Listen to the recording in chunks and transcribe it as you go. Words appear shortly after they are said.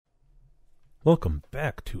Welcome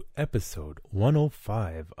back to episode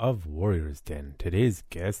 105 of Warriors Den. Today's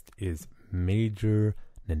guest is Major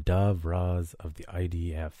Nadav Raz of the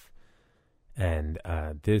IDF. And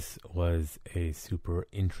this was a super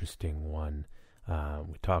interesting one.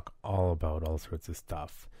 We talk all about all sorts of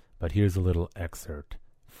stuff. But here's a little excerpt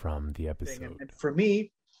from the episode. And for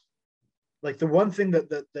me, like the one thing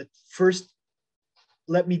that first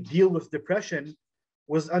let me deal with depression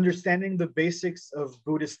was understanding the basics of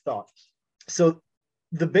Buddhist thought. So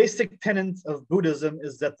the basic tenet of Buddhism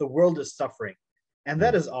is that the world is suffering. And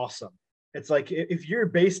that is awesome. It's like if your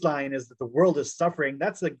baseline is that the world is suffering,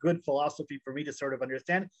 that's a good philosophy for me to sort of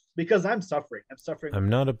understand because I'm suffering. I'm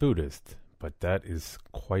not a Buddhist, but that is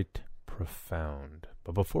quite profound.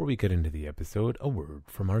 But before we get into the episode, a word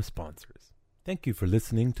from our sponsors. Thank you for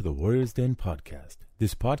listening to the Warriors Den podcast.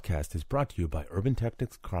 This podcast is brought to you by Urban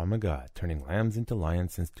Tactics Krav Maga, turning lambs into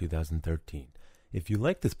lions since 2013. If you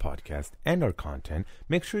like this podcast and our content,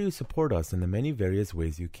 make sure you support us in the many various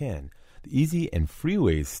ways you can. The easy and free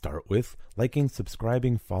ways start with liking,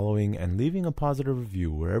 subscribing, following, and leaving a positive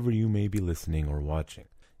review wherever you may be listening or watching.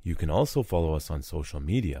 You can also follow us on social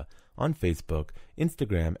media, on Facebook,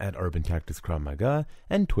 Instagram at Urban Tactics Krav Maga,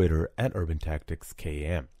 and Twitter at Urban Tactics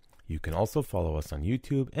KM. You can also follow us on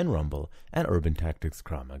YouTube and Rumble at Urban Tactics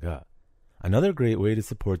Krav Maga. Another great way to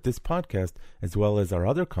support this podcast, as well as our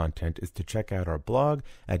other content, is to check out our blog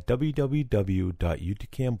at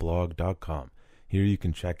www.utkmblog.com. Here you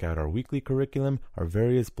can check out our weekly curriculum, our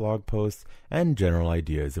various blog posts, and general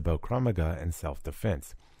ideas about Krav Maga and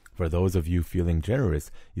self-defense. For those of you feeling generous,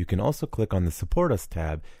 you can also click on the Support Us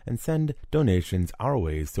tab and send donations our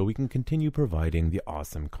way so we can continue providing the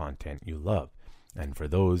awesome content you love. And for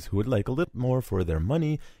those who would like a little more for their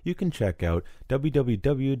money, you can check out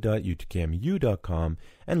www.utkmu.com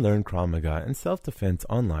and learn Krav Maga and self-defense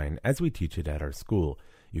online as we teach it at our school.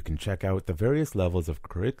 You can check out the various levels of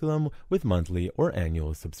curriculum with monthly or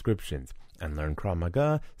annual subscriptions and learn Krav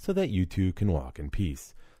Maga so that you too can walk in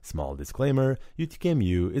peace. Small disclaimer,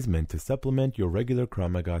 UTKMU is meant to supplement your regular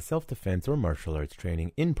Krav Maga self-defense or martial arts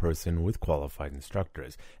training in person with qualified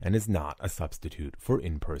instructors and is not a substitute for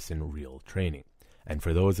in-person real training. And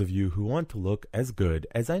for those of you who want to look as good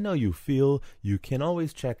as I know you feel, you can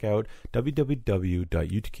always check out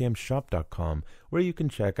www.utkmshop.com where you can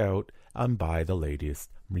check out and buy the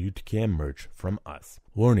latest UTKM merch from us.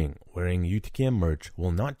 Warning, wearing UTKM merch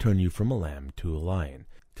will not turn you from a lamb to a lion.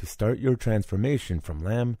 To start your transformation from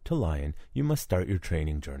lamb to lion, you must start your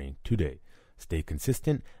training journey today. Stay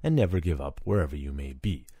consistent and never give up wherever you may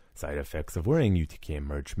be. Side effects of wearing UTKM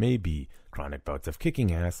merch may be chronic bouts of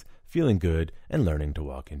kicking ass, feeling good, and learning to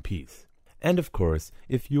walk in peace. And of course,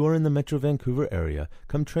 if you are in the Metro Vancouver area,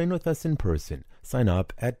 come train with us in person. Sign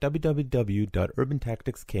up at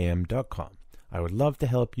www.urbantacticskm.com. I would love to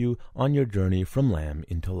help you on your journey from lamb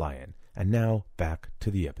into lion. And now, back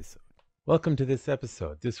to the episode. Welcome to this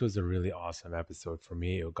episode. This was a really awesome episode for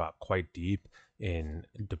me. It got quite deep in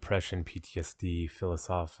depression, PTSD,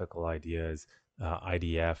 philosophical ideas,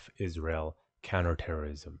 IDF, Israel,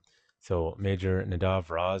 counterterrorism. So Major Nadav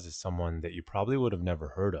Raz is someone that you probably would have never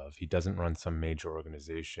heard of. He doesn't run some major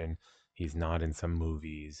organization. He's not in some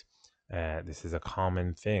movies. This is a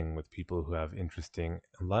common thing with people who have interesting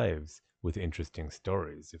lives with interesting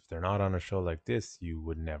stories. If they're not on a show like this, you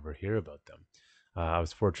would never hear about them. I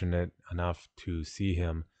was fortunate enough to see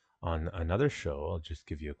him on another show. I'll just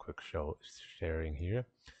give you a quick show sharing here.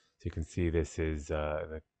 So you can see this is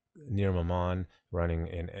the Nir Maman running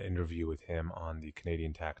an interview with him on the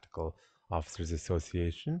Canadian Tactical Officers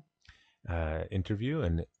Association interview,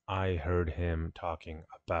 and I heard him talking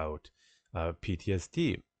about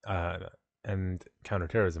PTSD and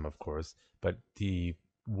counterterrorism, of course, but the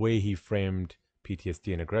way he framed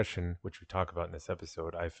PTSD and aggression, which we talk about in this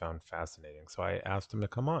episode, I found fascinating. So I asked him to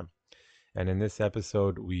come on. And in this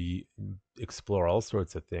episode, we explore all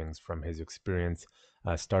sorts of things from his experience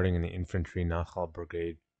starting in the infantry Nachal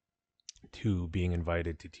Brigade to being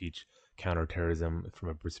invited to teach counterterrorism from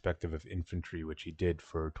a perspective of infantry, which he did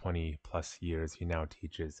for 20 plus years. He now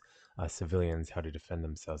teaches civilians how to defend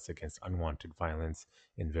themselves against unwanted violence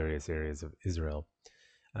in various areas of Israel.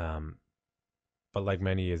 But like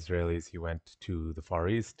many Israelis, he went to the Far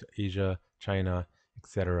East, Asia, China,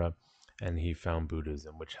 etc., and he found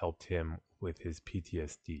Buddhism, which helped him with his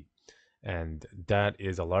PTSD. And that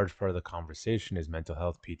is a large part of the conversation, is mental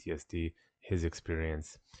health, PTSD, his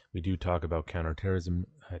experience. We do talk about counterterrorism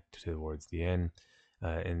towards the end,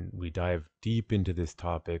 and we dive deep into this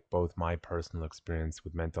topic, both my personal experience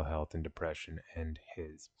with mental health and depression and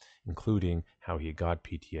his, including how he got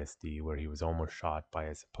PTSD, where he was almost shot by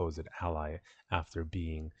a supposed ally after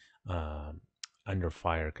being under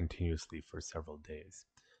fire continuously for several days.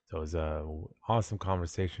 So it was a awesome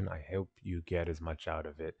conversation. I hope you get as much out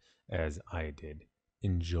of it as I did.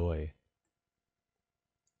 Enjoy.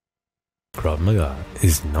 Krav Maga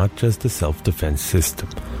is not just a self-defense system,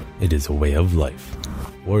 it is a way of life.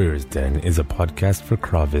 Warriors Den is a podcast for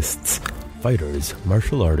Kravists, fighters,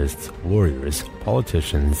 martial artists, warriors,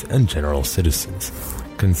 politicians, and general citizens.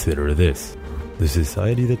 Consider this. The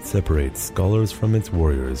society that separates scholars from its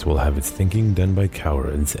warriors will have its thinking done by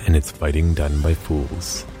cowards and its fighting done by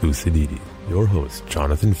fools. Thucydides. Your host,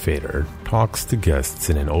 Jonathan Fader, talks to guests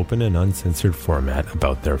in an open and uncensored format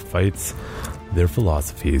about their fights, their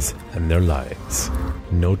philosophies, and their lives.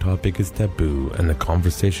 No topic is taboo, and the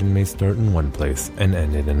conversation may start in one place and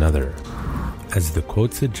end in another. As the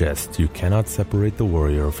quote suggests, you cannot separate the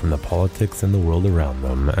warrior from the politics and the world around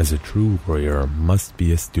them, as a true warrior must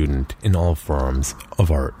be a student in all forms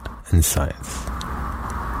of art and science.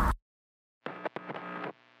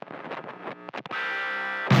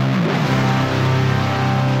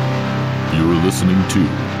 You're listening to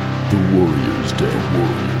The Warriors Day.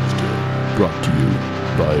 Brought to you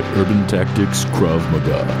by Urban Tactics Krav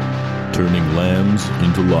Maga, turning lambs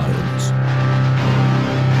into lions.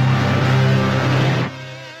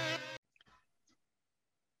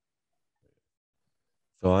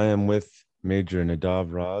 So I am with Major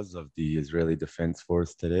Nadav Raz of the Israeli Defense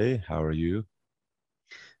Force today. How are you?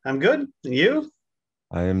 I'm good. And you?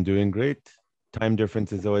 I am doing great. Time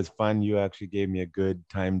difference is always fun. You actually gave me a good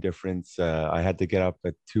time difference. I had to get up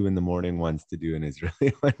at 2 a.m. once to do an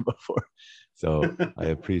Israeli one before. So I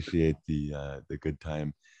appreciate the good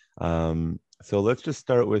time. So let's just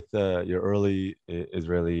start with your early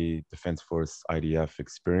Israeli Defense Force IDF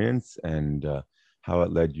experience and how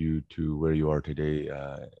it led you to where you are today,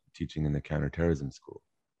 teaching in the counterterrorism school.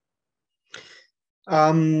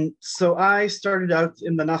 So I started out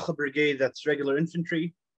in the Nachal Brigade, that's regular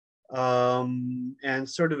infantry, and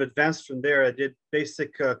sort of advanced from there. I did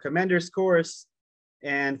basic commander's course,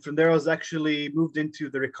 and from there I was actually moved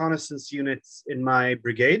into the reconnaissance units in my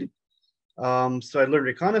brigade. So I learned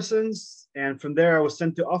reconnaissance, and from there I was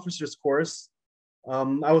sent to officer's course.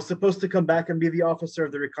 I was supposed to come back and be the officer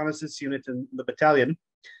of the reconnaissance unit in the battalion,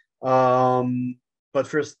 but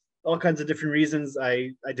for all kinds of different reasons,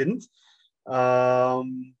 I didn't.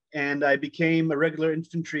 And I became a regular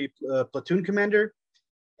infantry platoon commander.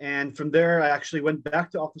 And from there, I actually went back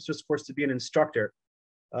to officer's course to be an instructor.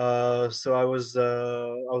 So I was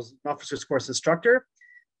an officer's course instructor,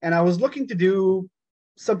 and I was looking to do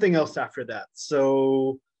something else after that.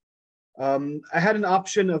 So I had an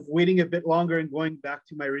option of waiting a bit longer and going back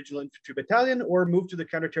to my regional infantry battalion, or move to the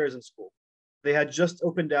counterterrorism school. They had just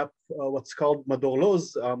opened up what's called Mador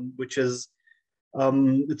Loz, which is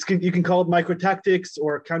you can call it microtactics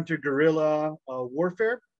or counter-guerrilla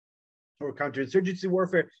warfare or counterinsurgency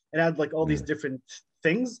warfare. It had like all these different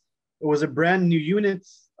things. It was a brand new unit,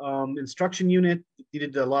 instruction unit. It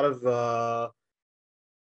needed a lot of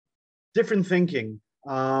different thinking.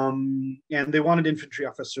 And they wanted infantry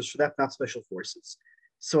officers for that, not special forces.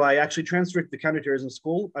 So I actually transferred to the counterterrorism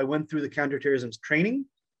school. I went through the counterterrorism training.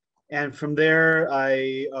 And from there,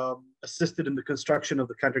 I assisted in the construction of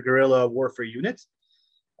the counter-guerrilla warfare unit.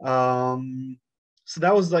 So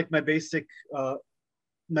that was like my basic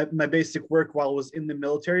my basic work while I was in the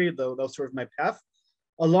military, though that was sort of my path.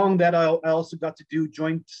 Along that, I also got to do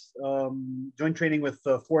joint training with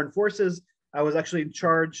foreign forces. I was actually in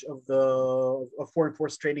charge of foreign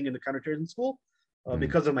force training in the counterterrorism school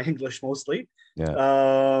because of my English mostly.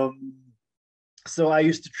 Yeah. So I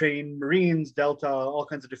used to train Marines, Delta, all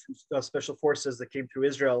kinds of different special forces that came through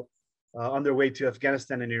Israel on their way to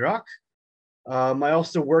Afghanistan and Iraq. I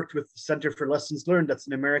also worked with the Center for Lessons Learned. That's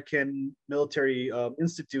an American military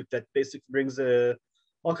institute that basically brings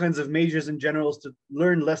all kinds of majors and generals to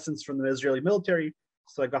learn lessons from the Israeli military.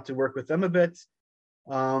 So I got to work with them a bit.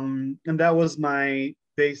 And that was my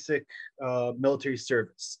basic military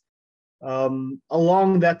service.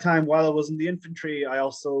 Along that time, while I was in the infantry, I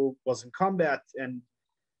also was in combat, and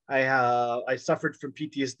I suffered from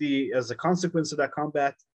PTSD as a consequence of that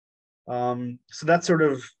combat. So that sort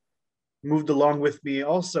of moved along with me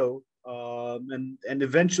also. And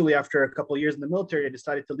eventually, after a couple of years in the military, I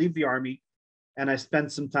decided to leave the army, and I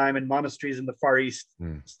spent some time in monasteries in the Far East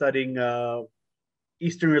studying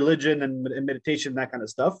Eastern religion and meditation, that kind of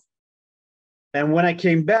stuff. And when I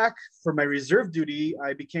came back for my reserve duty,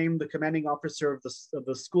 I became the commanding officer of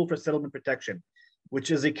the School for Settlement Protection, which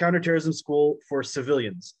is a counterterrorism school for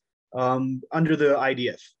civilians under the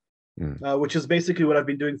IDF, which is basically what I've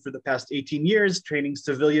been doing for the past 18 years, training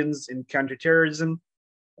civilians in counterterrorism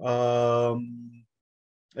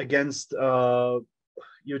against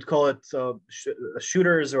you would call it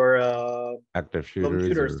shooters or Active lone shooters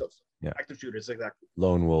shooters or stuff. yeah, Active shooters, exactly.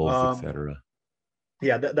 lone wolves, Um, etc.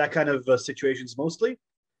 yeah, that kind of situations mostly.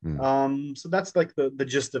 Mm, So that's like the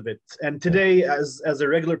gist of it. And yeah. today, as a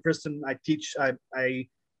regular person, I teach.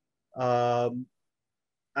 Um,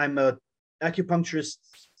 I'm a acupuncturist.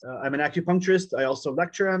 I'm an acupuncturist. I also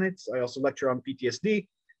lecture on it. I also lecture on PTSD,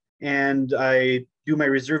 and I do my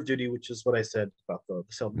reserve duty, which is what I said about the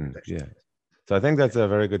self protection. Yeah. So I think that's a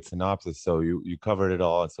very good synopsis. So you covered it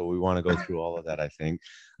all. So we want to go through all of that, I think,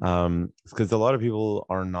 because a lot of people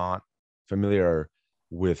are not familiar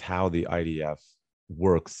with how the IDF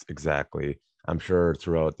works exactly. I'm sure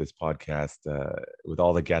throughout this podcast, with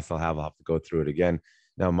all the guests I'll have to go through it again.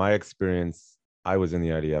 Now, my experience, I was in the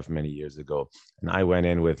IDF many years ago, and I went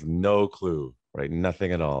in with no clue, right?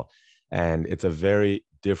 Nothing at all. And it's a very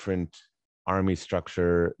different army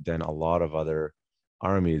structure than a lot of other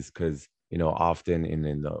armies because often in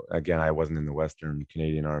the again, I wasn't in the Western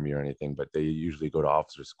Canadian Army or anything, but they usually go to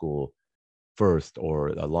officer school first or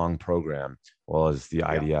a long program, while as the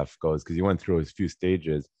IDF goes, because you went through a few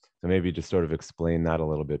stages. So maybe just sort of explain that a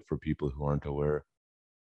little bit for people who aren't aware.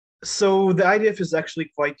 So the IDF is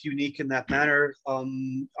actually quite unique in that manner.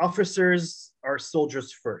 Officers are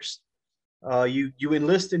soldiers first. You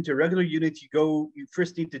enlist into regular unit. You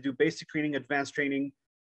first need to do basic training, advanced training,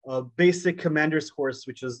 basic commander's course,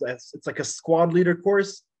 which is it's like a squad leader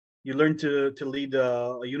course. You learn to lead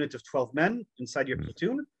a unit of 12 men inside your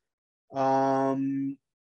platoon. And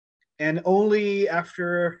only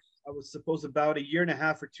after I was supposed about a year and a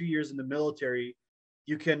half or 2 years in the military,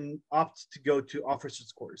 you can opt to go to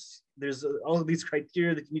officer's course. There's all of these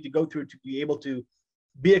criteria that you need to go through to be able to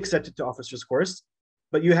be accepted to officer's course,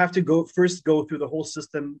 but you have to go through the whole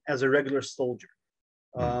system as a regular soldier.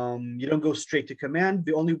 You don't go straight to command.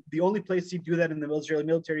 The only place you do that in the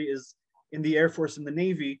military is in the Air Force and the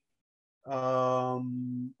Navy,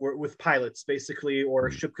 with pilots basically, or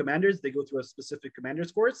ship commanders. They go through a specific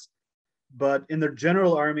commander's course. But in the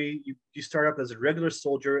general army, you start up as a regular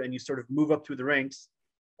soldier and you sort of move up through the ranks,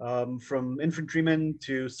 from infantryman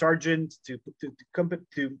to sergeant to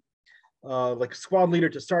like squad leader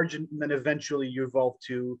to sergeant, and then eventually you evolve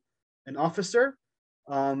to an officer.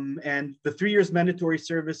 And the 3 years mandatory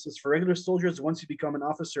service is for regular soldiers. Once you become an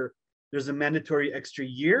officer, there's a mandatory extra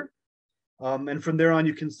year. And from there on,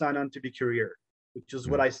 you can sign on to be career, which is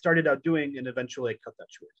what I started out doing, and eventually I cut that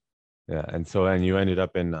short. Yeah, and you ended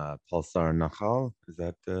up in Palsar Nahal. Is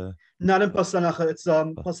that not in Palsar Nahal? It's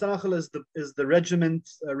Palsar Nahal is the regiment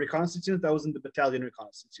reconnaissance unit. That was in the battalion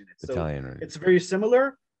reconnaissance unit. battalion? So Right? it's very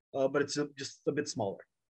similar, but it's just a bit smaller.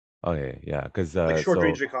 Okay, yeah, because Like short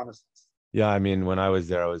range reconnaissance. Yeah, I mean, when I was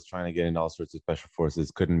there, I was trying to get into all sorts of special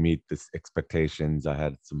forces, couldn't meet the expectations. I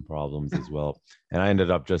had some problems as well, and I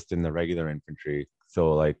ended up just in the regular infantry.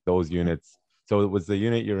 So like those units. So it was the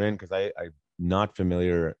unit you're in, because I'm not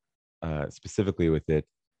familiar specifically with it.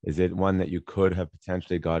 Is it one that you could have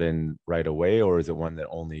potentially got in right away, or is it one that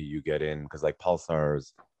only you get in? Because like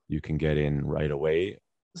Pulsars, you can get in right away.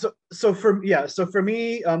 So for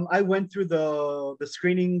me, I went through the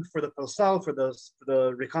screening for the Pulsar for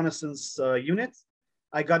the reconnaissance unit.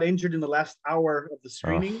 I got injured in the last hour of the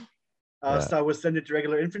screening, so I was sent into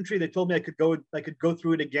regular infantry. They told me I could go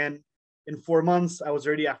through it again in 4 months. I was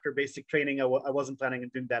already after basic training. I wasn't planning on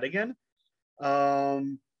doing that again.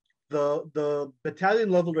 The battalion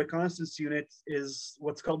level reconnaissance unit is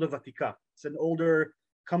what's called a Vatika. It's an older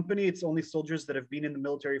company. It's only soldiers that have been in the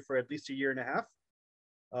military for at least a year and a half.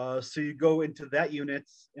 So you go into that unit,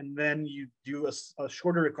 and then you do a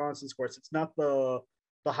shorter reconnaissance course. It's not the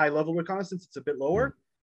high level reconnaissance. It's a bit lower,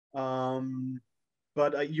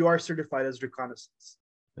 but you are certified as reconnaissance.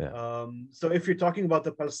 Yeah. So if you're talking about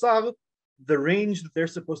the Palsar, the range that they're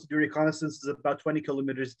supposed to do reconnaissance is about 20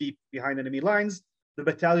 kilometers deep behind enemy lines. The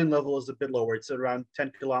battalion level is a bit lower. It's around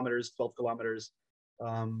 10 kilometers, 12 kilometers.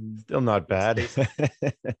 Still not bad.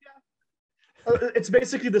 It's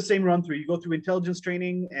basically the same run through. You go through intelligence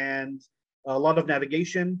training and a lot of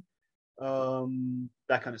navigation,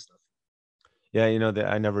 that kind of stuff. Yeah,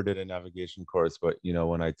 I never did a navigation course, but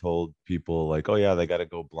when I told people like, oh yeah, they got to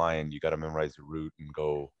go blind, you got to memorize the route and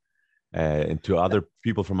go, and to other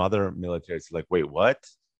people from other militaries, like, wait, what?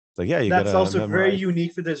 It's like, yeah, that's also memorize. Very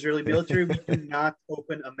unique for the Israeli military. We do not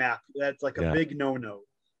open a map. That's like a big no-no.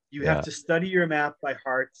 You have to study your map by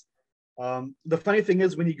heart. The funny thing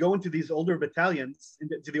is, when you go into these older battalions,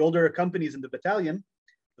 to the older companies in the battalion,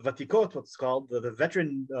 the Vatikot, what's called the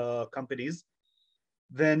veteran companies,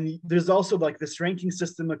 then there's also like this ranking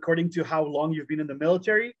system according to how long you've been in the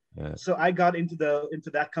military. Yeah. So I got into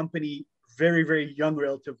that company very, very young,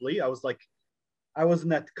 relatively. I was like I was in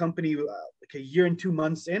that company like a year and 2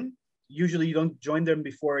 months in. Usually you don't join them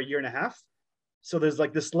before a year and a half. So there's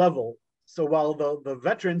like this level. So while the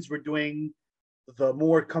veterans were doing the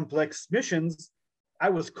more complex missions, I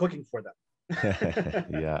was cooking for them.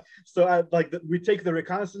 Yeah. So we take the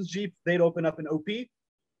reconnaissance jeep, they'd open up an OP,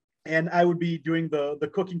 and I would be doing the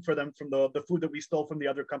cooking for them from the food that we stole from the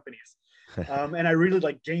other companies. And I really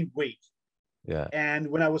like gained weight. Yeah. And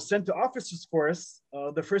when I was sent to officers course,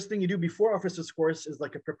 the first thing you do before officers course is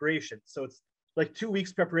like a preparation. So it's like 2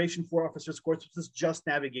 weeks preparation for officers course, which is just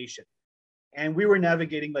navigation. And we were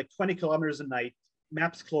navigating like 20 kilometers a night,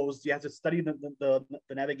 maps closed. You have to study the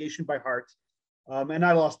navigation by heart. And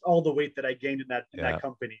I lost all the weight that I gained in that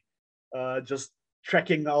company, just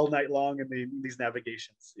trekking all night long in these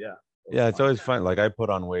navigations. Yeah. Yeah, it's always fun. Like I put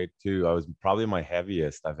on weight too. I was probably my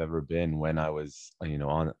heaviest I've ever been when I was,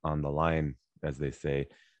 on the line, as they say.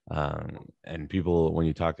 And people, when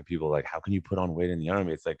you talk to people, like, how can you put on weight in the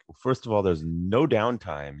army? It's like, first of all, there's no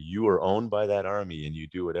downtime. You are owned by that army, and you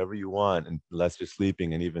do whatever you want, unless you're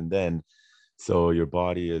sleeping. And even then, so your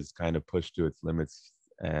body is kind of pushed to its limits.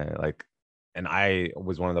 And I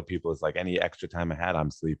was one of the people. It's like any extra time I had,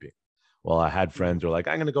 I'm sleeping. Well, I had friends who were like,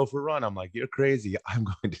 I'm going to go for a run. I'm like, you're crazy. I'm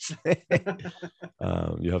going to stay.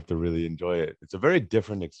 You have to really enjoy it. It's a very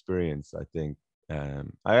different experience, I think.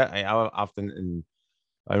 I often,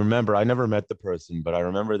 I remember, I never met the person, but I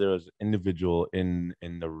remember there was an individual in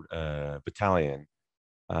the battalion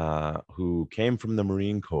who came from the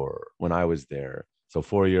Marine Corps when I was there. So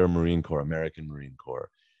 4-year Marine Corps, American Marine Corps.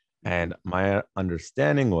 And my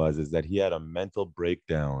understanding is that he had a mental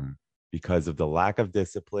breakdown because of the lack of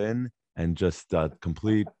discipline and just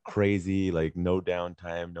complete crazy, like no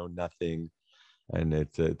downtime, no nothing. And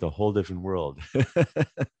it's a whole different world.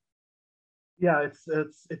 Yeah,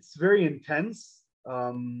 it's very intense.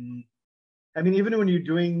 I mean, even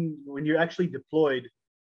when you're actually deployed,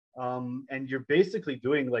 and you're basically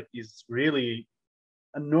doing like these really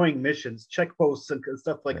annoying missions, checkposts and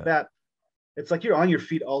stuff like that. It's like you're on your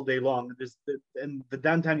feet all day long. And the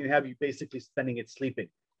downtime you have, you're basically spending it sleeping.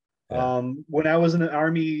 Yeah. When I was in the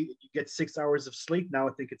army, you get 6 hours of sleep. Now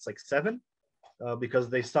I think it's like 7, because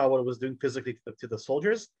they saw what it was doing physically to the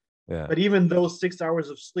soldiers. Yeah. But even those 6 hours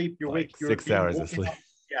of sleep, you're 6 hours of sleep.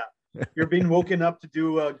 Yeah, you're being woken up to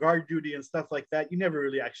do guard duty and stuff like that. You never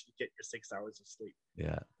really actually get your 6 hours of sleep.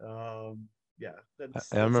 Yeah. Yeah.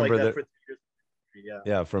 I remember like that. For 3 years. Yeah.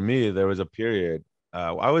 Yeah. For me, there was a period.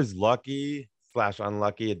 I was lucky /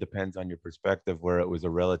 unlucky. It depends on your perspective, where it was a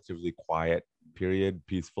relatively quiet period,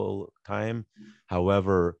 peaceful time.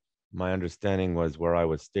 However, my understanding was where I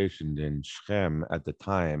was stationed in Shem at the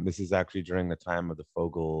time. This is actually during the time of the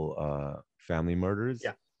Fogel family murders.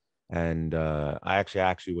 Yeah. And I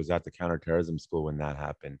actually was at the counterterrorism school when that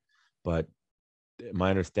happened. But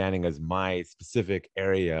my understanding is my specific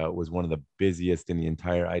area was one of the busiest in the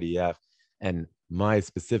entire IDF. And my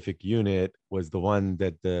specific unit was the one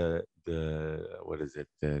that the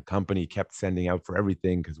company kept sending out for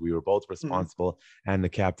everything, because we were both responsible, and the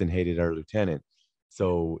captain hated our lieutenant.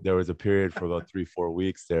 So there was a period for about 3-4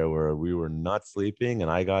 weeks there where we were not sleeping,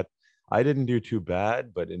 and I didn't do too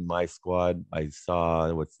bad, but in my squad, I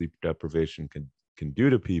saw what sleep deprivation can do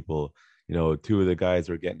to people. 2 of the guys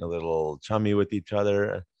were getting a little chummy with each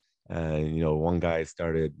other. And, one guy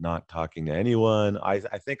started not talking to anyone. I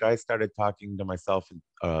think I started talking to myself and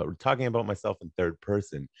talking about myself in third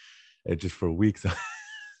person, just for weeks on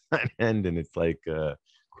end. And it's like a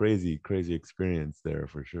crazy experience there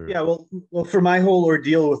for sure. Yeah. Well, for my whole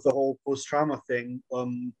ordeal with the whole post-trauma thing,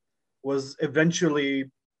 was eventually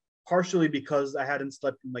partially because I hadn't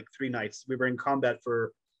slept in like 3 nights. We were in combat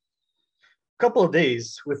for a couple of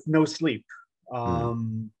days with no sleep.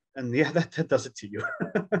 And yeah, that does it to you.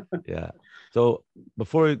 Yeah. So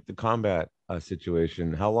before the combat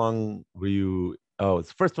situation, how long were you? Oh,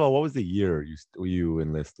 first of all, what was the year you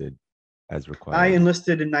enlisted as required? I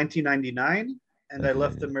enlisted in 1999, and I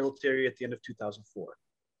left the military at the end of 2004.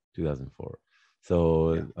 2004.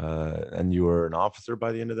 So, and you were an officer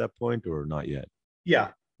by the end of that point, or not yet? Yeah.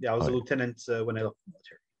 I was a lieutenant when I left the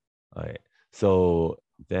military. All right. So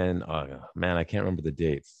then, man, I can't remember the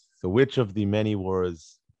dates. So which of the many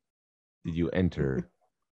wars did you enter?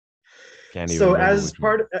 So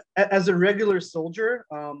as a regular soldier,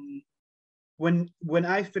 when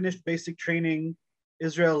I finished basic training,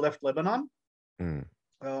 Israel left Lebanon.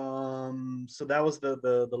 So that was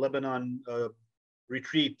the Lebanon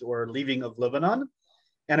retreat or leaving of Lebanon.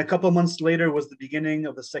 And a couple months later was the beginning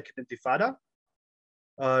of the Second Intifada.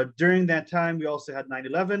 During that time, we also had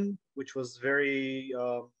 9/11, which was very,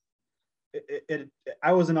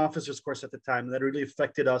 I was an officer's course at the time. That really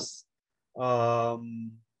affected us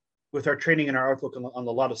with our training and our outlook on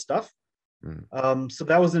a lot of stuff. Mm. So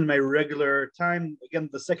that was in my regular time. Again,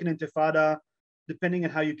 the second Intifada, depending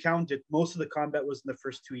on how you count it, most of the combat was in the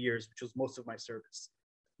first 2 years, which was most of my service.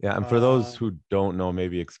 Yeah, and for those who don't know,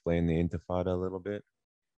 maybe explain the Intifada a little bit.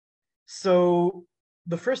 So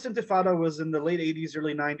the first Intifada was in the late 80s,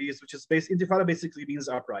 early 90s, which is Intifada basically means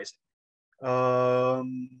uprising.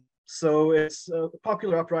 So it's a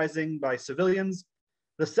popular uprising by civilians.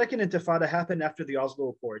 The second Intifada happened after the Oslo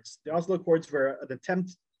Accords. The Oslo Accords were an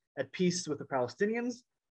attempt at peace with the Palestinians.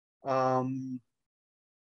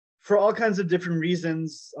 For all kinds of different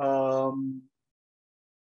reasons,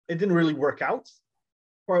 it didn't really work out.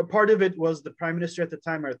 Part of it was the prime minister at the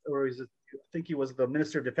time, or I think he was the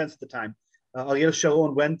minister of defense at the time. Ariel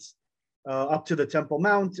Sharon went up to the Temple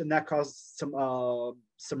Mount, and that caused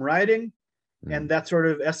some rioting. And that sort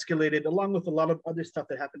of escalated, along with a lot of other stuff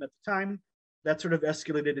that happened at the time, that sort of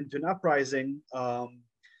escalated into an uprising,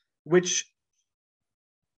 which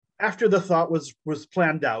after the thought was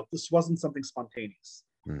planned out. This wasn't something spontaneous.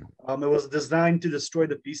 It was designed to destroy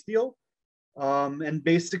the peace deal. And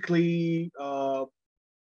basically,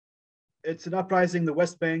 it's an uprising in the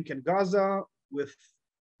West Bank and Gaza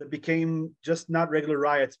that became just not regular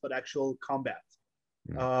riots, but actual combat.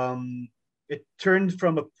 It turned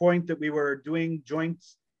from a point that we were doing joint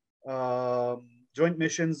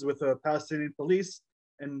missions with the Palestinian police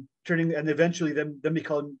and eventually them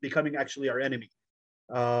becoming actually our enemy.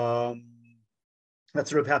 That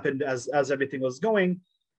sort of happened as everything was going.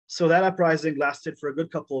 So that uprising lasted for a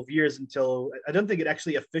good couple of years until I don't think it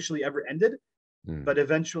actually officially ever ended. But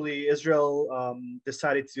eventually Israel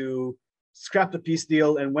decided to scrap the peace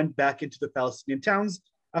deal and went back into the Palestinian towns.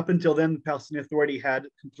 Up until then, the Palestinian Authority had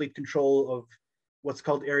complete control of what's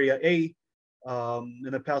called Area A in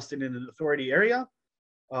the Palestinian Authority area.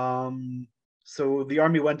 So the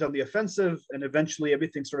army went on the offensive, and eventually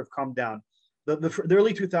everything sort of calmed down. The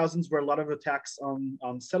early 2000s were a lot of attacks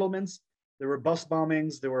on settlements. There were bus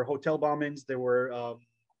bombings, there were hotel bombings, there were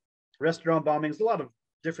restaurant bombings, a lot of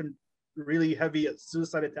different really heavy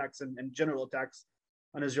suicide attacks and general attacks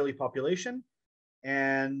on Israeli population.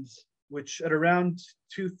 And which at around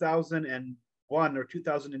 2001 or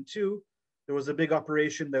 2002, there was a big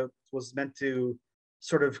operation that was meant to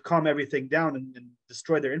sort of calm everything down and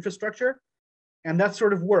destroy their infrastructure. And that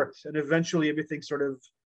sort of worked. And eventually everything sort of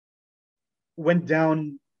went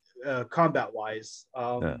down combat-wise.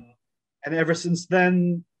 And ever since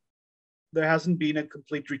then, there hasn't been a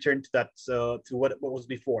complete return to that, to what was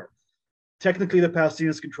before. Technically, the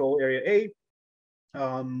Palestinians control Area A,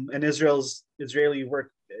 and Israeli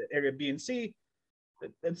work Area B and C.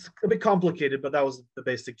 It's a bit complicated, but that was the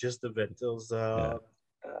basic gist of it. It was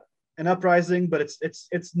an uprising, but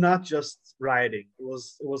it's not just rioting. It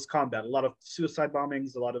was combat. A lot of suicide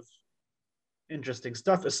bombings, a lot of interesting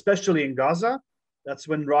stuff, especially in Gaza. That's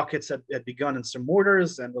when rockets had begun and some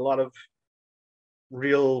mortars, and a lot of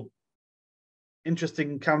real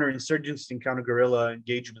interesting counterinsurgency and counter-guerrilla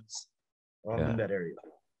engagements in that area.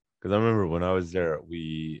 Because I remember when I was there,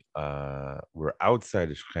 we were outside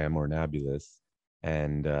of Shechem or Nablus,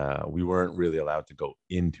 and we weren't really allowed to go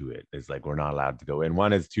into it. It's like we're not allowed to go in.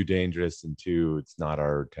 One, it's too dangerous, and two, it's not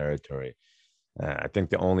our territory. I think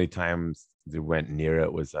the only times they went near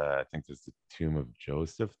it was, I think there's the tomb of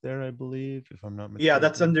Joseph there, I believe, if I'm not mistaken. Yeah,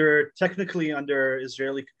 that's technically under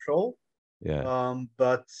Israeli control. Yeah.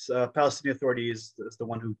 But Palestinian Authority is the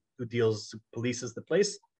one who polices the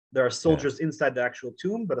place. There are soldiers inside the actual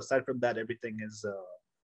tomb, but aside from that, everything is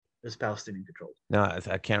Palestinian controlled. No,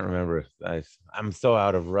 I can't remember. I'm so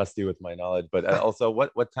out of rusty with my knowledge. But also,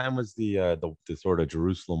 what time was the sort of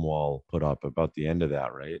Jerusalem wall put up? About the end of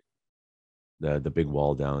that, right? The big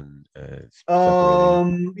wall down.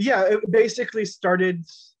 Yeah, it basically started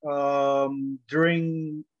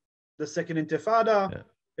during the Second Intifada. Yeah.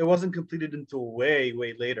 It wasn't completed until way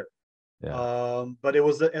later. Yeah. But it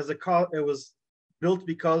was it was built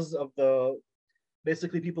because of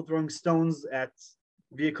basically people throwing stones at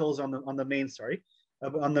vehicles on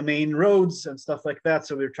the main roads and stuff like that.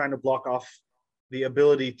 So we were trying to block off the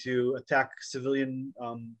ability to attack civilian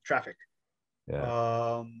traffic.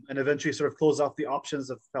 Yeah. And eventually sort of close off the options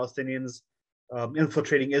of Palestinians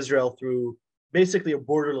infiltrating Israel through basically a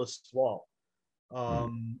borderless wall.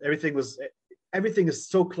 Everything is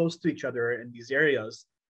so close to each other in these areas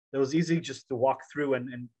that it was easy just to walk through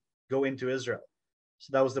and go into Israel.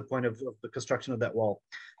 So that was the point of the construction of that wall.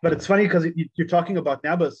 But it's funny because you're talking about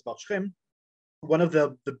Nablus, about Shechem. One of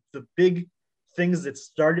the big things that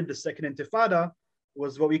started the Second Intifada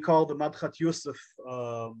was what we call the Madchat Yusuf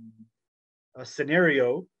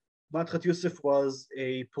scenario. Madchat Yusuf was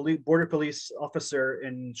a border police officer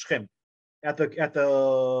in Shechem. at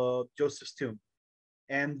the Joseph's tomb,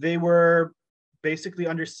 and they were basically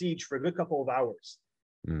under siege for a good couple of hours.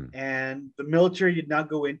 And the military did not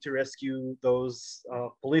go in to rescue those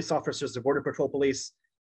police officers, the border patrol police.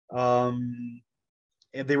 And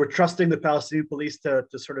they were trusting the Palestinian police to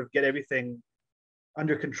sort of get everything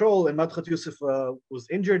under control. And Madhat Yusuf was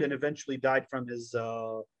injured and eventually died from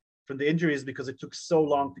the injuries because it took so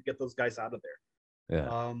long to get those guys out of there.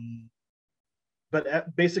 Yeah.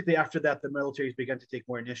 But basically after that, the military began to take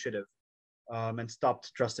more initiative and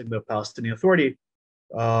stopped trusting the Palestinian Authority.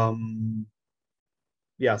 So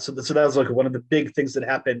that was like one of the big things that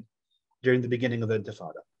happened during the beginning of the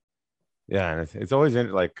Intifada. Yeah, and it's always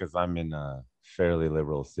like, because I'm in a fairly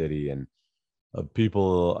liberal city, and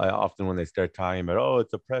people, I often, when they start talking about, oh,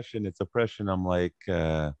 it's oppression, I'm like,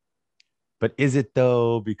 but is it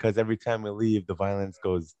though? Because every time we leave, the violence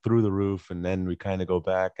goes through the roof, and then we kind of go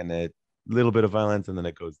back, and a little bit of violence, and then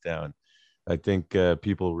it goes down. I think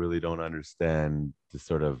people really don't understand the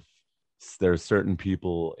sort of, there are certain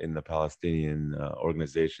people in the Palestinian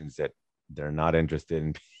organizations that they're not interested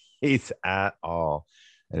in peace at all.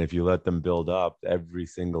 And if you let them build up every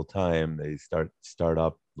single time, they start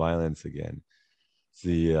up violence again.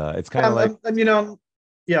 It's kind of like,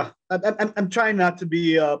 I'm trying not to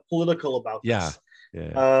be political about this.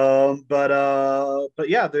 Yeah. But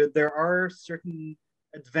yeah, there are certain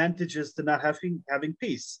advantages to not having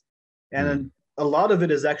peace, and a lot of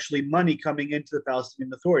it is actually money coming into the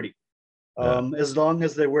Palestinian Authority. As long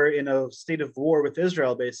as they were in a state of war with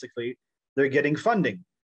Israel, basically, they're getting funding.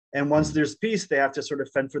 And once there's peace, they have to sort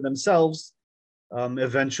of fend for themselves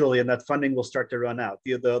eventually, and that funding will start to run out.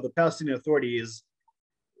 The Palestinian Authority is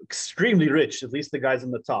extremely rich, at least the guys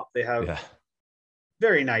on the top. They have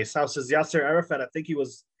very nice houses. Yasser Arafat, I think he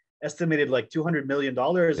was estimated like $200 million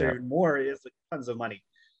or even more. It's like tons of money.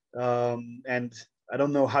 And I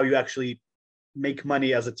don't know how you actually make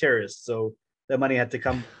money as a terrorist. So that money had to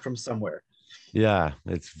come from somewhere. Yeah,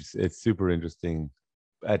 it's super interesting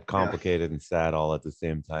and complicated and sad all at the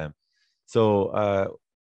same time. So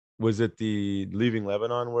was it the leaving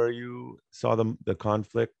Lebanon where you saw the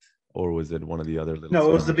conflict, or was it one of the other little? No,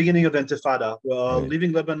 it was the beginning of the Intifada.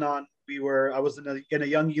 Leaving Lebanon, I was in a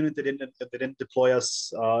young unit that didn't deploy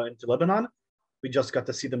us into Lebanon. We just got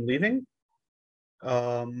to see them leaving.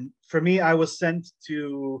 For me, I was sent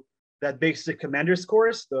to that basic commander's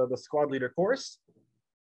course, the squad leader course.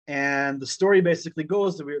 And the story basically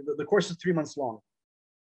goes, the course is 3 months long.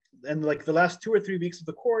 And like the last 2 or 3 weeks of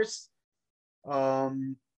the course,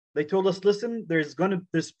 they told us, listen, there's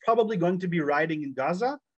probably going to be rioting in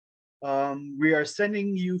Gaza. We are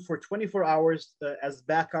sending you for 24 hours as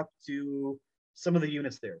backup to some of the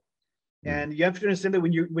units there. And you have to understand that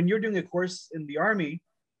when you're doing a course in the army,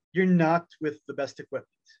 you're not with the best equipment.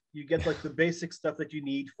 You get like the basic stuff that you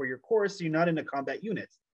need for your course. You're not in a combat unit.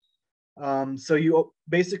 So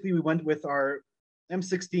we went with our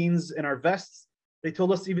M16s and our vests. They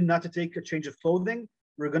told us even not to take a change of clothing.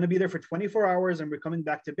 We're going to be there for 24 hours and we're coming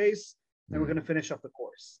back to base and we're going to finish off the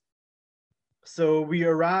course. So we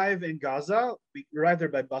arrive in Gaza. We arrive there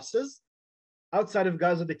by buses. Outside of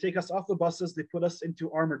Gaza, they take us off the buses. They put us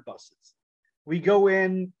into armored buses. We go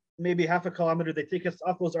in maybe half a kilometer. They take us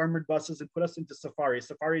off those armored buses and put us into safaris.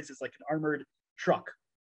 Safaris is like an armored truck.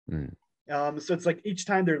 So it's like each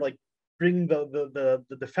time they're like bringing the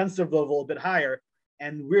defensive level a bit higher.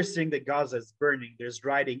 And we're seeing that Gaza is burning. There's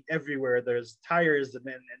rioting everywhere. There's tires and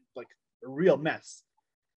like a real mess.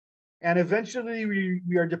 And eventually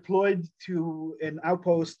we are deployed to an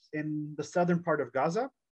outpost in the southern part of Gaza,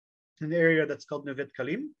 in the area that's called Nevet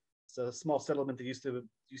Kalim. It's a small settlement that used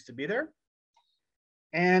to be there.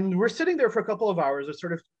 And we're sitting there for a couple of hours. They're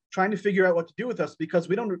sort of trying to figure out what to do with us because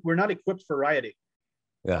we're not equipped for rioting.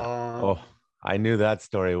 Yeah. I knew that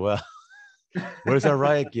story well. Where's our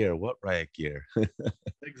riot gear? What riot gear?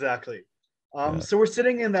 Exactly. So we're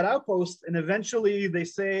sitting in that outpost, and eventually they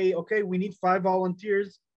say, okay, we need 5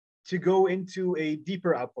 volunteers to go into a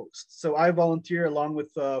deeper outpost. So I volunteer along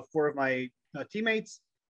with 4 of my teammates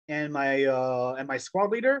and my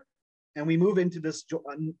squad leader, and we move into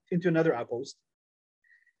another outpost.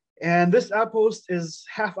 And this outpost is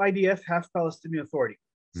half IDF, half Palestinian Authority.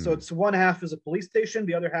 So it's one half is a police station,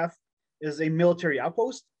 the other half is a military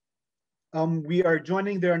outpost. We are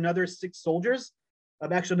joining there another 6 soldiers,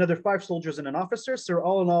 actually another 5 soldiers and an officer. So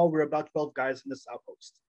all in all, we're about 12 guys in this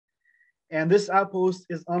outpost. And this outpost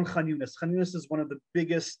is on Khan Yunis. Khan Yunis is one of the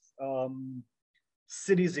biggest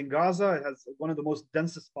cities in Gaza. It has one of the most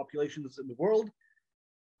densest populations in the world.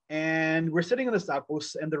 And we're sitting in this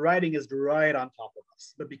outpost and the rioting is right on top of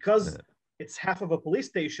us. But because it's half of a police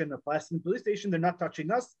station, a Palestinian police station, they're not touching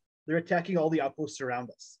us. They're attacking all the outposts around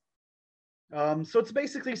us. So it's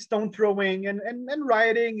basically stone throwing and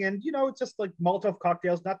rioting, and it's just like Molotov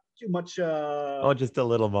cocktails, not too much. Oh, just a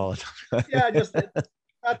little Molotov. Yeah, just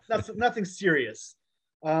that's nothing serious.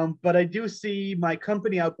 But I do see my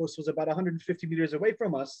company outpost was about 150 meters away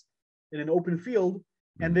from us in an open field,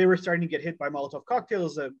 and they were starting to get hit by Molotov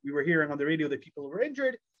cocktails. We were hearing on the radio that people were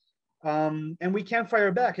injured, and we can't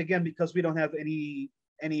fire back again because we don't have any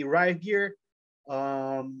riot gear,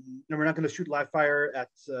 and we're not going to shoot live fire at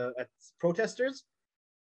protesters.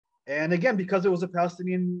 And again, because it was a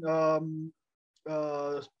Palestinian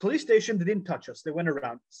police station, they didn't touch us. They went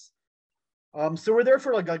around us. So we're there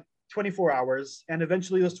for like 24 hours, and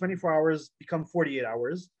eventually those 24 hours become 48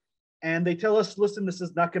 hours. And they tell us, listen, this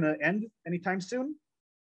is not going to end anytime soon.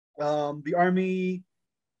 The army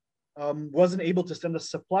wasn't able to send us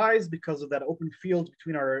supplies because of that open field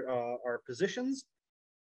between our positions.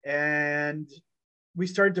 And we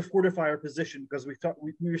started to fortify our position because we thought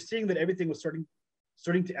we were seeing that everything was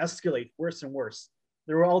starting to escalate worse and worse.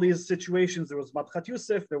 There were all these situations. There was Madhat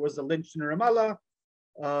Yusuf, there was a lynch in Ramallah,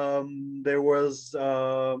 there was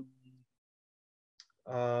a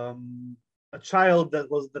child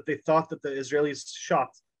that they thought that the Israelis shot,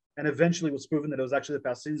 and eventually was proven that it was actually the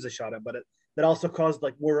Palestinians that shot him. But that also caused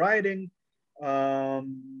like more rioting.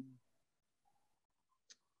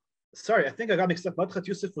 Sorry, I think I got mixed up. Madhat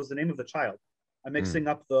Yusuf was the name of the child. I'm mixing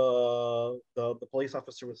up the police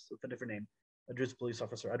officer with a different name, a Jewish police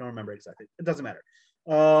officer. I don't remember exactly. It doesn't matter.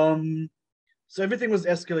 So everything was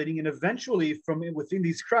escalating, and eventually, from within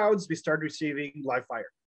these crowds, we started receiving live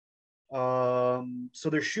fire. So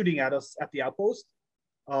they're shooting at us at the outpost,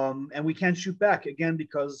 and we can't shoot back again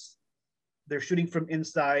because they're shooting from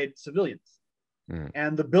inside civilians.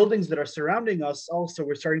 And the buildings that are surrounding us also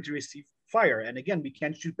were starting to receive fire. And again, we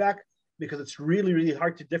can't shoot back because it's really, really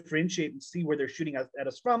hard to differentiate and see where they're shooting at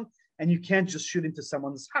us from. And you can't just shoot into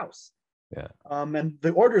someone's house. Yeah. And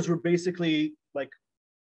the orders were basically like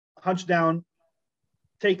hunch down,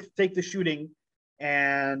 take the shooting,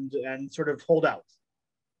 and sort of hold out.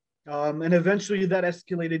 And eventually that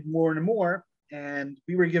escalated more and more. And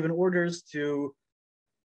we were given orders to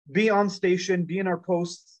be on station, be in our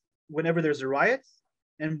posts whenever there's a riot,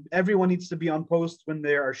 and everyone needs to be on post when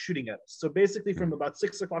they are shooting at us. So basically from about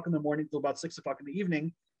 6 o'clock in the morning till about 6 o'clock in the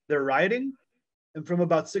evening, they're rioting. And from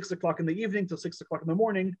about 6 o'clock in the evening till 6 o'clock in the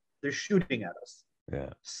morning, they're shooting at us.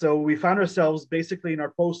 Yeah. So we found ourselves basically in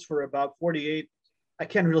our post for about 48, I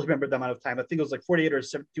can't really remember the amount of time. I think it was like 48 or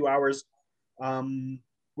 72 hours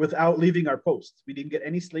without leaving our post. We didn't get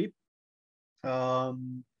any sleep.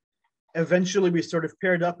 Eventually we sort of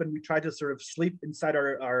paired up and we tried to sort of sleep inside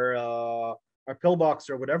our pillbox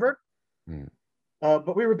or whatever.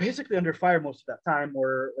 But we were basically under fire most of that time,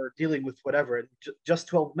 or dealing with whatever. Just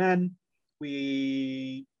 12 men.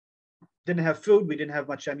 We didn't have food. We didn't have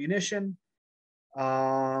much ammunition.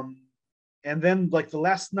 And then like the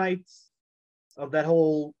last night of that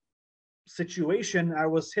whole situation, I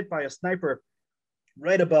was hit by a sniper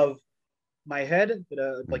right above my head,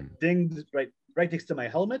 like dinged right next to my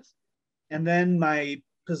helmet. And then my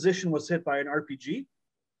position was hit by an RPG.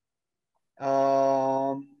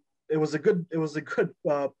 It was a good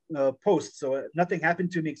post, so nothing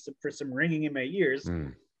happened to me except for some ringing in my ears.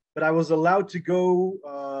 But I was allowed to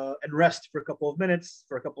go and rest for a couple of minutes,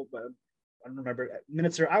 I don't remember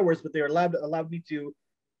minutes or hours, but they allowed me to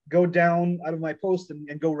go down out of my post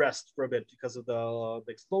and go rest for a bit because of the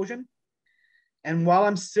explosion. And while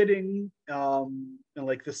I'm sitting in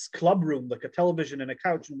like this club room, like a television and a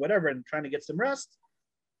couch and whatever, and trying to get some rest,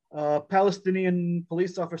 a Palestinian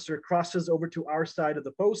police officer crosses over to our side of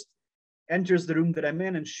the post, enters the room that I'm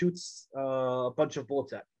in, and shoots a bunch of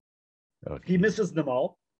bullets at me. Okay. He misses them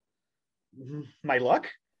all. My luck.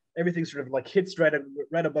 Everything sort of like hits right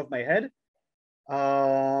above my head.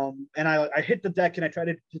 And I hit the deck and I try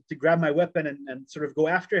to grab my weapon and sort of go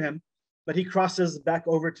after him. But he crosses back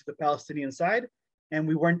over to the Palestinian side, and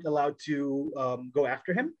we weren't allowed to go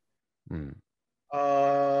after him.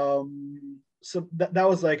 So that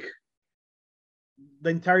was like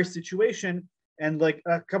the entire situation. And like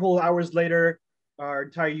a couple of hours later, our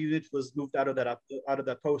entire unit was moved out of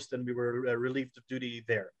that post, and we were relieved of duty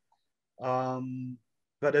there.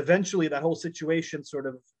 But eventually, that whole situation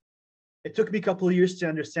it took me a couple of years to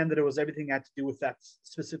understand that it was everything had to do with that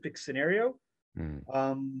specific scenario.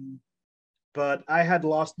 But I had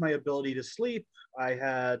lost my ability to sleep. I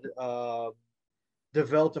had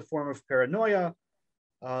developed a form of paranoia,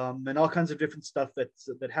 and all kinds of different stuff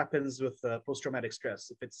that happens with post-traumatic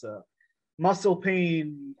stress. If it's muscle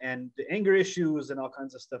pain and anger issues and all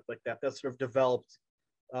kinds of stuff like that sort of developed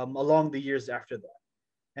along the years after that.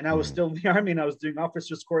 And I was still in the army, and I was doing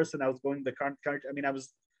officers course, and I was going the counter. I mean, I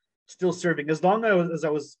was still serving. As long as I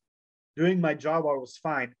was doing my job, I was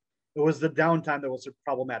fine. It was the downtime that was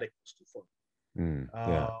problematic for me.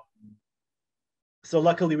 Yeah. So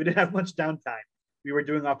luckily, we didn't have much downtime. We were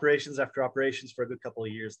doing operations after operations for a good couple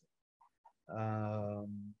of years.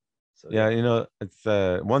 So Yeah, it's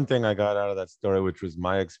one thing I got out of that story, which was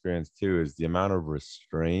my experience too, is the amount of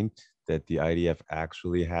restraint that the IDF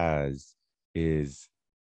actually has is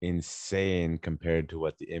insane compared to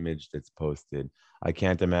what the image that's posted. I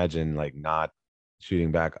can't imagine like not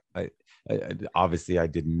shooting back. Obviously I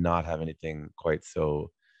did not have anything quite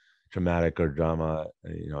so traumatic or drama,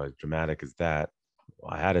 as dramatic as that.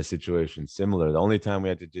 I had a situation similar. The only time we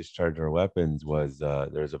had to discharge our weapons was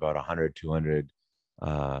there's about 100, 200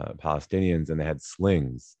 Palestinians, and they had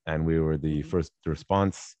slings, and we were the first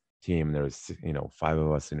response team. There was 5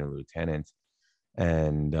 of us and a lieutenant,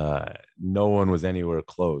 and no one was anywhere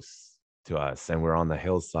close to us, and we're on the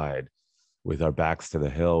hillside with our backs to the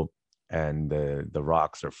hill, and the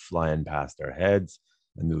rocks are flying past our heads,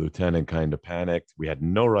 and the lieutenant kind of panicked. We had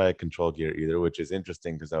no riot control gear either, which is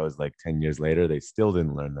interesting because I was like 10 years later, they still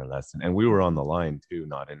didn't learn their lesson, and we were on the line too,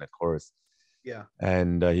 not in a course. Yeah.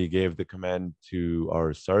 And he gave the command to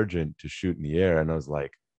our sergeant to shoot in the air. And I was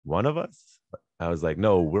like, one of us? I was like,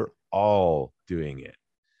 no, we're all doing it.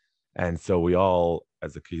 And so we all,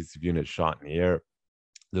 as a cohesive unit, shot in the air.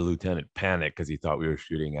 The lieutenant panicked because he thought we were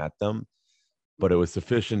shooting at them. But it was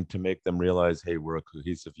sufficient to make them realize, hey, we're a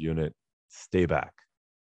cohesive unit. Stay back.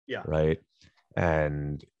 Yeah. Right.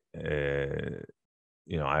 And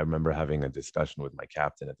I remember having a discussion with my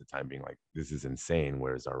captain at the time, being like, this is insane.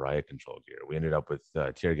 Where's our riot control gear? We ended up with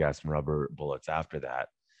tear gas and rubber bullets after that.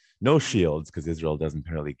 No shields, because Israel doesn't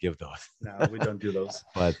apparently give those. No, we don't do those.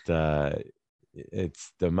 But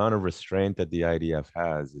it's the amount of restraint that the IDF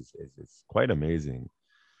has is quite amazing.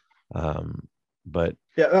 But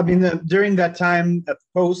yeah, I mean, during that time at the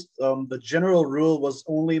post, the general rule was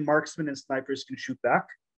only marksmen and snipers can shoot back.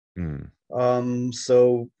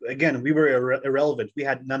 So again, we were irrelevant. We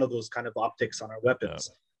had none of those kind of optics on our weapons.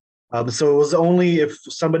 So it was only if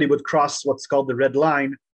somebody would cross what's called the red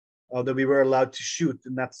line that we were allowed to shoot,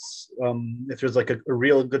 and that's if there's like a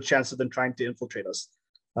real good chance of them trying to infiltrate us.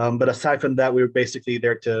 But aside from that, we were basically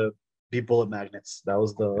there to be bullet magnets. That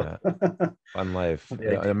was the fun life.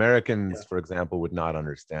 Americans, for example, would not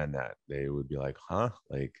understand that. They would be like, huh?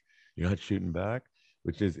 Like, you're not shooting back?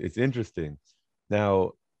 Which is, it's interesting.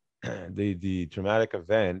 Now, the traumatic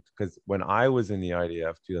event, because when I was in the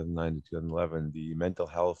IDF 2009 to 2011, the mental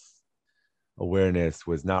health awareness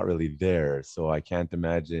was not really there. So I can't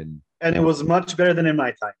imagine. And it was much better than in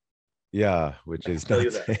my time. Yeah, which is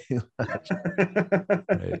not saying much.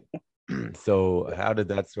 Right. So how did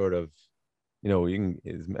that sort of, you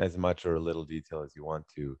can as much or a little detail as you want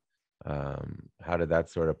to, how did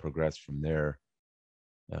that sort of progress from there?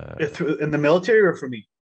 In the military or for me?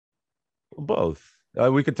 Both.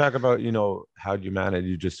 We could talk about, how you managed.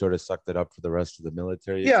 You just sort of sucked it up for the rest of the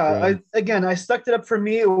military. Yeah, I sucked it up. For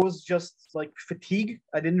me, it was just like fatigue.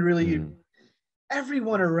 I didn't really.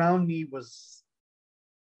 Everyone around me was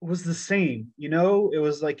the same. It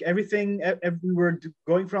was like everything. We were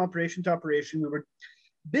going from operation to operation. We were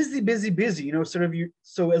busy. Sort of you.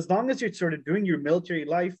 So as long as you're sort of doing your military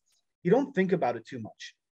life, you don't think about it too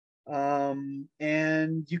much.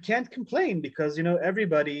 And you can't complain because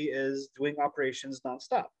everybody is doing operations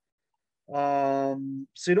nonstop,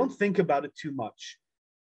 so you don't think about it too much.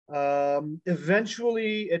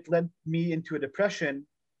 Eventually it led me into a depression,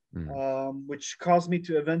 which caused me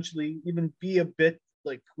to eventually even be a bit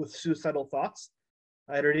like with suicidal thoughts.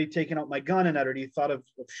 I had already taken out my gun and I'd already thought of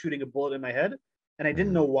shooting a bullet in my head, and I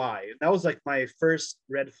didn't know why. And that was like my first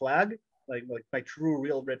red flag, like my true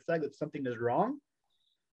real red flag that something is wrong.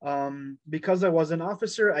 Because I was an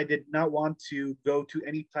officer, I did not want to go to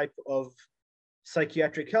any type of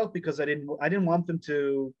psychiatric help because I didn't want them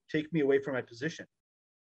to take me away from my position.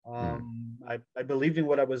 I believed in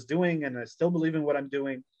what I was doing, and I still believe in what I'm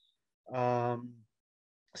doing.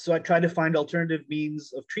 So I tried to find alternative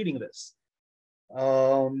means of treating this.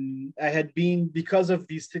 I had been, because of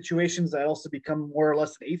these situations, I also become more or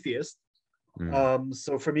less an atheist.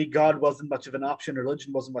 So for me, God wasn't much of an option.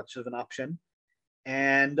 Religion wasn't much of an option.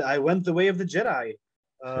 And I went the way of the Jedi.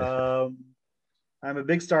 I'm a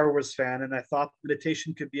big Star Wars fan, and I thought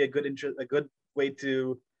meditation could be a good way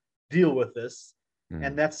to deal with this.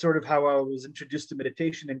 And that's sort of how I was introduced to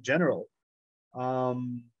meditation in general.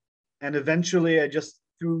 And eventually, I just,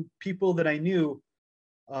 through people that I knew,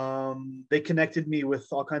 they connected me with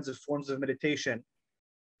all kinds of forms of meditation.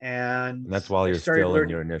 And that's while you're still in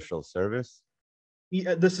your initial service?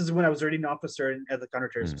 Yeah, this is when I was already an officer at the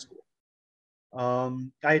counterterrorism school. I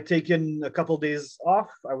had taken a couple of days off.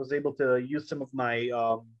 I was able to use some of my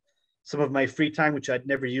free time, which I'd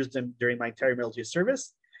never used during my entire military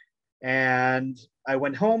service. And I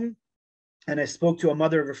went home and I spoke to a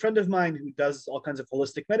mother of a friend of mine who does all kinds of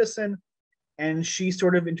holistic medicine, and she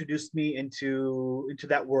sort of introduced me into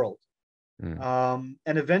that world. And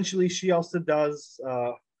eventually, she also does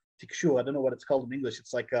tikshu. I don't know what it's called in English.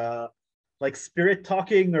 It's like spirit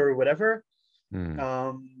talking or whatever.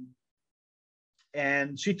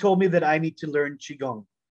 And she told me that I need to learn qigong,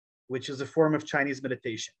 which is a form of Chinese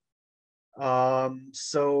meditation.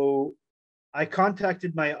 So I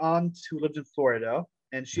contacted my aunt who lived in Florida,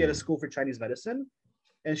 and she had a school for Chinese medicine.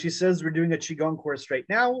 And she says, we're doing a qigong course right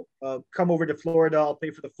now. Come over to Florida. I'll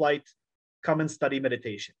pay for the flight. Come and study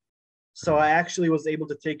meditation. So I actually was able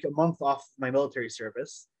to take a month off my military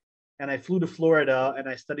service, and I flew to Florida and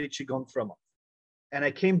I studied qigong for a month. And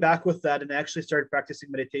I came back with that and actually started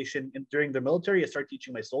practicing meditation during the military. I started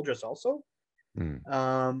teaching my soldiers also.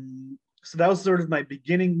 So that was sort of my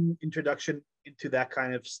beginning introduction into that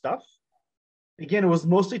kind of stuff. Again, it was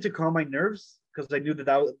mostly to calm my nerves because I knew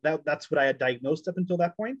that's what I had diagnosed up until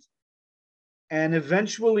that point. And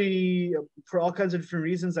eventually, for all kinds of different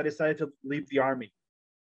reasons, I decided to leave the army.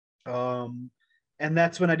 And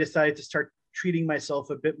that's when I decided to start treating myself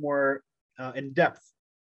a bit more in depth,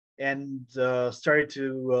 and started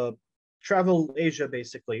to travel Asia,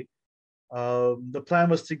 basically. The plan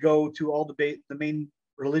was to go to all the main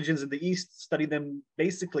religions in the East, study them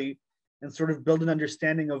basically, and sort of build an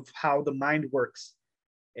understanding of how the mind works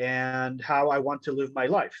and how I want to live my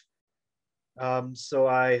life. So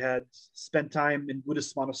I had spent time in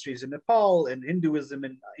Buddhist monasteries in Nepal, and Hinduism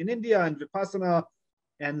in India, and Vipassana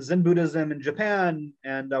and Zen Buddhism in Japan,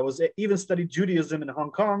 and I was even studied Judaism in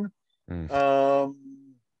Hong Kong.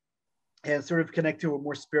 And sort of connect to a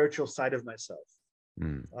more spiritual side of myself.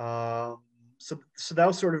 So that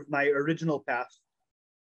was sort of my original path.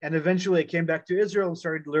 And eventually I came back to Israel and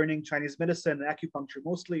started learning Chinese medicine, acupuncture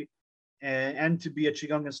mostly, and to be a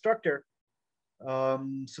Qigong instructor.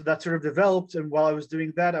 So that sort of developed. And while I was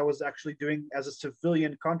doing that, I was actually doing, as a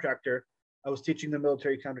civilian contractor, I was teaching the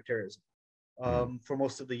military counterterrorism for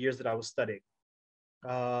most of the years that I was studying.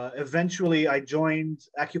 Eventually I joined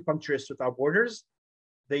Acupuncturists Without Borders.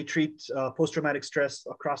 They treat post-traumatic stress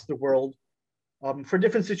across the world for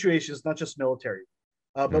different situations, not just military.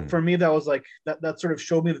 But for me, that was like, that sort of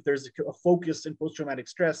showed me that there's a focus in post-traumatic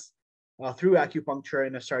stress through acupuncture,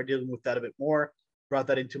 and I started dealing with that a bit more, brought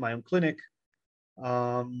that into my own clinic.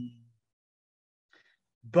 But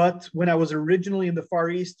when I was originally in the Far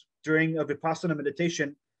East during a Vipassana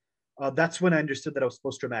meditation, that's when I understood that I was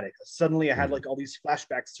post-traumatic. Suddenly I had like all these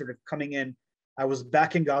flashbacks sort of coming in. I was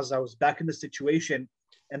back in Gaza, I was back in the situation.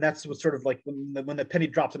 And that's what sort of like when the penny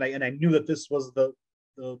dropped, and I knew that this was the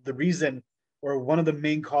reason, or one of the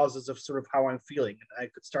main causes of sort of how I'm feeling. And I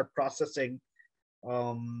could start processing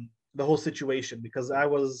the whole situation, because I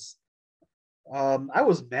was mad.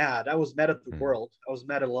 I was mad at the world. I was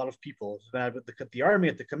mad at a lot of people. I was mad at the army,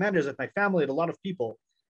 at the commanders, at my family, at a lot of people.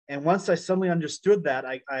 And once I suddenly understood that,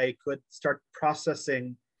 I could start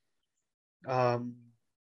processing what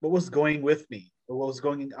was going with me, what was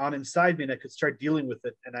going on inside me, and I could start dealing with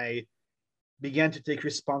it. And I began to take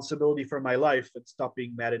responsibility for my life and stop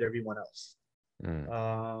being mad at everyone else.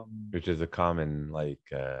 Which is a common, I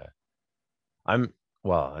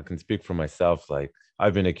can speak for myself. Like,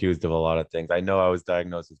 I've been accused of a lot of things. I know I was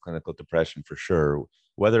diagnosed with clinical depression for sure.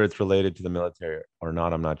 Whether it's related to the military or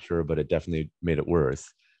not, I'm not sure, but it definitely made it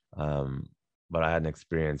worse. But I had an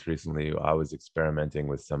experience recently. I was experimenting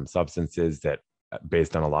with some substances that,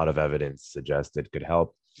 based on a lot of evidence, suggested could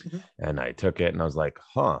help. And I took it and I was like,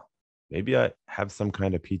 maybe I have some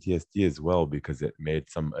kind of PTSD as well, because it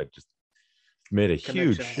just made a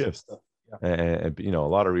huge shift. And a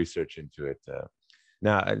lot of research into it.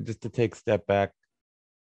 Now, just to take a step back,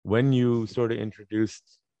 when you sort of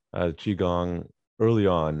introduced Qigong early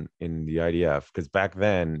on in the IDF, because back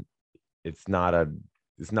then it's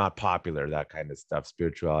not popular, that kind of stuff,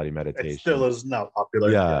 spirituality, meditation. It still is not popular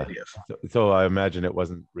in the IDF. So I imagine it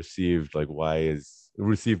wasn't received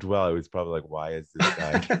received well. It was probably like, why is this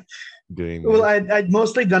guy doing this? Well, I'd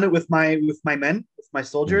mostly done it with my men, with my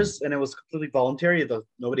soldiers, and it was completely voluntary.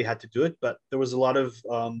 Nobody had to do it, but there was a lot of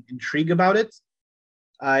intrigue about it.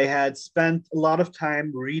 I had spent a lot of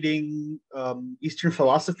time reading Eastern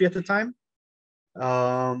philosophy at the time.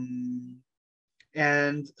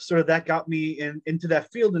 And sort of that got me into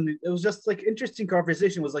that field. And it was just like interesting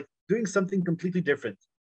conversation. It was like doing something completely different.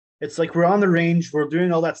 It's like we're on the range, we're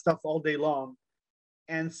doing all that stuff all day long.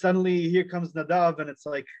 And suddenly here comes Nadav, and it's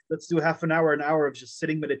like, let's do half an hour of just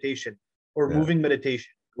sitting meditation or moving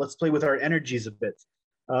meditation. let's play with our energies a bit.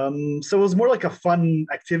 So it was more like a fun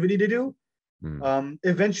activity to do.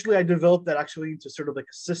 Eventually, I developed that actually into sort of like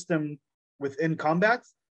a system within combat.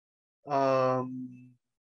 But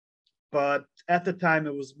at the time,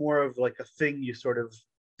 it was more of like a thing you sort of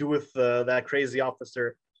do with that crazy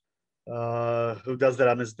officer who does that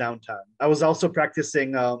on his downtime. I was also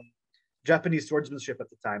practicing Japanese swordsmanship at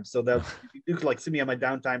the time, so that you could like see me on my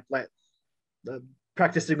downtime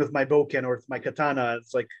practicing with my bokken or with my katana.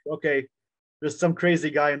 It's like, okay, there's some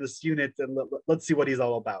crazy guy in this unit, and let's see what he's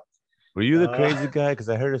all about. Were you the crazy guy? Because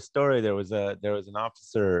I heard a story. There was an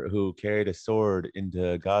officer who carried a sword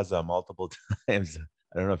into Gaza multiple times.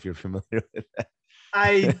 I don't know if you're familiar with that.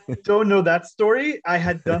 I don't know that story. I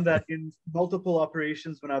had done that in multiple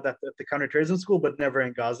operations when I was at the counterterrorism school, but never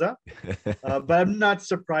in Gaza. But I'm not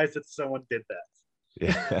surprised that someone did that.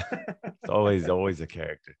 Yeah, it's always a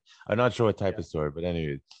character. I'm not sure what type of sword, but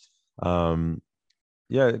anyway,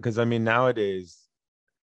 yeah, because I mean nowadays,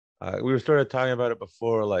 we were sort of talking about it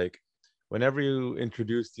before, like whenever you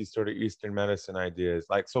introduce these sort of Eastern medicine ideas,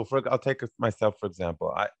 like I'll take myself for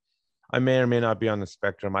example. I may or may not be on the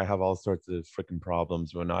spectrum. I have all sorts of freaking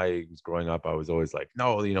problems. When I was growing up, I was always like,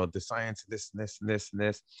 no, the science, this and this and this and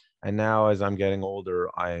this. And now as I'm getting older,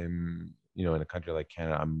 I'm, in a country like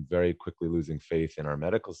Canada, I'm very quickly losing faith in our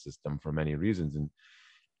medical system for many reasons. And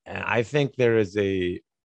I think there is a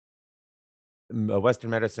Western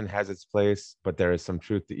medicine has its place, but there is some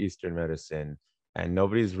truth to Eastern medicine. And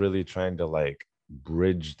nobody's really trying to like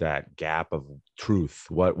bridge that gap of truth,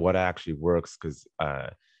 what actually works. Because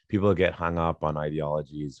people get hung up on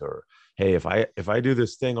ideologies, or hey, if I do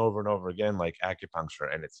this thing over and over again like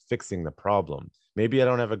acupuncture and it's fixing the problem, maybe I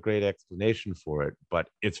don't have a great explanation for it, but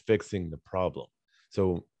it's fixing the problem.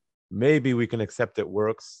 So maybe we can accept it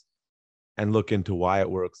works and look into why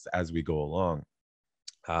it works as we go along.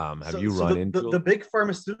 Have you run into the big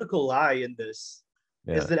pharmaceutical lie in this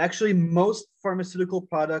is that actually most pharmaceutical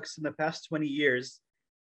products in the past 20 years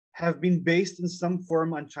have been based in some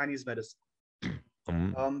form on Chinese medicine.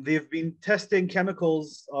 They've been testing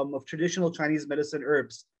chemicals of traditional Chinese medicine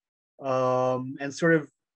herbs and sort of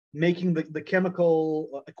making the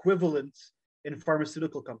chemical equivalent in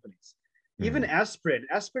pharmaceutical companies. Even aspirin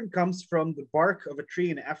comes from the bark of a tree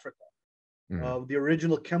in Africa, the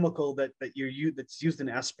original chemical that's used in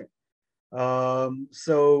aspirin.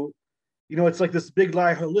 So, it's like this big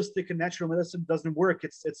lie, holistic and natural medicine doesn't work.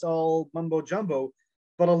 It's all mumbo jumbo,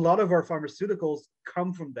 but a lot of our pharmaceuticals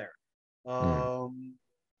come from there.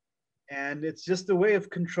 And it's just a way of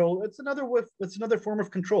control. It's another form of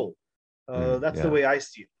control. That's the way I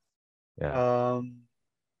see it.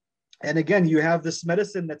 And again, you have this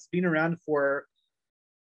medicine that's been around for,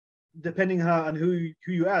 depending on who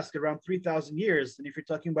you ask, around 3,000 years. And if you're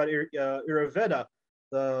talking about Ayurveda,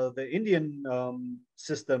 the Indian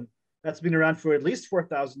system, that's been around for at least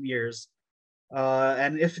 4,000 years.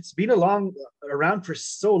 And if it's been around for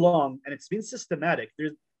so long and it's been systematic,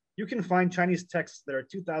 you can find Chinese texts that are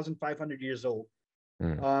 2,500 years old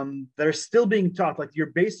that are still being taught. Like your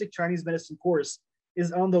basic Chinese medicine course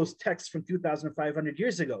is on those texts from 2,500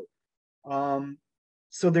 years ago.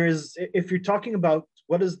 So if you're talking about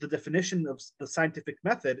what is the definition of the scientific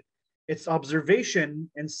method, it's observation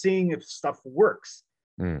and seeing if stuff works.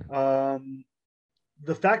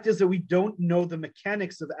 The fact is that we don't know the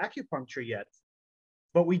mechanics of acupuncture yet,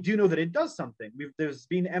 but we do know that it does something. There's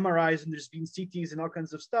been MRIs and there's been CTs and all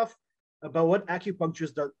kinds of stuff about what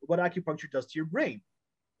acupuncture does to your brain.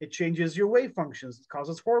 It changes your wave functions. It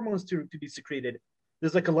causes hormones to be secreted.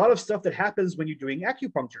 There's like a lot of stuff that happens when you're doing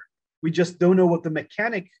acupuncture. We just don't know what the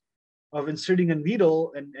mechanic of inserting a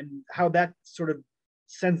needle and how that sort of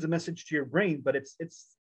sends a message to your brain, but it's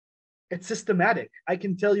systematic. I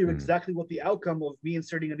can tell you exactly what the outcome of me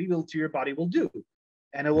inserting a needle to your body will do.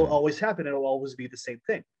 And it will always happen. It will always be the same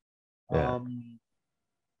thing.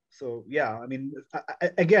 So yeah, I mean,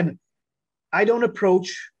 again, I don't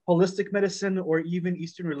approach holistic medicine or even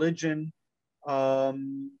Eastern religion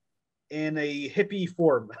in a hippie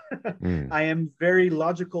form. I am very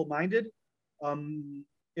logical minded.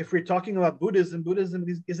 If we're talking about Buddhism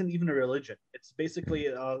isn't even a religion. It's basically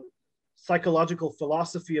a psychological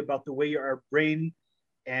philosophy about the way our brain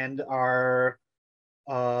and the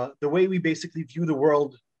way we basically view the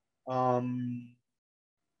world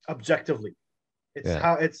objectively.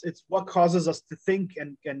 It's what causes us to think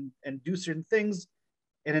and do certain things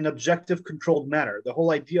in an objective, controlled manner. The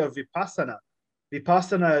whole idea of vipassana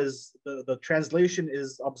is the translation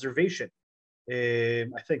is observation.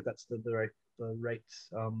 I think that's the right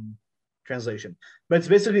translation. But it's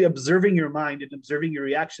basically observing your mind and observing your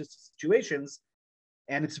reactions to situations,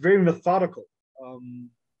 and it's very methodical.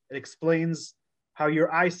 It explains how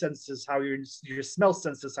your eye senses, how your smell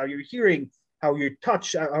senses, how your hearing, how your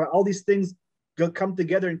touch, all these things come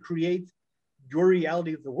together and create your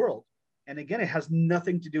reality of the world. And again, it has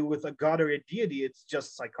nothing to do with a god or a deity. It's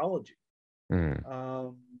just psychology. And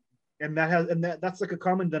that's like a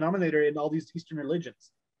common denominator in all these Eastern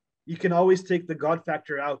religions. You can always take the God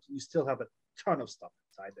factor out, and you still have a ton of stuff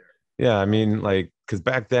inside there. Yeah, I mean, like, because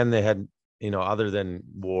back then they had, other than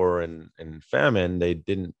war and famine, they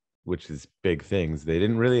didn't, which is big things. They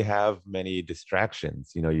didn't really have many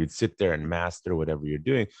distractions. You'd sit there and master whatever you're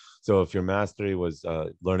doing. So if your mastery was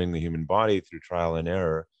learning the human body through trial and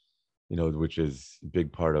error, which is a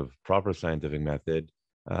big part of proper scientific method,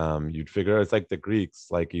 you'd figure out, it's like the Greeks.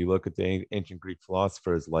 Like, you look at the ancient Greek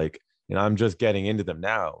philosophers, like, I'm just getting into them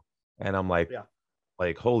now, and I'm like, Yeah.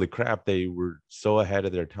 like, holy crap, they were so ahead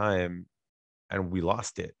of their time, and we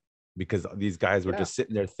lost it because these guys were just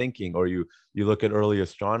sitting there thinking. Or you look at early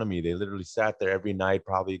astronomy, they literally sat there every night,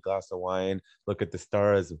 probably a glass of wine, look at the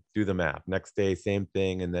stars, do the map. Next day, same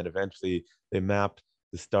thing, and then eventually they mapped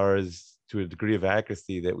the stars to a degree of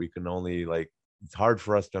accuracy that we can only, like, it's hard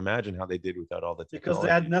for us to imagine how they did without all the technology. Because they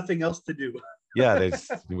had nothing else to do. Yeah,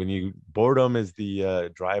 boredom is the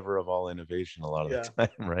driver of all innovation a lot of the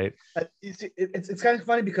time, right? It's kind of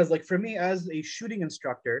funny because, like, for me as a shooting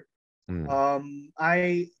instructor,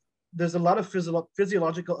 there's a lot of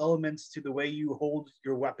physiological elements to the way you hold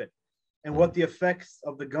your weapon and what the effects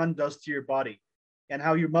of the gun does to your body and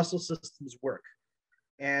how your muscle systems work.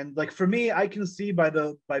 And, like, for me, I can see by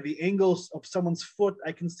the angles of someone's foot,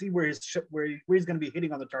 I can see where he's going to be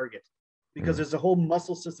hitting on the target, because there's a whole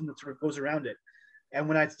muscle system that sort of goes around it. And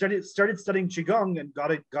when I started studying Qigong and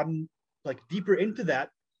gotten like deeper into that,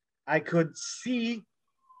 I could see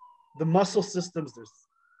the muscle systems. There's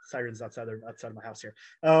sirens outside of my house here.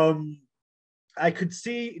 I could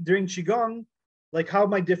see during Qigong, like, how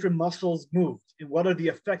my different muscles moved and what are the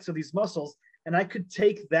effects of these muscles. And I could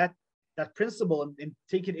take that principle and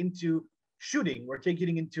take it into shooting, or take it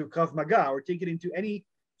into Krav Maga, or take it into any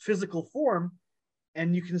physical form.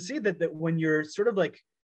 And you can see that when you're sort of like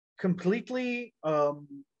completely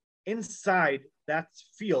inside that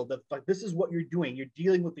field, that, like, this is what you're doing, you're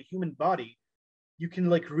dealing with the human body, you can,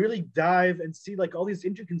 like, really dive and see, like, all these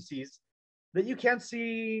intricacies that you can't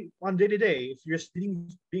see on day to day. If you're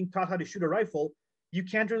being taught how to shoot a rifle, you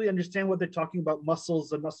can't really understand what they're talking about,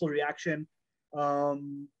 muscles and muscle reaction,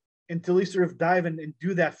 until you sort of dive and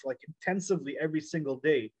do that for, like, intensively every single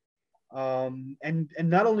day. And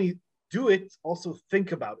not only do it, also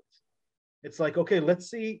think about it. It's like, okay, let's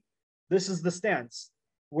see, this is the stance.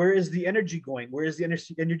 Where is the energy going? Where is the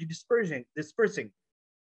energy dispersing?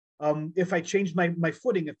 If I change my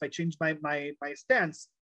footing, if I change my stance,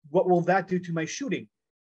 what will that do to my shooting?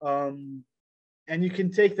 And you can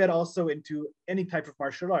take that also into any type of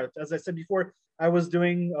martial art. As I said before, I was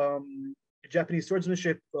doing Japanese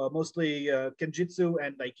swordsmanship, mostly Kenjutsu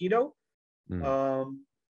and Aikido.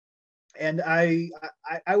 And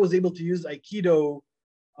I was able to use Aikido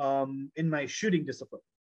in my shooting discipline.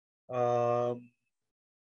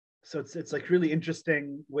 So it's like really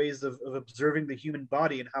interesting ways of observing the human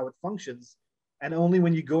body and how it functions. And only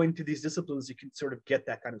when you go into these disciplines, you can sort of get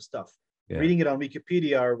that kind of stuff. Yeah. Reading it on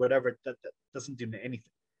Wikipedia or whatever, that doesn't do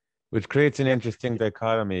anything. Which creates an interesting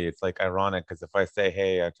dichotomy. It's like ironic, because if I say,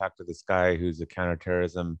 hey, I talked to this guy who's a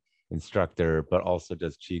counterterrorism instructor, but also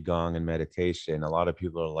does Qigong and meditation, a lot of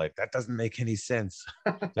people are like, that doesn't make any sense.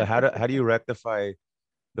 So how do you rectify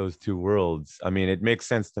those two worlds? I mean, it makes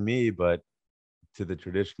sense to me, but to the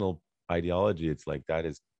traditional ideology, it's like, that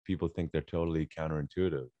is, people think they're totally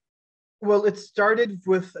counterintuitive. Well, it started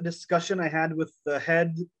with a discussion I had with the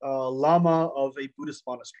head Lama of a Buddhist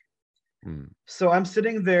monastery. So I'm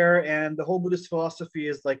sitting there, and the whole Buddhist philosophy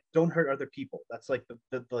is like, don't hurt other people. That's like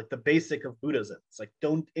the basic of Buddhism. It's like,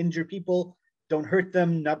 don't injure people, don't hurt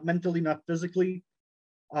them, not mentally, not physically.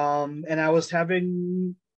 And I was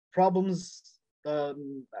having problems. I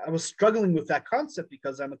was struggling with that concept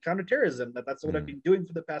because I'm a counterterrorism. That's what I've been doing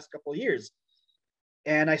for the past couple of years.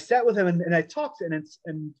 And I sat with him and I talked,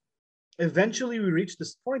 and eventually we reached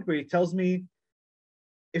this point where he tells me,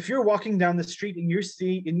 if you're walking down the street and you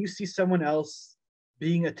see someone else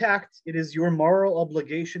being attacked, it is your moral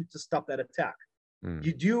obligation to stop that attack.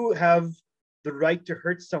 You do have the right to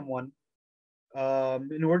hurt someone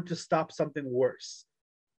in order to stop something worse.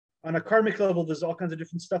 On a karmic level, there's all kinds of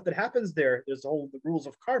different stuff that happens there. There's all the rules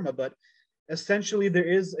of karma, but essentially there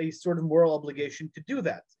is a sort of moral obligation to do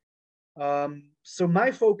that. So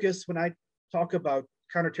my focus when I talk about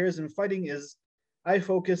counterterrorism fighting is I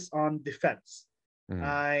focus on defense.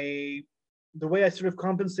 The way I sort of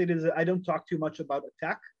compensated is that I don't talk too much about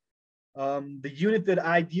attack. The unit that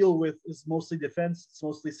I deal with is mostly defense. It's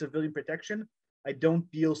mostly civilian protection. I don't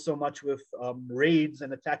deal so much with raids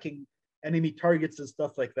and attacking enemy targets and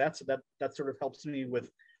stuff like that. So that sort of helps me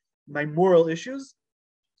with my moral issues.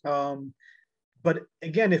 But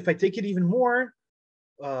again, if I take it even more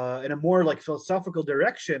in a more like philosophical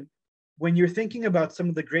direction, when you're thinking about some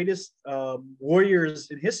of the greatest warriors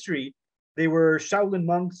in history, they were Shaolin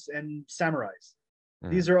monks and samurais.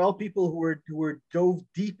 These are all people who were dove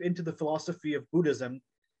deep into the philosophy of Buddhism,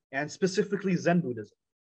 and specifically Zen Buddhism.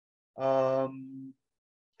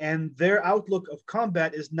 And their outlook of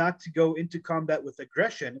combat is not to go into combat with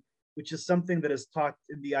aggression, which is something that is taught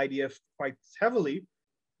in the IDF quite heavily,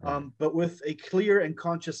 but with a clear and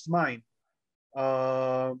conscious mind.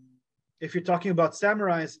 If you're talking about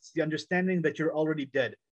samurais, it's the understanding that you're already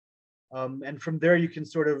dead. And from there, you can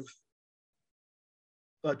sort of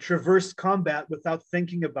traverse combat without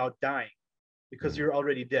thinking about dying because you're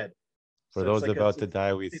already dead. For those about to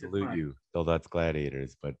die, we salute you. Though that's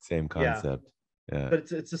gladiators, but same concept. Yeah.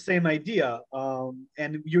 But it's the same idea.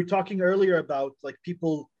 And you're talking earlier about like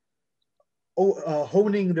people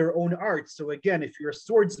honing their own art. So again, if you're a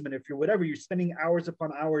swordsman, if you're whatever, you're spending hours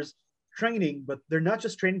upon hours training, but they're not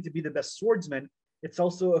just training to be the best swordsman. It's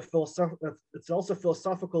also a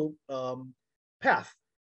philosophical path.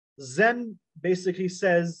 Zen basically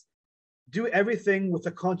says, do everything with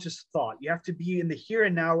a conscious thought. You have to be in the here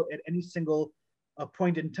and now at any single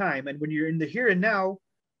point in time. And when you're in the here and now,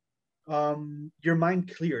 your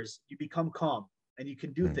mind clears, you become calm, and you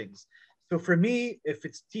can do things. So for me, if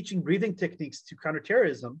it's teaching breathing techniques to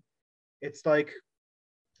counterterrorism, it's like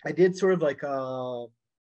I did sort of like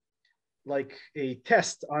a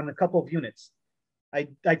test on a couple of units.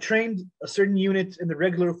 I trained a certain unit in the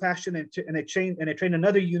regular fashion, and I trained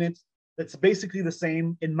another unit that's basically the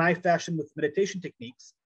same in my fashion with meditation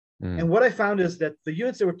techniques. And what I found is that the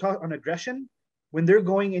units that were taught on aggression, when they're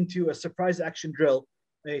going into a surprise action drill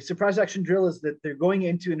is that they're going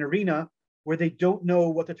into an arena where they don't know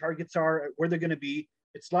what the targets are, where they're going to be.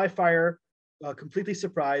 It's live fire, completely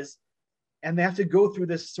surprise, and they have to go through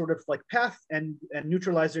this sort of like path and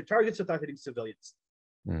neutralize their targets without hitting civilians.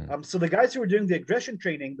 So the guys who were doing the aggression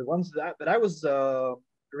training, the ones that I was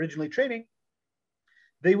originally training,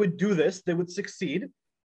 they would do this, they would succeed.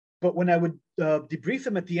 But when I would debrief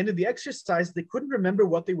them at the end of the exercise, they couldn't remember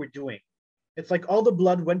what they were doing. It's like all the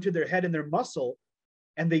blood went to their head and their muscle,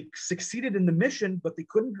 and they succeeded in the mission, but they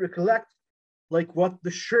couldn't recollect like what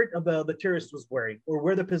the shirt of the terrorist was wearing or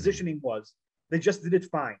where the positioning was. They just did it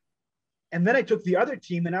fine. And then I took the other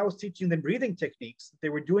team and I was teaching them breathing techniques that they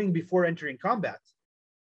were doing before entering combat.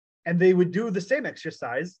 And they would do the same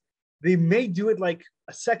exercise. They may do it like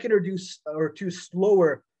a second or two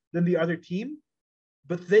slower than the other team,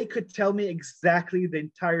 but they could tell me exactly the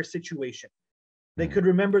entire situation. They could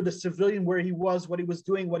remember the civilian, where he was, what he was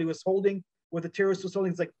doing, what he was holding, what the terrorist was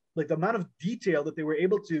holding. It's like the amount of detail that they were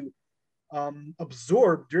able to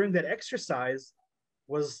absorb during that exercise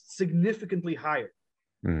was significantly higher.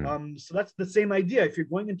 So that's the same idea. If you're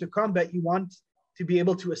going into combat, you want to be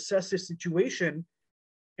able to assess the situation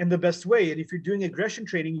in the best way. And if you're doing aggression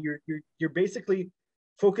training, you're basically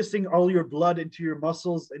focusing all your blood into your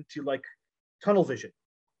muscles, into like tunnel vision.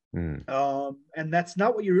 And that's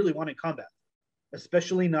not what you really want in combat,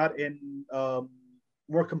 especially not in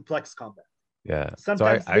more complex combat. Yeah.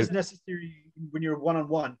 Sometimes it's necessary when you're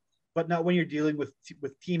one-on-one, but not when you're dealing with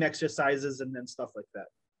team exercises and stuff like that.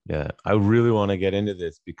 Yeah, I really want to get into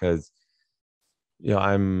this because,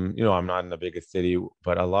 I'm not in the biggest city,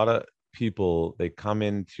 but a lot of people, they come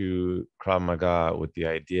into Krav Maga with the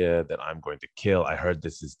idea that I'm going to kill. I heard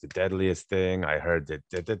this is the deadliest thing. I heard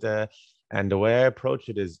that, and the way I approach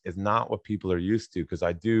it is not what people are used to, because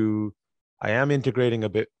I am integrating a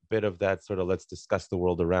bit of that sort of, let's discuss the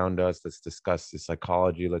world around us, let's discuss the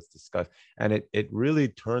psychology, and it really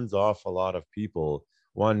turns off a lot of people.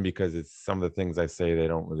 One, because it's some of the things I say they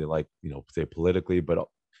don't really like, say politically, but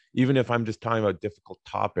even if I'm just talking about difficult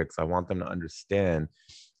topics, I want them to understand.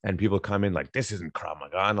 And people come in like, this isn't Krav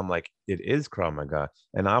Maga. And I'm like, it is Krav Maga.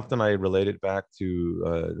 And often I relate it back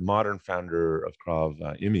to the modern founder of Krav,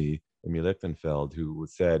 Imi Lichtenfeld, who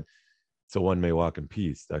said, so one may walk in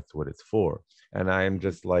peace. That's what it's for. And I am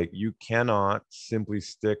just like, you cannot simply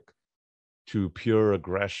stick to pure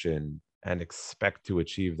aggression and expect to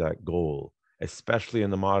achieve that goal. Especially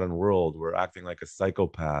in the modern world, we're acting like a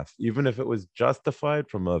psychopath. Even if it was justified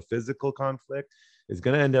from a physical conflict, it's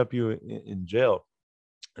going to end up you in jail.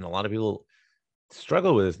 And a lot of people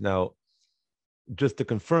struggle with this. Now, just to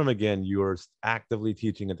confirm again, you're actively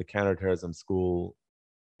teaching at the counterterrorism school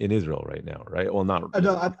in Israel right now, right? Well, not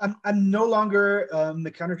No, really. I'm no longer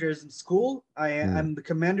the counterterrorism school. Mm. I'm the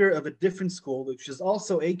commander of a different school, which is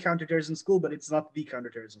also a counterterrorism school, but it's not the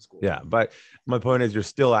counterterrorism school. Yeah, but my point is,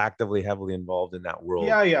 you're still actively, heavily involved in that world.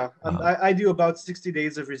 Yeah, yeah. Um, I do about 60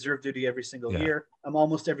 days of reserve duty every single yeah. year. I'm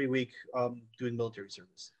almost every week doing military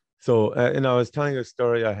service. So, and I was telling a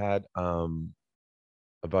story I had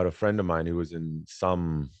about a friend of mine who was in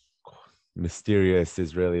some mysterious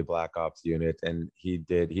Israeli Black Ops unit, and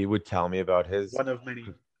he would tell me about his, One of many.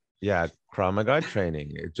 yeah, Krav Maga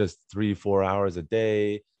training. It just 3-4 hours a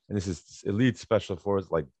day, and this is elite special forces,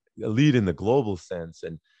 like elite in the global sense.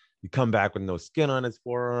 And you come back with no skin on his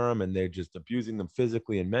forearm, and they're just abusing them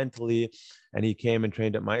physically and mentally. And he came and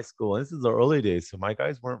trained at my school, and this is the early days, so my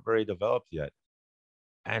guys weren't very developed yet,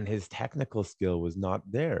 and his technical skill was not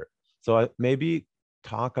there. So maybe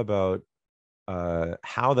talk about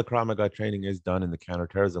how the Krav Maga training is done in the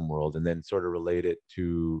counterterrorism world, and then sort of relate it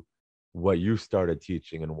to what you started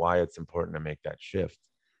teaching and why it's important to make that shift.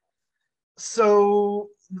 So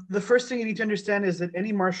the first thing you need to understand is that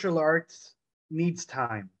any martial arts needs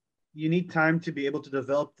time. You need time to be able to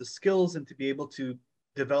develop the skills and to be able to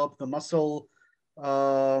develop the muscle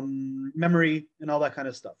memory and all that kind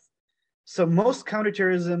of stuff. So most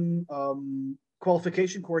counterterrorism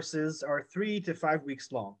qualification courses are 3 to 5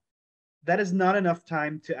 weeks long. That is not enough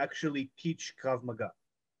time to actually teach Krav Maga.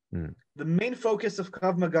 Mm. The main focus of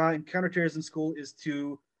Krav Maga in counterterrorism school is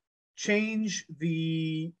to change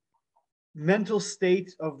the mental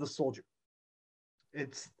state of the soldier.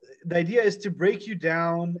 It's the idea is to break you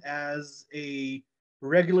down as a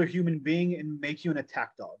regular human being and make you an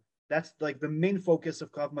attack dog. That's like the main focus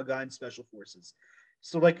of Krav Maga and special forces.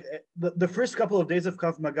 So like the first couple of days of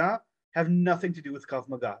Krav Maga have nothing to do with Krav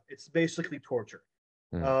Maga. It's basically torture.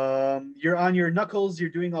 You're on your knuckles, you're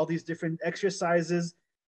doing all these different exercises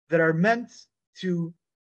that are meant to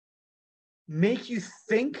make you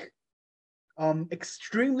think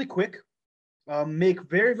extremely quick, make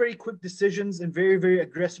very, very quick decisions and very, very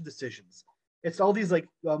aggressive decisions. It's all these like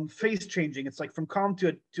face changing. It's like from calm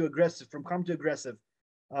to aggressive, from calm to aggressive.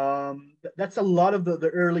 That's a lot of the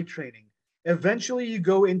early training. Eventually, you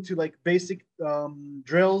go into like basic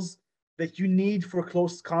drills that you need for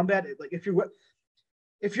close combat. Like if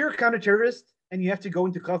you're a counter-terrorist and you have to go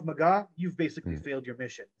into Krav Maga, you've basically failed your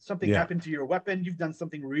mission. Something happened to your weapon, you've done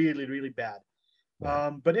something really, really bad.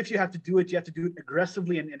 Right. But if you have to do it, you have to do it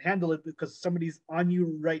aggressively and handle it because somebody's on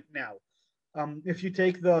you right now. If you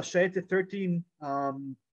take the Shaita 13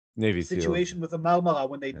 Navy situation SEALs with the Marmara,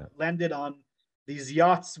 when they landed on these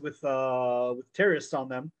yachts with terrorists on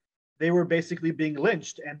them, they were basically being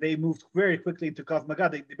lynched, and they moved very quickly into Krav Maga.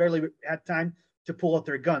 They barely had time to pull out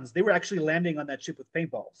their guns. They were actually landing on that ship with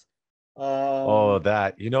paintballs.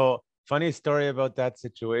 Funny story about that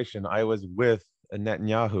situation. I was with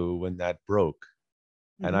Netanyahu when that broke,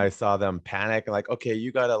 and I saw them panic, like, okay,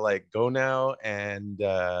 you gotta like go now, and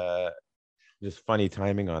just funny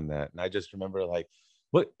timing on that. And I just remember like,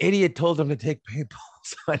 what idiot told them to take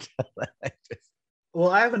paintballs? Well,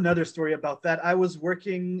 I have another story about that. I was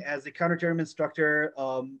working as a counterterrorism instructor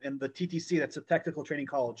in the TTC, that's a technical training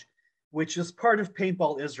college, which is part of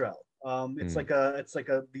Paintball Israel. It's like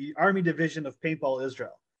the army division of Paintball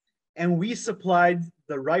Israel, and we supplied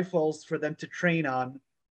the rifles for them to train on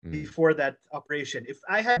before that operation. If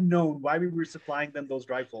I had known why we were supplying them those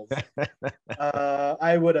rifles,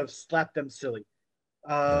 I would have slapped them silly.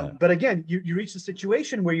 But again, you reach a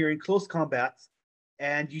situation where you're in close combat,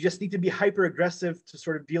 and you just need to be hyper aggressive to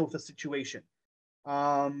sort of deal with the situation.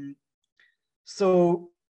 So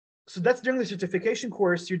that's during the certification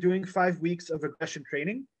course. You're doing 5 weeks of aggression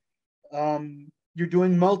training. You're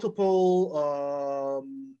doing multiple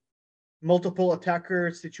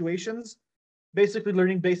attacker situations, basically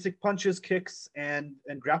learning basic punches, kicks, and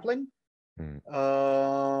grappling.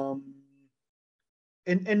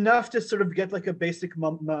 Enough to sort of get like a basic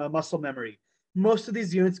muscle memory. Most of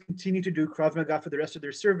these units continue to do Krav Maga for the rest of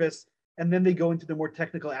their service, and then they go into the more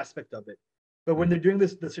technical aspect of it. But when they're doing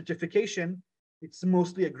the certification, it's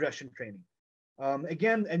mostly aggression training.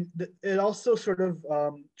 Again, and it also sort of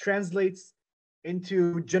translates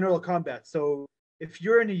into general combat. So if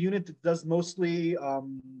you're in a unit that does mostly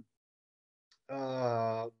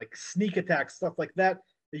like sneak attacks, stuff like that,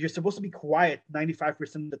 that you're supposed to be quiet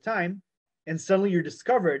 95% of the time, and suddenly you're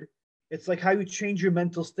discovered, it's like how you change your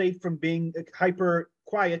mental state from being hyper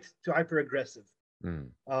quiet to hyper aggressive.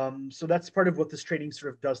 So that's part of what this training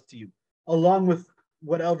sort of does to you, along with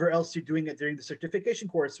whatever else you're doing during the certification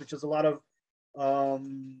course, which is a lot of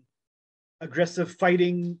aggressive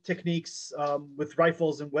fighting techniques with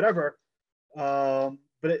rifles and whatever. But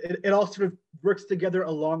it all sort of works together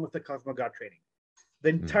along with the Krav Maga training. The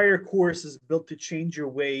entire course is built to change your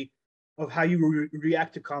way of how you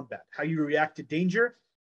react to combat, how you react to danger.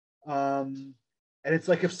 And it's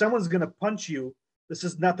like if someone's going to punch you, this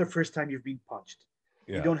is not the first time you've been punched.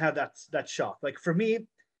 Yeah. You don't have that shock. Like for me,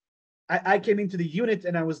 I came into the unit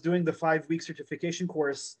and I was doing the 5-week certification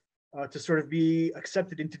course to sort of be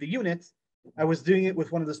accepted into the unit. I was doing it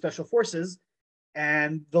with one of the special forces.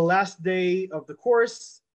 And the last day of the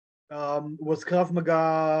course was Krav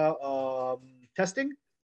Maga testing.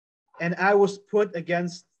 And I was put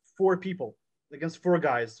against 4 people, against 4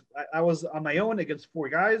 guys. I was on my own against 4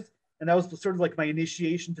 guys. And that was sort of like my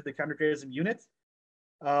initiation to the counterterrorism unit.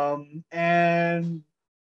 And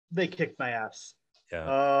they kicked my ass.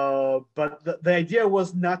 Yeah. But the idea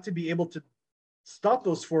was not to be able to stop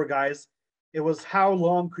those 4 guys. It was how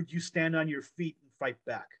long could you stand on your feet and fight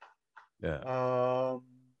back? Yeah.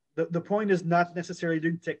 The point is not necessarily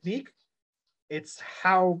doing technique. It's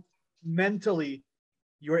how mentally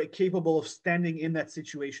you're capable of standing in that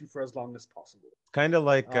situation for as long as possible. Kind of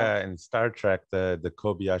like in Star Trek, the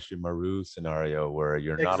Kobayashi Maru scenario where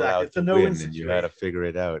you're not allowed to win and you had to figure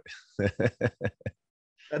it out.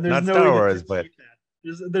 And there's no Star Wars, but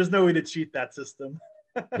there's no way to cheat that system.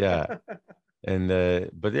 Yeah. And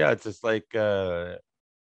but yeah, it's just like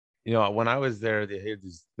you know, when I was there, they had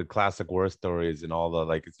the classic war stories and all the,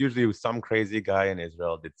 like, it's usually some crazy guy in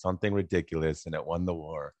Israel did something ridiculous and it won the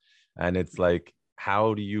war. And it's like,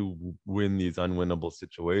 how do you win these unwinnable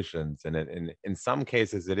situations? And in some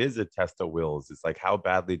cases, it is a test of wills. It's like, how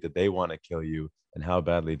badly did they want to kill you? And how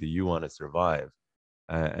badly do you want to survive?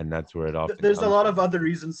 And that's where it often There's a lot of other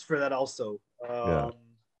reasons for that also.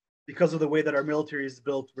 Because of the way that our military is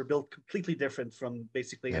built, we're built completely different from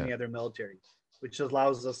basically any other military, which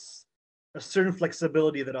allows us a certain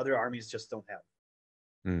flexibility that other armies just don't have.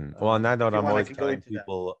 Well, on that note, I'm always telling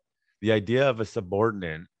people the idea of a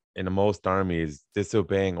subordinate in most armies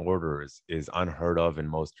disobeying orders is unheard of in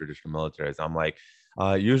most traditional militaries. I'm like,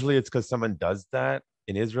 usually it's because someone does that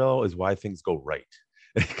in Israel is why things go right.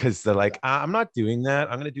 Because they're like, I'm not doing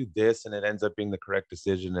that. I'm going to do this. And it ends up being the correct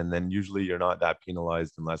decision. And then usually you're not that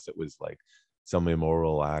penalized unless it was like some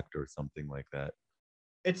immoral act or something like that.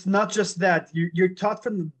 It's not just that. You're taught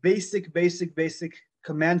from the basic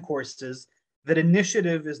command courses that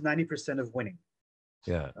initiative is 90% of winning.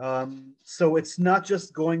 Yeah. So it's not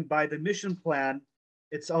just going by the mission plan.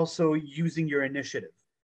 It's also using your initiative.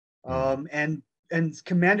 And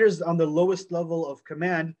commanders on the lowest level of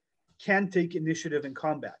command can take initiative in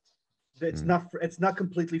combat. It's not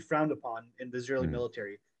completely frowned upon in the Israeli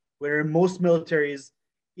military, where in most militaries,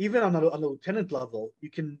 even on a lieutenant level, you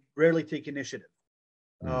can rarely take initiative.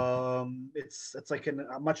 It's like in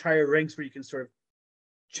a much higher ranks where you can sort of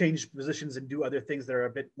change positions and do other things that are a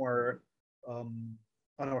bit more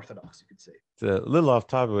unorthodox, you could say. It's a little off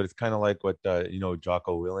topic, but it's kind of like what you know,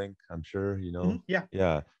 Jocko Willing, I'm sure you know.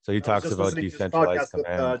 Yeah. So he talks about decentralized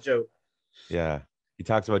command. With, Joe. Yeah. He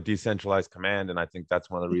talks about decentralized command, and I think that's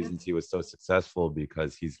one of the reasons he was so successful,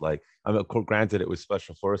 because he's like, I mean, granted it was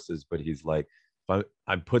special forces, but he's like,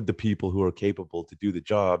 I put the people who are capable to do the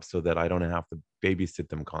job so that I don't have to babysit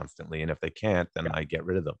them constantly, and if they can't, then I get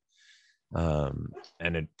rid of them.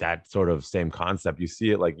 And that sort of same concept, you see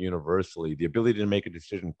it like universally. The ability to make a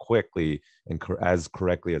decision quickly and as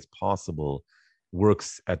correctly as possible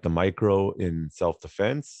works at the micro in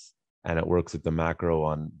self-defense, and it works at the macro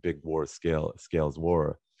on big war scales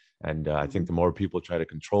war. And I think the more people try to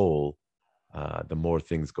control, the more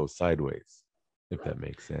things go sideways, if that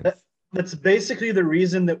makes sense. That's basically the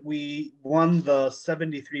reason that we won the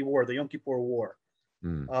 73 war, the Yom Kippur War.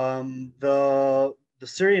 The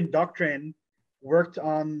Syrian doctrine worked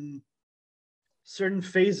on certain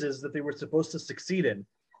phases that they were supposed to succeed in.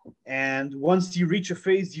 And once you reach a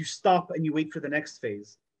phase, you stop and you wait for the next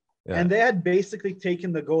phase. Yeah. And they had basically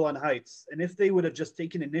taken the Golan Heights. And if they would have just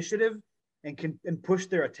taken initiative and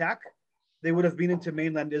pushed their attack, they would have been into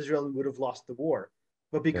mainland Israel and would have lost the war.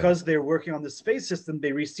 But because they're working on this phase system,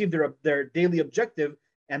 they received their daily objective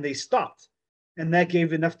and they stopped. And that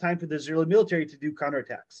gave enough time for the Israeli military to do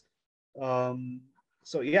counterattacks.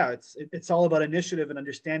 So yeah, it's all about initiative and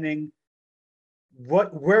understanding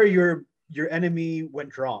where your enemy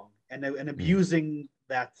went wrong and abusing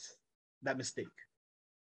that mistake.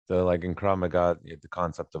 So like in Krav Maga, the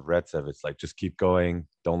concept of Retzev, it's like, just keep going.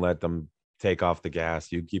 Don't let them take off the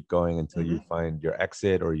gas. You keep going until you find your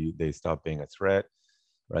exit or they stop being a threat,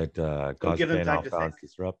 right? God's plan, off balance,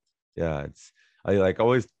 disrupt. Yeah, I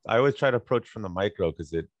always try to approach from the micro,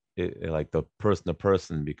 because it like the person to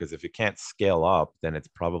person, because if it can't scale up, then it's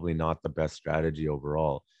probably not the best strategy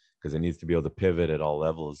overall, because it needs to be able to pivot at all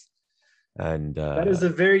levels. And that is a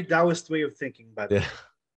very Taoist way of thinking, by the way.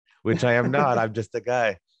 which I am not. I'm just a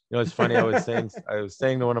guy. It's funny. I was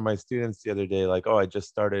saying to one of my students the other day, like, oh,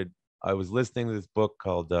 I was listening to this book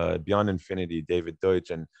called Beyond Infinity, David Deutsch,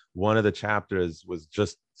 and one of the chapters was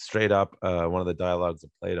just straight up one of the dialogues of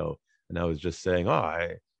Plato, and I was just saying,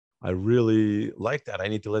 oh, I really like that. I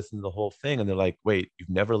need to listen to the whole thing. And they're like, wait, you've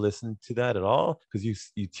never listened to that at all? Because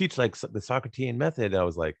you teach like the Socratean method. And I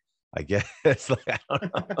was like, I guess like I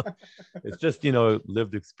don't know. It's just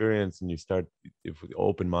lived experience, and you start with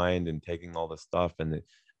open mind and taking all the stuff, and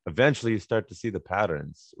eventually you start to see the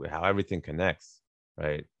patterns, how everything connects,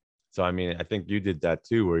 right? So I mean, I think you did that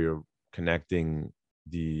too, where you're connecting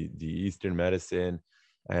the Eastern medicine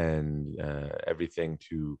and everything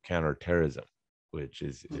to counterterrorism, which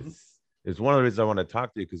is one of the reasons I want to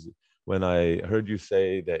talk to you, because when I heard you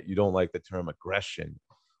say that you don't like the term aggression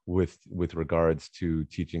with regards to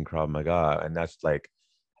teaching Krav Maga, and that's like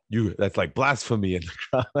blasphemy in the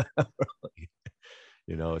Krav Maga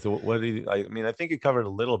world. So what do you, I mean, I think you covered a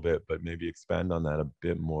little bit, but maybe expand on that a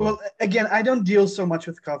bit more. Well, again, I don't deal so much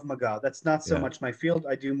with Krav Maga. That's not so much my field.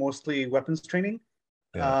 I do mostly weapons training.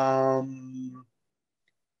 Yeah.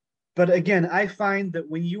 But again, I find that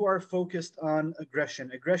when you are focused on aggression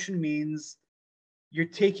means you're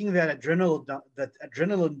taking that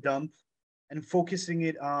adrenaline dump and focusing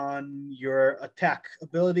it on your attack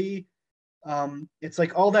ability. It's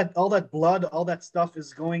like all that blood, all that stuff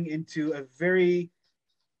is going into a very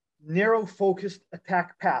narrow focused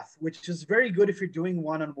attack path, which is very good if you're doing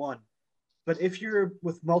one-on-one. But if you're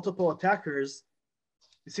with multiple attackers,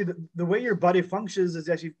 you see the way your body functions is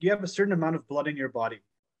actually you have a certain amount of blood in your body,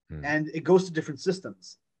 and it goes to different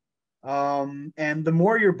systems. And the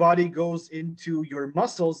more your body goes into your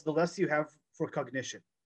muscles, the less you have for cognition.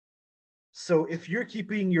 So if you're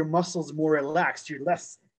keeping your muscles more relaxed, you're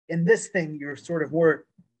less in this thing, you're sort of more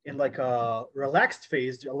in like a relaxed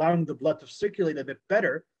phase, allowing the blood to circulate a bit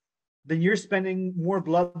better, then you're spending more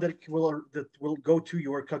blood that will go to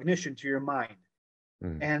your cognition, to your mind.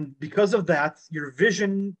 And because of that, your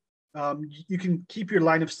vision, you can keep your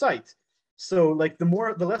line of sight. So like the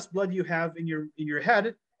less blood you have in your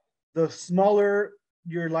head, the smaller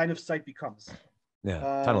your line of sight becomes. Yeah,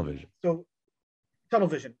 tunnel vision. So tunnel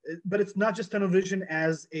vision, but it's not just tunnel vision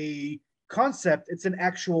as a concept, it's an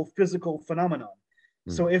actual physical phenomenon.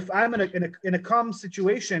 So if I'm in a calm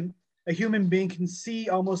situation, a human being can see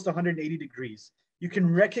almost 180 degrees. You can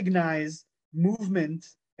recognize movement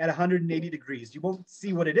at 180 degrees. You won't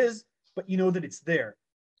see what it is, but you know that it's there.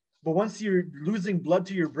 But once you're losing blood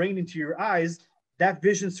to your brain and to your eyes, that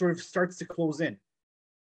vision sort of starts to close in.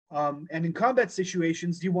 And in combat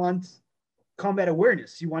situations, you want combat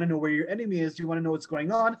awareness. You want to know where your enemy is. You want to know what's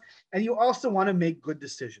going on. And you also want to make good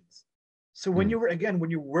decisions. So when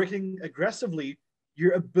you're working aggressively,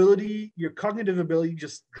 your cognitive ability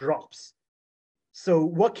just drops. So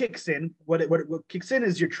what kicks in? What kicks in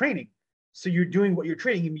is your training. So you're doing what you're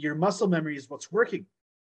training. Your muscle memory is what's working.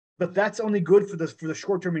 But that's only good for the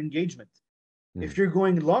short-term engagement. If you're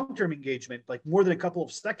going long-term engagement, like more than a couple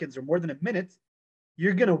of seconds or more than a minute,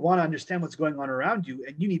 you're going to want to understand what's going on around you,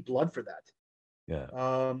 and you need blood for that.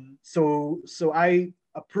 Yeah. So I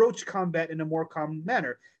approach combat in a more calm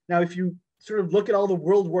manner. Now, if you sort of look at all the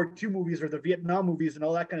World War II movies or the Vietnam movies and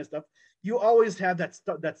all that kind of stuff, you always have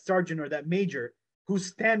that sergeant or that major who's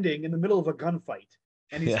standing in the middle of a gunfight,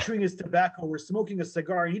 and he's chewing his tobacco or smoking a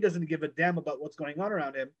cigar, and he doesn't give a damn about what's going on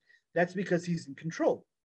around him. That's because he's in control.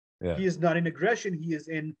 Yeah. He is not in aggression. He is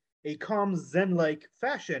in a calm, Zen-like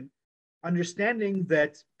fashion, understanding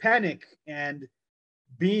that panic and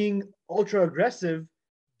being ultra aggressive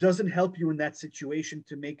doesn't help you in that situation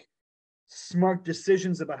to make smart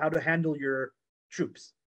decisions about how to handle your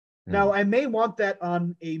troops. Now, I may want that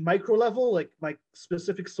on a micro level, like my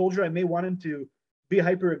specific soldier, I may want him to be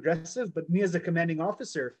hyper aggressive, but me as a commanding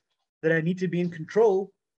officer that I need to be in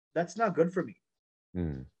control, that's not good for me.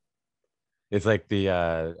 It's like the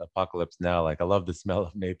Apocalypse Now. Like, I love the smell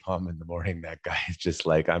of napalm in the morning. That guy is just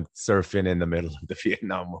like, I'm surfing in the middle of the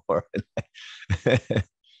Vietnam War.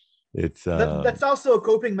 It's that's also a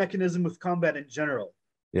coping mechanism with combat in general.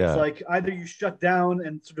 Yeah. It's like either you shut down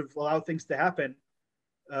and sort of allow things to happen,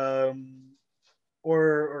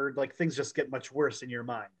 or like things just get much worse in your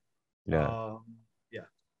mind. Yeah.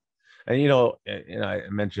 And I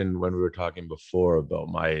mentioned when we were talking before about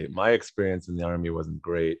my experience in the Army wasn't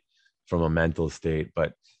great from a mental state,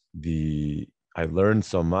 but I learned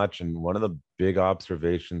so much. And one of the big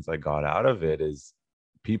observations I got out of it is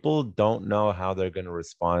people don't know how they're going to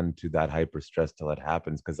respond to that hyper stress till it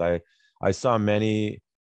happens. Because I saw many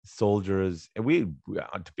soldiers, and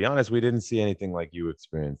to be honest, we didn't see anything like you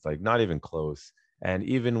experienced, like not even close. And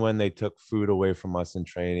even when they took food away from us in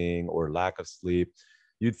training or lack of sleep,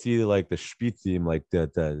 you'd see like the Spitzim, like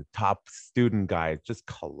the top student guys just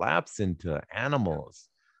collapse into animals.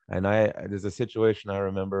 And there's a situation I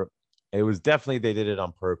remember. It was definitely, they did it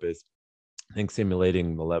on purpose. I think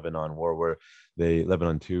simulating the Lebanon war, where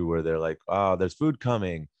Lebanon 2, where they're like, oh, there's food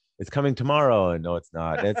coming. It's coming tomorrow. And no, it's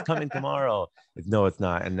not. And it's coming tomorrow. No, it's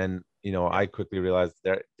not. And then, Yeah. I quickly realized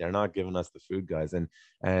they're not giving us the food, guys. And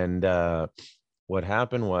what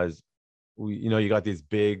happened was, you got these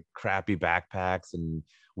big crappy backpacks, and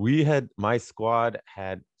my squad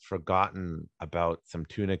had forgotten about some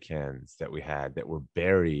tuna cans that we had that were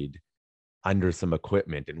buried under some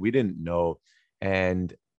equipment, and we didn't know.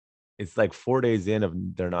 And it's like 4 days in of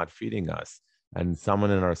they're not feeding us, and someone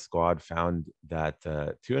in our squad found that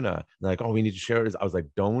tuna. They're like, oh, we need to share it. I was like,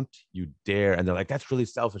 don't you dare. And they're like, that's really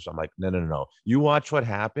selfish. I'm like, no, no, no, no, you watch what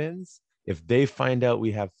happens if they find out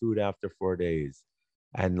we have food after 4 days.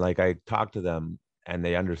 And like, I talked to them, and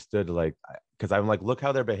they understood, like, because I'm like, look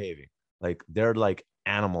how they're behaving, like they're like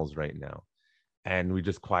animals right now. And we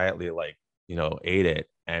just quietly, like, ate it.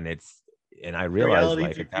 And I realized, Reality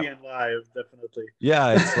like, at that, TV and live, definitely.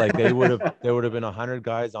 yeah, it's like there would have been 100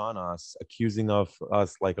 guys on us accusing of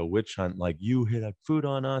us like a witch hunt, like you hid that food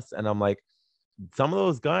on us. And I'm like, some of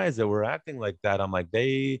those guys that were acting like that, I'm like,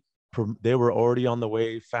 they were already on the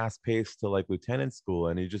way fast paced to like lieutenant school.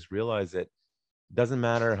 And you just realize it doesn't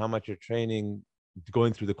matter how much you're training,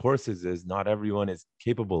 going through the courses, is not everyone is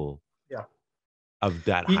capable Yeah. of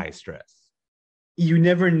that You, high stress. you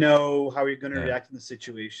never know how you're going to Yeah. react in the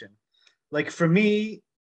situation. Like for me,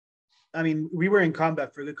 I mean, we were in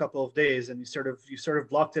combat for a good couple of days, and you sort of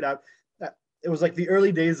blocked it out. It was like the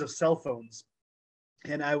early days of cell phones,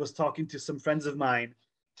 and I was talking to some friends of mine,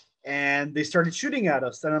 and they started shooting at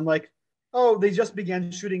us, and I'm like, "Oh, they just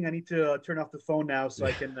began shooting. I need to turn off the phone now so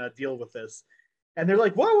I can deal with this." And they're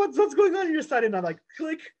like, "What? What's going on on your side?" And I'm like,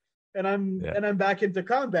 "Click," and I'm Yeah. and I'm back into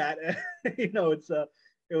combat. It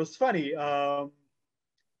was funny.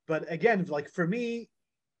 But again, like for me,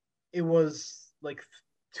 it was like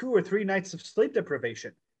 2 or 3 nights of sleep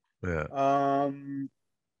deprivation. Yeah. Um,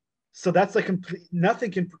 so that's like complete.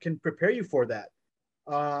 Nothing can prepare you for that.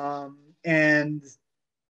 And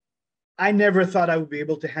I never thought I would be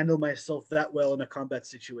able to handle myself that well in a combat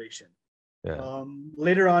situation. Yeah.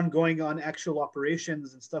 Later on, going on actual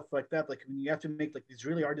operations and stuff like that, like when you have to make like these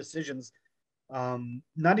really hard decisions,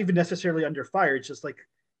 not even necessarily under fire. It's just like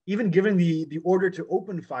even giving the order to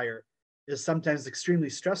open fire is sometimes extremely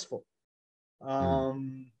stressful.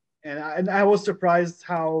 Mm. And I was surprised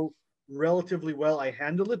how relatively well I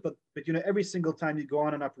handled it. But every single time you go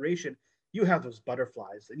on an operation, you have those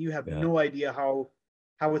butterflies, and you have Yeah. no idea how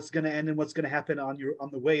it's going to end and what's going to happen on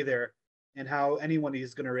the way there, and how anyone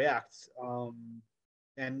is going to react.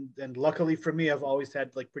 And luckily for me, I've always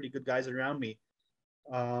had like pretty good guys around me.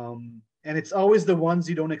 And it's always the ones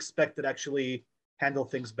you don't expect that actually handle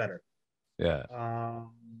things better. Yeah.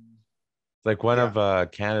 Um, Like one yeah,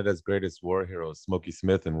 of Canada's greatest war heroes, Smokey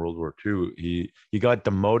Smith, in World War II. He got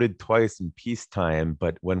demoted twice in peacetime,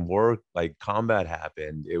 but when war, like combat,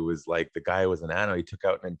 happened, it was like the guy was an animal. He took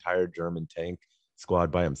out an entire German tank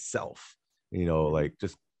squad by himself. mm-hmm. Like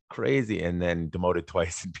just crazy, and then demoted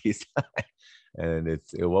twice in peacetime. And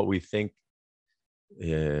it's what we think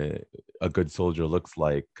uh, a good soldier looks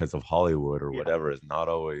like because of Hollywood or Yeah, whatever is not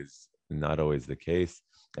always the case.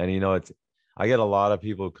 And it's I get a lot of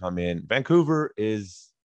people who come in. Vancouver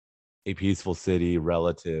is a peaceful city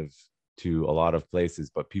relative to a lot of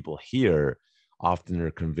places, but people here often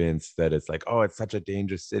are convinced that it's like, oh, it's such a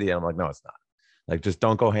dangerous city. And I'm like, no, it's not. Like, just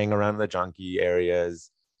don't go hang around in the junkie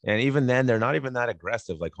areas. And even then, they're not even that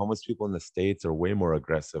aggressive. Like homeless people in the States are way more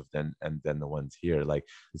aggressive than the ones here. Like,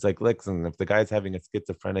 it's like, listen, if the guy's having a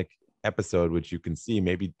schizophrenic episode, which you can see,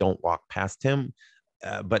 maybe don't walk past him.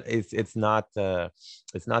 But it's not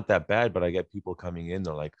that bad. But I get people coming in,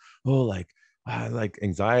 they're like, oh, like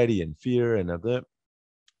anxiety and fear and a bit.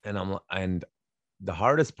 And the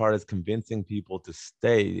hardest part is convincing people to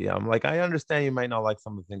stay. I'm like, I understand you might not like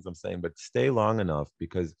some of the things I'm saying, but stay long enough,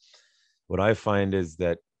 because what I find is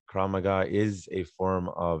that Krav Maga is a form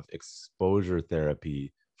of exposure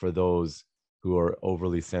therapy for those who are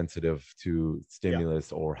overly sensitive to yeah,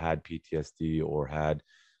 stimulus or had PTSD or had,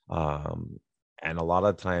 um, and a lot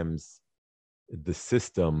of times the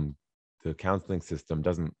system, the counseling system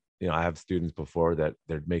doesn't, I have students before that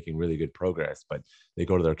they're making really good progress, but they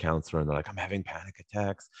go to their counselor and they're like, I'm having panic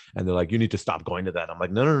attacks. And they're like, you need to stop going to that. I'm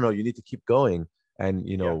like, no, no, no, no, you need to keep going. And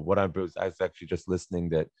yeah, I was actually just listening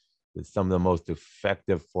that some of the most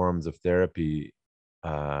effective forms of therapy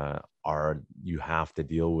are, you have to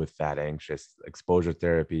deal with that anxious exposure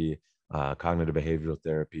therapy, cognitive behavioral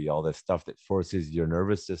therapy, all this stuff that forces your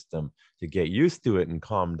nervous system to get used to it and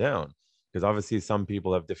calm down. Because obviously, some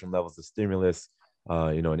people have different levels of stimulus.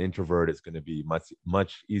 An introvert is going to be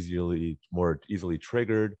more easily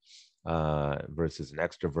triggered versus an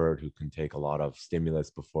extrovert who can take a lot of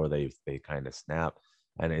stimulus before they kind of snap.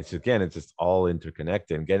 And it's just all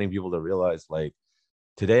interconnected, and getting people to realize, like,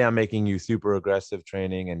 today I'm making you super aggressive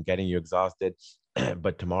training and getting you exhausted,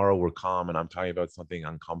 but tomorrow we're calm and I'm talking about something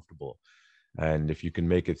uncomfortable. And if you can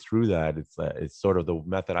make it through that, it's sort of the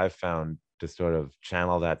method I've found to sort of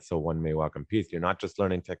channel that, so one may walk in peace. You're not just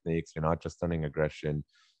learning techniques, you're not just learning aggression,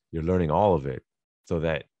 you're learning all of it, so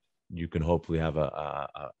that you can hopefully have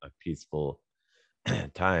a peaceful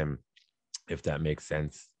time, if that makes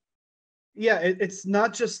sense. Yeah, it's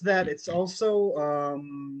not just that. It's also,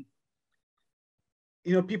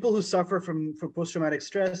 people who suffer from post-traumatic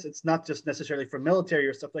stress, it's not just necessarily from military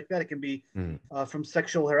or stuff like that. It can be from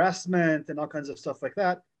sexual harassment and all kinds of stuff like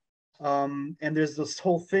that. And there's this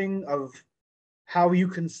whole thing of how you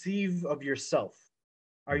conceive of yourself.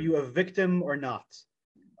 Are you a victim or not?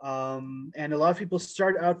 And a lot of people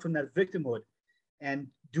start out from that victimhood, and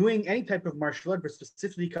doing any type of martial art, but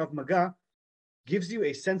specifically Krav Maga, gives you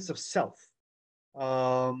a sense of self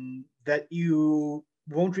that you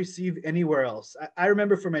won't receive anywhere else. I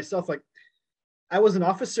remember for myself, like, I was an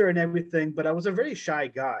officer and everything, but I was a very shy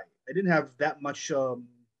guy. I didn't have that much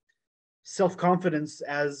self-confidence.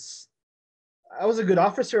 As I was a good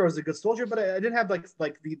officer, I was a good soldier, but I didn't have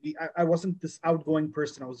I wasn't this outgoing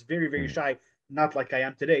person. I was very, very shy, not like I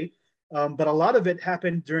am today. But a lot of it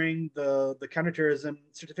happened during the counterterrorism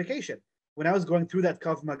certification. When I was going through that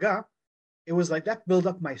Krav Maga, it was like that built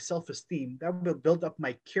up my self-esteem, that built up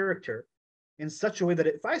my character in such a way that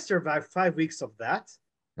if I survive 5 weeks of that,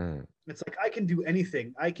 it's like I can do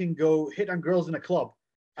anything. I can go hit on girls in a club.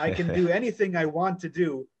 I can do anything I want to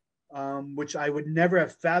do, which I would never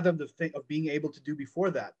have fathomed of being able to do before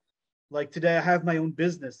that. Like today, I have my own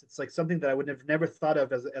business. It's like something that I would have never thought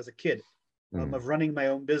of as a kid, of running my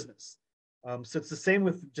own business. So it's the same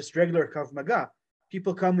with just regular Krav Maga.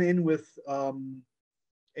 People come in with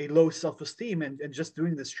a low self-esteem, and just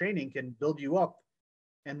doing this training can build you up.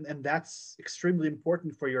 And that's extremely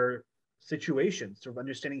important for your situation, sort of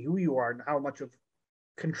understanding who you are and how much of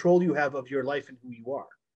control you have of your life and who you are.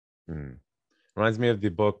 Reminds me of the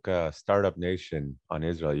book Startup Nation on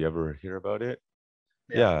Israel. You ever hear about it?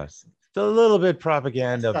 Yeah. It's a little bit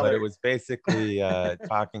propaganda, but it was basically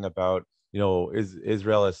talking about,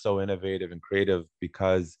 Israel is so innovative and creative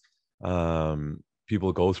because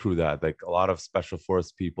people go through that. Like, a lot of special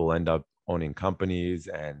force people end up owning companies,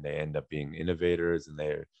 and they end up being innovators and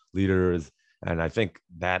they're leaders. And I think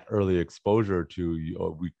that early exposure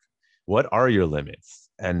to what are your limits,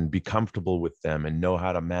 and be comfortable with them and know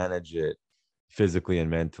how to manage it physically and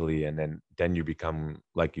mentally. And then you become,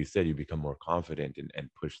 like you said, you become more confident and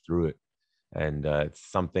push through it. And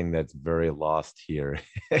it's something that's very lost here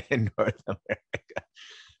in North America.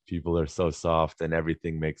 People are so soft, and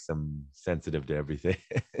everything makes them sensitive to everything.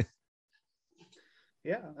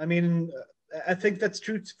 Yeah, I mean, I think that's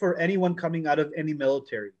true for anyone coming out of any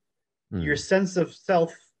military. Your sense of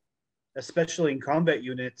self, especially in combat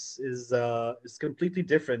units, is completely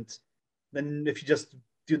different than if you just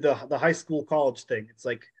do the high school college thing. It's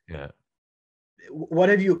like, what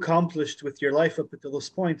have you accomplished with your life up until this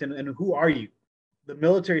point, and who are you? The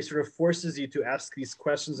military sort of forces you to ask these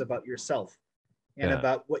questions about yourself and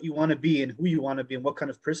about what you want to be and who you want to be and what kind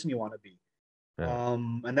of person you want to be.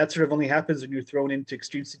 And that sort of only happens when you're thrown into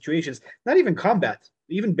extreme situations. Not even combat,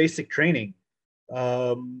 even basic training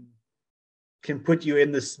can put you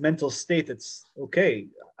in this mental state that's okay.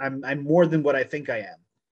 I'm more than what I think I am.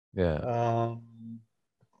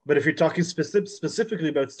 But if you're talking specifically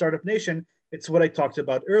about Startup Nation, it's what I talked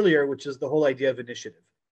about earlier, which is the whole idea of initiative.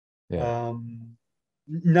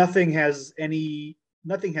 Nothing has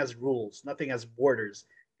rules, nothing has borders.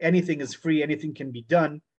 Anything is free, anything can be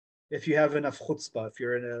done if you have enough chutzpah,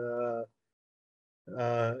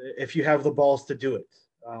 if you have the balls to do it.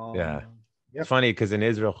 It's funny because in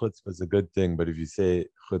Israel, chutzpah is a good thing, but if you say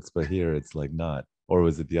chutzpah here, it's like not. Or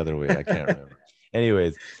was it the other way? I can't remember.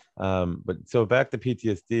 Anyways, but so back to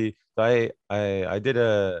PTSD. So I did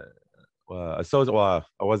I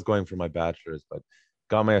was going for my bachelor's, but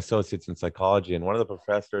got my associates in psychology. And one of the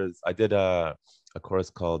professors, I did a course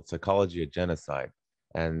called Psychology of Genocide.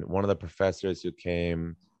 And one of the professors who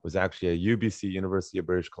came was actually a UBC, University of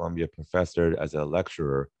British Columbia professor, as a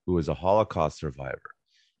lecturer who was a Holocaust survivor.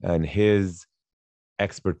 And his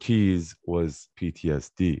expertise was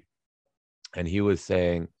PTSD. And he was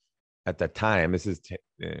saying, at the time, this is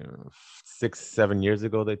 6, 7 years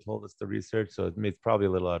ago, they told us the research. So it's probably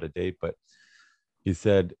a little out of date, but he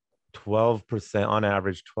said 12% on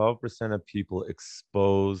average, 12% of people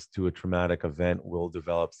exposed to a traumatic event will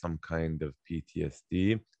develop some kind of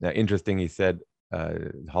PTSD. Now, interesting, he said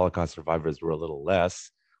Holocaust survivors were a little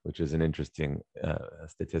less, which is an interesting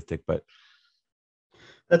statistic. But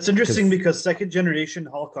that's interesting because second generation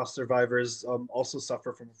Holocaust survivors also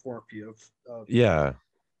suffer from a form of yeah,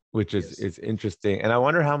 which is interesting. And I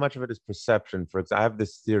wonder how much of it is perception. For example, I have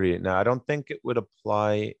this theory. Now, I don't think it would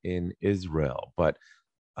apply in Israel, but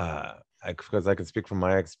because I can speak from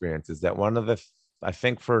my experience, is that one of the, I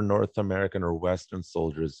think for North American or Western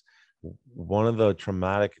soldiers, one of the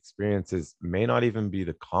traumatic experiences may not even be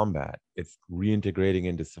the combat. It's reintegrating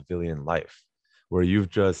into civilian life, where you've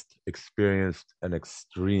just experienced an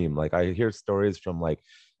extreme. Like I hear stories from like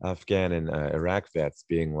Afghan and Iraq vets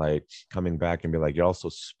being like coming back and be like, you're also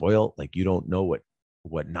spoiled, like you don't know what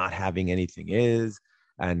not having anything is,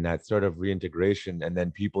 and that sort of reintegration. And then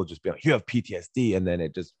people just be like, you have PTSD, and then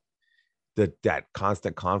it just that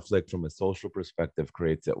constant conflict from a social perspective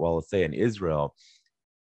creates it. Well, let's say in Israel,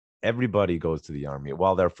 everybody goes to the army.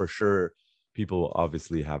 While there for sure people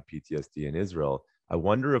obviously have PTSD in Israel, I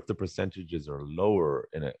wonder if the percentages are lower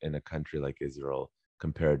in a country like Israel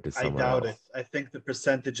compared to somewhere else. I doubt it. I think the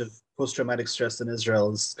percentage of post-traumatic stress in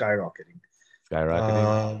Israel is skyrocketing.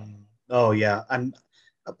 Oh yeah,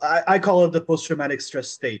 I call it the post-traumatic stress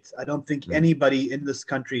state. I don't think anybody in this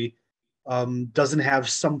country doesn't have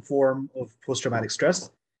some form of post-traumatic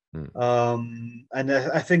stress. And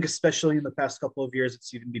I think especially in the past couple of years,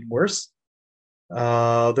 it's even been worse.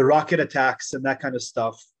 The rocket attacks and that kind of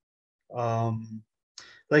stuff.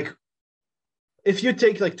 Like if you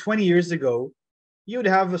take like 20 years ago, you'd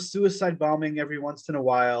have a suicide bombing every once in a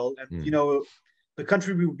while. And, you know, the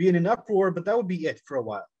country would be in an uproar, but that would be it for a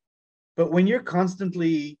while. But when you're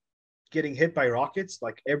constantly getting hit by rockets,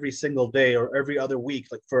 like every single day or every other week,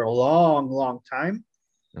 like for a long, long time,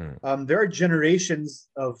 there are generations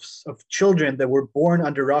of children that were born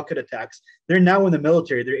under rocket attacks. They're now in the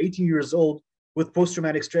military. They're 18 years old with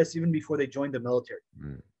post-traumatic stress even before they joined the military.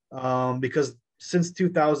 Because since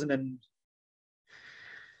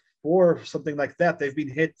 2004, something like that, they've been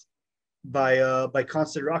hit by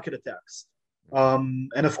constant rocket attacks.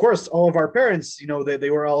 And of course, all of our parents, you know, they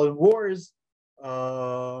were all in wars,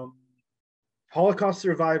 Holocaust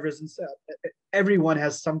survivors, and everyone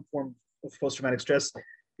has some form of post-traumatic stress.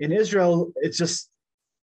 In Israel, it's just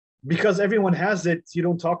because everyone has it, you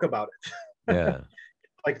don't talk about it. Yeah.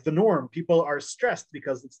 Like the norm. People are stressed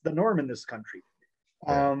because it's the norm in this country.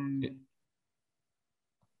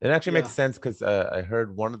 It actually makes sense because I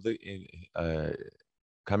heard one of the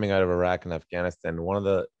coming out of Iraq and Afghanistan, one of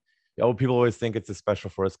the people always think it's the special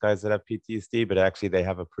force guys that have PTSD, but actually they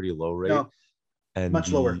have a pretty low rate. No, and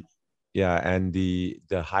much lower. Yeah, and the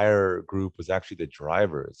higher group was actually the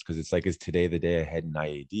drivers, because it's like, is today the day I had an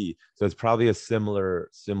IED? So it's probably a similar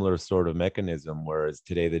sort of mechanism, whereas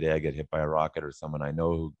today the day I get hit by a rocket, or someone I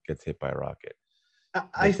know who gets hit by a rocket.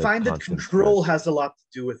 I find that control has a lot to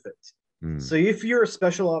do with it. So if you're a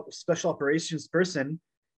special operations person,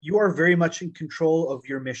 you are very much in control of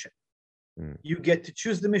your mission. You get to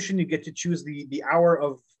choose the mission, you get to choose the hour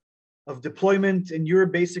of deployment, and you're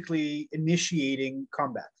basically initiating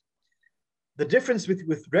combat. The difference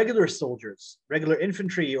with regular soldiers, regular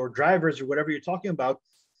infantry or drivers or whatever you're talking about,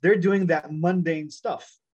 they're doing that mundane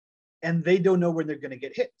stuff, and they don't know when they're going to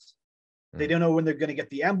get hit. They don't know when they're going to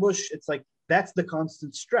get the ambush. It's like, that's the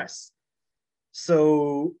constant stress.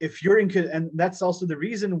 So if you're in, and that's also the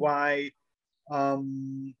reason why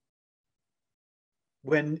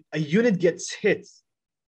when a unit gets hit,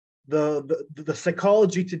 the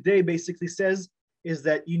psychology today basically says is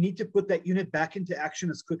that you need to put that unit back into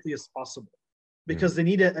action as quickly as possible, because they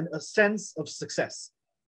need a sense of success.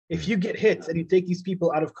 If you get hit and you take these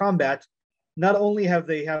people out of combat, not only have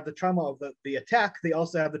they have the trauma of the attack, they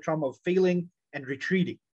also have the trauma of failing and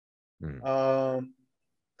retreating.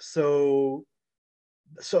 So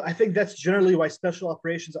I think that's generally why special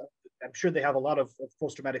operations, I'm sure they have a lot of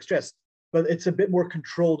post-traumatic stress, but it's a bit more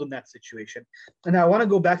controlled in that situation. And I want to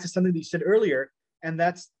go back to something that you said earlier, and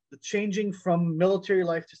that's the changing from military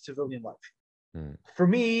life to civilian life. For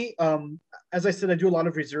me, as I said, I do a lot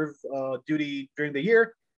of reserve duty during the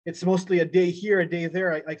year. It's mostly a day here, a day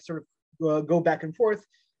there. I sort of go back and forth,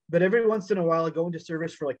 but every once in a while I go into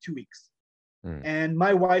service for like 2 weeks. And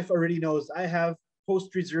my wife already knows I have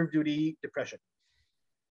post-reserve duty depression.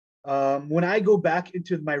 When I go back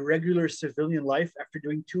into my regular civilian life after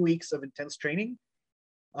doing 2 weeks of intense training,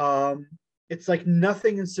 it's like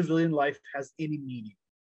nothing in civilian life has any meaning.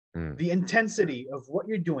 The intensity of what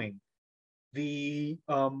you're doing, the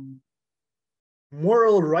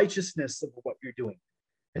moral righteousness of what you're doing.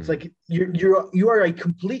 It's like you are a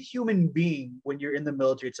complete human being when you're in the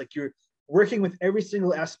military. It's like you're working with every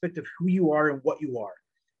single aspect of who you are and what you are.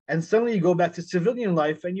 And suddenly you go back to civilian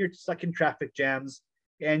life and you're stuck in traffic jams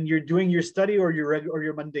and you're doing your study or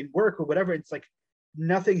your mundane work or whatever. It's like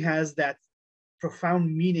nothing has that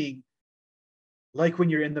profound meaning like when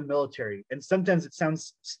you're in the military. And sometimes it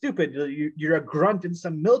sounds stupid. You're a grunt in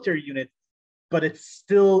some military unit, but it's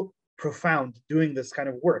still profound doing this kind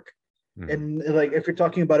of work. And like if you're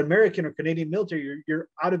talking about American or Canadian military, you're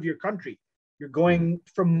out of your country. You're going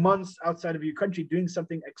for months outside of your country doing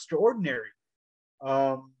something extraordinary.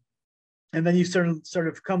 And then you sort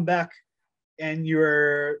of come back and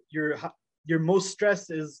your most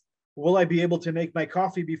stress is, will I be able to make my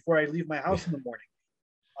coffee before I leave my house in the morning?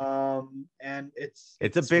 And it's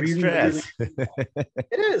a big really, stress. Really,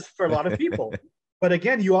 it is for a lot of people. But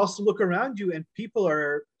again, you also look around you and people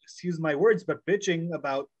are, excuse my words, but bitching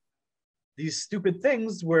about these stupid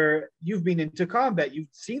things where you've been into combat, you've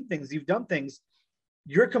seen things, you've done things.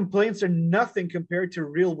 Your complaints are nothing compared to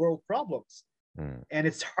real world problems. And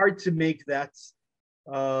it's hard to make that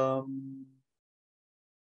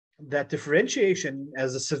that differentiation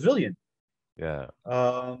as a civilian. Yeah.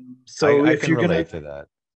 So I can relate to that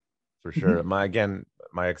for sure.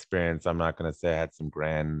 My experience, I'm not going to say I had some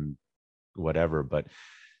grand whatever, but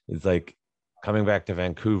it's like coming back to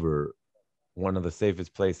Vancouver, one of the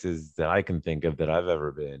safest places that I can think of that I've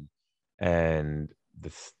ever been. And the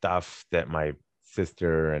stuff that my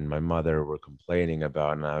sister and my mother were complaining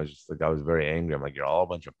about, and I was just like, I was very angry. I'm like, you're all a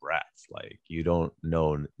bunch of brats. Like, you don't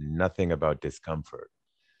know nothing about discomfort.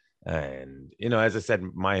 And, you know, as I said,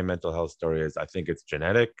 my mental health story is, I think it's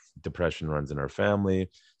genetic. Depression runs in our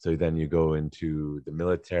family. So then you go into the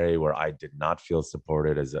military, where I did not feel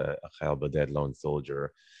supported as a Khayal Baded lone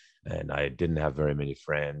soldier. And I didn't have very many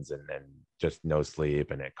friends, and then just no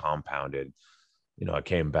sleep, and it compounded. You know, I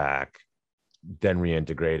came back, then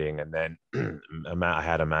reintegrating, and then I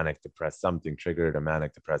had a manic depressed, something triggered a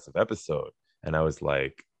manic depressive episode. And I was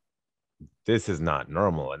like, this is not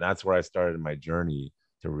normal. And that's where I started my journey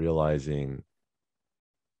to realizing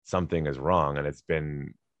something is wrong. And it's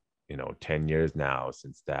been, 10 years now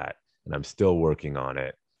since that. And I'm still working on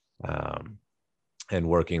it.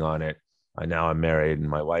 Now I'm married, and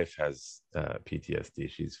my wife has PTSD.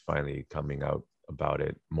 She's finally coming out about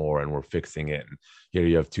it more, and we're fixing it. And here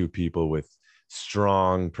you have two people with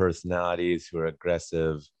strong personalities who are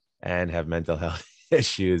aggressive and have mental health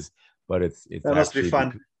issues. But it's that must be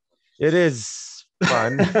fun. It is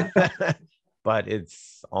fun, but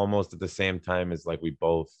it's almost at the same time as like we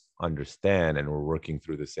both understand and we're working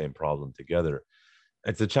through the same problem together.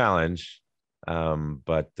 It's a challenge,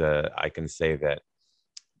 but I can say that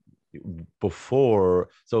before,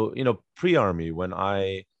 so pre-army, when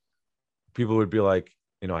people would be like,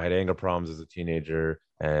 I had anger problems as a teenager,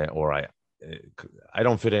 or I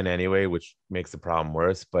don't fit in anyway, which makes the problem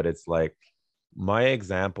worse. But it's like, my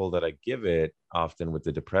example that I give it often with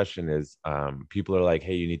the depression is, people are like,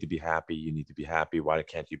 hey, you need to be happy, why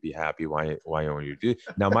can't you be happy, why don't you do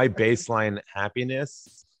now? My baseline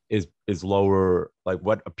happiness is lower. Like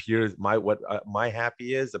what my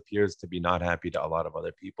happy appears to be not happy to a lot of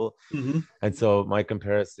other people. And so my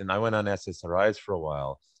comparison, I went on SSRIs for a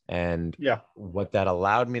while, and what that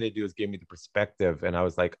allowed me to do is give me the perspective. And I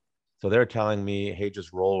was like, so they're telling me, hey,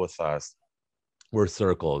 just roll with us, we're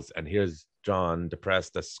circles, and here's John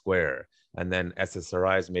depressed, a square. And then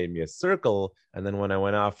SSRIs made me a circle, and then when I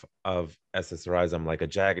went off of SSRIs, I'm like a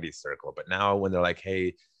jaggedy circle. But now when they're like,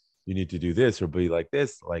 hey, you need to do this or be like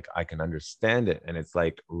this, like I can understand it. And it's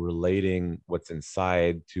like relating what's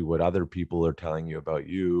inside to what other people are telling you about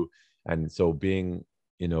you. And so being,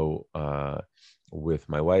 with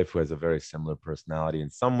my wife, who has a very similar personality, in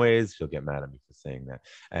some ways, she'll get mad at me for saying that,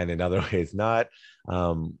 and in other ways not.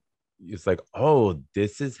 It's like, oh,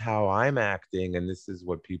 this is how I'm acting, and this is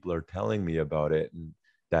what people are telling me about it, and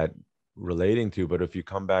that relating to. But if you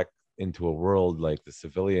come back into a world like the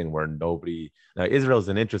civilian, where nobody, now Israel's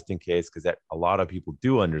an interesting case because that a lot of people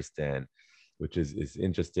do understand, which is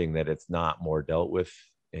interesting that it's not more dealt with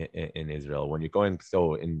in Israel. When you're going,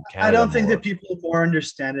 so in Canada, I don't think that people more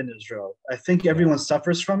understand in Israel. I think everyone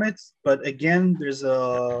suffers from it, but again, there's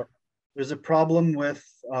a problem with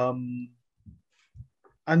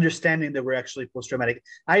understanding that we're actually post-traumatic.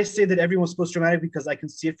 I say that everyone's post-traumatic because I can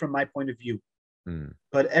see it from my point of view,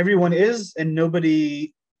 but everyone is, and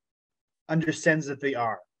nobody understands that they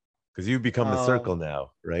are. Because you've become the circle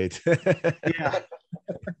now, right? Yeah.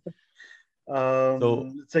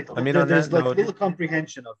 So it's like, I mean, there's like little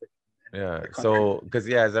comprehension of it. Yeah. So, because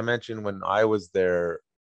as I mentioned, when I was there,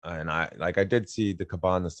 and I did see the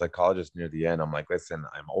Kaban, the psychologist, near the end. I'm like, listen,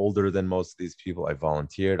 I'm older than most of these people. I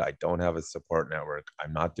volunteered. I don't have a support network.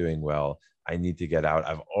 I'm not doing well. I need to get out.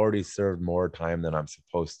 I've already served more time than I'm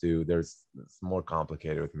supposed to. It's more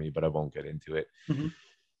complicated with me, but I won't get into it. Mm-hmm.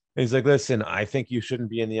 He's like, listen, I think you shouldn't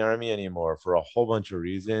be in the army anymore for a whole bunch of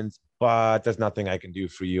reasons, but there's nothing I can do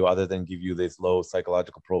for you other than give you this low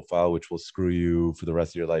psychological profile, which will screw you for the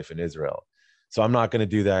rest of your life in Israel. So I'm not going to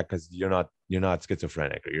do that because you're not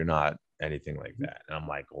schizophrenic or you're not anything like that. And I'm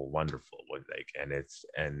like, well, wonderful.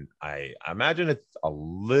 And I imagine it's a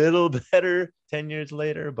little better 10 years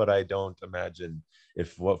later, but I don't imagine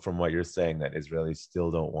from what you're saying that Israelis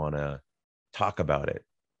still don't want to talk about it.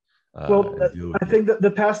 Well, I think that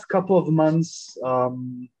the past couple of months,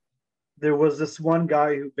 there was this one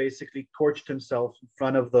guy who basically torched himself in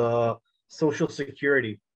front of the Social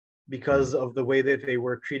Security because of the way that they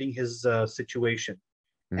were treating his situation.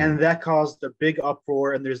 And that caused a big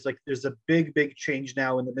uproar. And there's a big change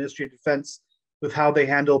now in the Ministry of Defense with how they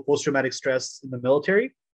handle post-traumatic stress in the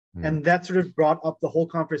military. And that sort of brought up the whole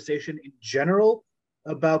conversation in general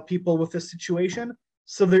about people with this situation.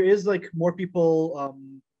 So there is like more people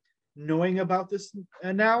knowing about this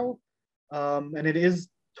now, and it is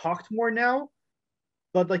talked more now,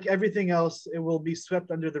 but like everything else, it will be swept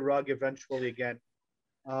under the rug eventually again,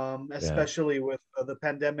 especially with the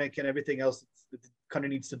pandemic and everything else that the country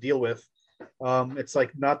needs to deal with. It's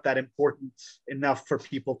like not that important enough for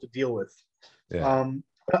people to deal with.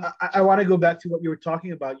 I want to go back to what you were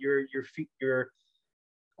talking about, your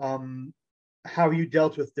how you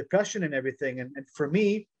dealt with depression and everything. And for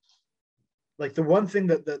me, like the one thing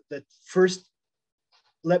that first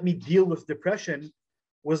let me deal with depression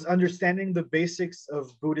was understanding the basics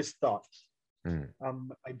of Buddhist thought.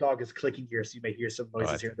 My dog is clicking here, so you may hear some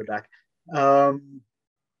noises here in the back.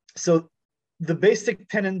 So the basic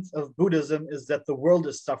tenet of Buddhism is that the world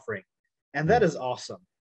is suffering. And that is awesome.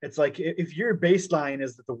 It's like if your baseline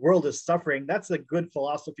is that the world is suffering, that's a good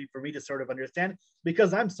philosophy for me to sort of understand,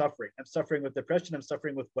 because I'm suffering. I'm suffering with depression. I'm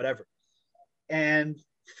suffering with whatever. And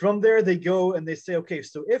from there, they go and they say, okay,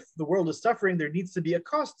 so if the world is suffering, there needs to be a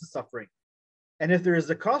cost to suffering. And if there is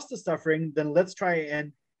a cost to suffering, then let's try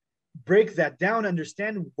and break that down,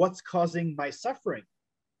 understand what's causing my suffering.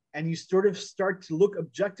 And you sort of start to look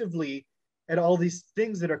objectively at all these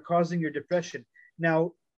things that are causing your depression.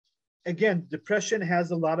 Now, again, depression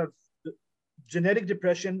has a lot of, genetic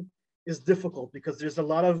depression is difficult because there's a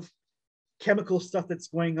lot of chemical stuff that's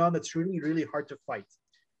going on that's really hard to fight.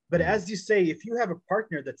 But as you say, if you have a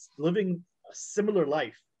partner that's living a similar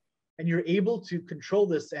life and you're able to control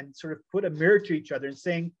this and sort of put a mirror to each other and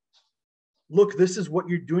saying, look, this is what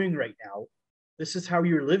you're doing right now. This is how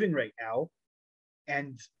you're living right now.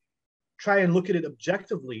 And try and look at it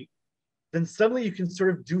objectively, then suddenly you can sort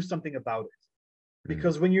of do something about it.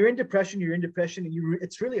 Because when you're in depression, and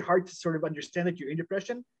it's really hard to sort of understand that you're in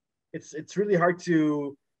depression. It's really hard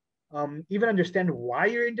to even understand why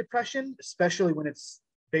you're in depression, especially when it's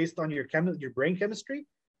based on your brain chemistry.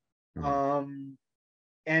 And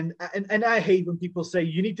I hate when people say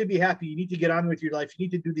you need to be happy, you need to get on with your life, you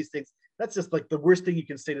need to do these things. That's just like the worst thing you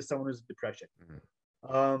can say to someone who's in depression.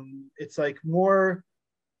 It's like more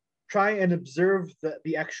try and observe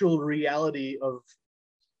the actual reality of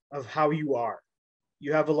how you are.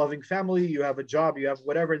 You have a loving family, you have a job, you have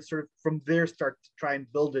whatever, and sort of from there start to try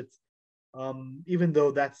and build it. Even though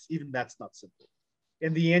that's not simple.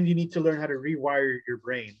 In the end, you need to learn how to rewire your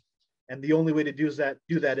brain, and the only way to do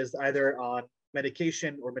that is either on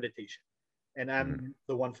medication or meditation. And I'm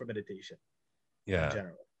the one for meditation. Yeah. In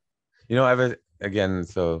general.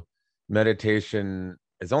 So meditation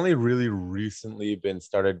has only really recently been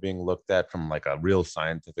started being looked at from like a real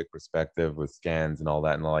scientific perspective with scans and all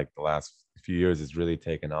that. And like the last few years has really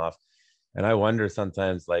taken off. And I wonder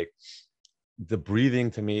sometimes, like, the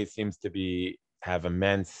breathing to me seems to have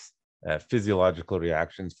immense physiological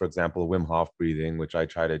reactions. For example, Wim Hof breathing, which I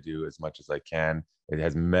try to do as much as I can. It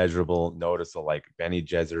has measurable, noticeable, like Benny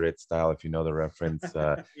Gesserit style, if you know the reference,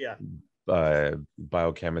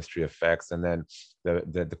 biochemistry effects. And then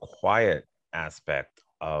the quiet aspect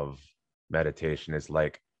of meditation is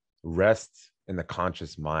like rest in the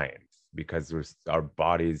conscious mind, because our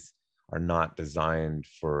bodies are not designed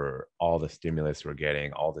for all the stimulus we're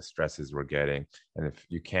getting, all the stresses we're getting. And if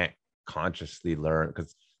you can't consciously learn,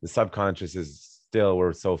 because the subconscious is still,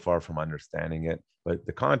 we're so far from understanding it, but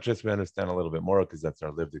the conscious, we understand a little bit more because that's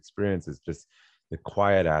our lived experience, is just the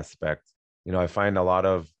quiet aspect. I find one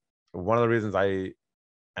of the reasons and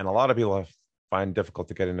a lot of people find difficult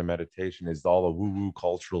to get into meditation is all the woo-woo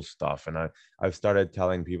cultural stuff. And I've started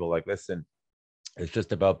telling people, like, listen, it's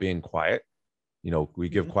just about being quiet. we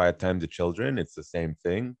give quiet time to children. It's the same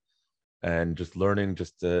thing. And just learning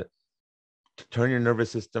just to turn your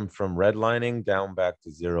nervous system from redlining down back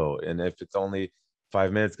to zero. And if it's only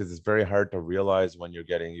 5 minutes, because it's very hard to realize when you're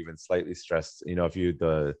getting even slightly stressed. If you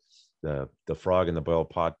the frog in the boil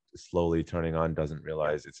pot slowly turning on doesn't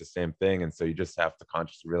realize it's the same thing. And so you just have to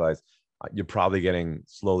consciously realize you're probably getting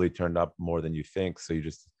slowly turned up more than you think. So you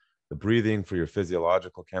just, the breathing for your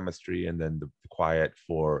physiological chemistry, and then the quiet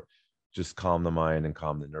for just calm the mind and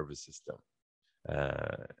calm the nervous system.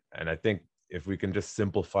 And I think if we can just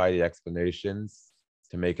simplify the explanations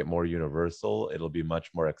to make it more universal, it'll be much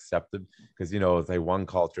more accepted. Because, it's like one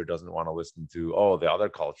culture doesn't want to listen to, the other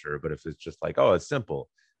culture. But if it's just like, it's simple,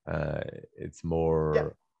 it's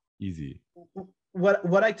more easy.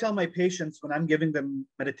 What I tell my patients when I'm giving them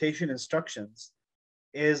meditation instructions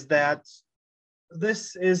is that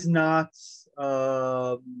this is not,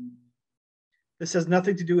 this has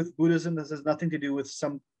nothing to do with Buddhism. This has nothing to do with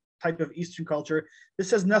some type of Eastern culture.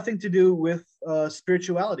 This has nothing to do with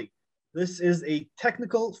spirituality. This is a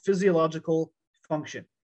technical physiological function.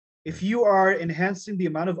 If you are enhancing the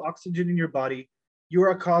amount of oxygen in your body, you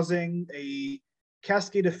are causing a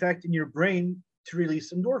cascade effect in your brain to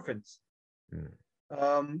release endorphins.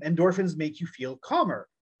 Endorphins make you feel calmer.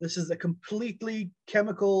 This is a completely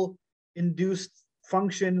chemical induced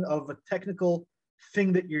function of a technical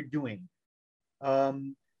thing that you're doing.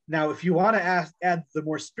 Now, if you want to add the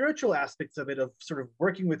more spiritual aspects of it, of sort of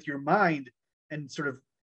working with your mind and sort of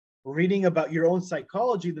reading about your own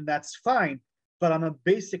psychology, then that's fine. But on a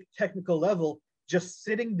basic technical level, just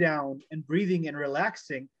sitting down and breathing and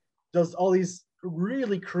relaxing does all these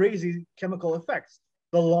really crazy chemical effects.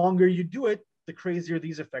 The longer you do it, the crazier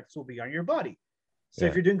these effects will be on your body. So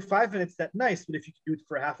if you're doing 5 minutes, that's nice. But if you can do it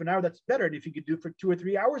for half an hour, that's better. And if you could do it for 2 or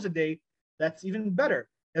 3 hours a day, that's even better.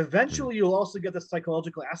 Eventually, you'll also get the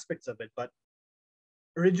psychological aspects of it. But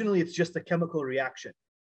originally, it's just a chemical reaction.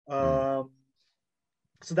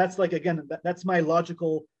 So that's like, again, that's my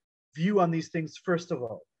logical view on these things, first of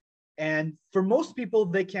all. And for most people,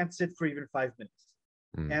 they can't sit for even 5 minutes.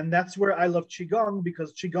 And that's where I love Qigong,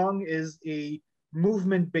 because Qigong is a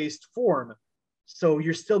movement-based form. So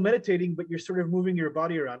you're still meditating, but you're sort of moving your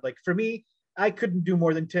body around. Like for me, I couldn't do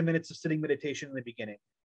more than 10 minutes of sitting meditation in the beginning.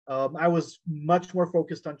 I was much more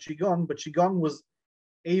focused on Qigong, but Qigong was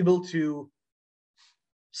able to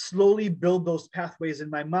slowly build those pathways in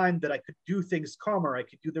my mind that I could do things calmer, I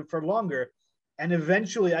could do them for longer. And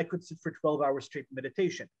eventually I could sit for 12 hours straight in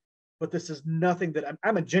meditation. But this is nothing that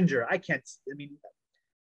I'm a ginger. I can't,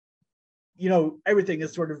 everything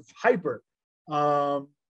is sort of hyper.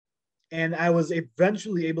 And I was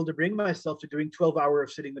eventually able to bring myself to doing 12-hour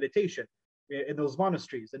of sitting meditation in those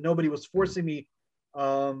monasteries. And nobody was forcing me.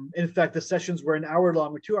 In fact, the sessions were an hour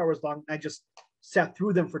long or 2 hours long. I just sat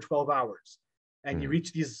through them for 12 hours. And you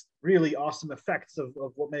reach these really awesome effects of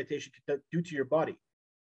what meditation can do to your body.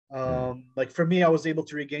 Like for me, I was able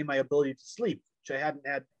to regain my ability to sleep, which I hadn't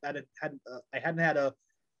had a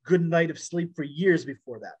good night of sleep for years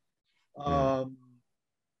before that.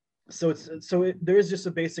 So there is just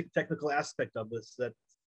a basic technical aspect of this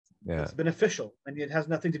that's beneficial, and it has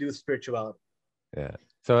nothing to do with spirituality.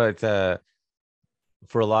 So it's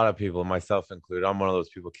for a lot of people, myself included, I'm one of those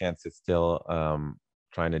people can't sit still.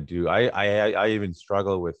 Trying to do, I even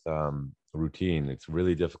struggle with routine. It's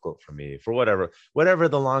really difficult for me for whatever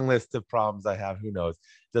the long list of problems I have. Who knows?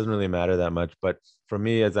 It doesn't really matter that much. But for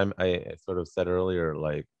me, as I sort of said earlier,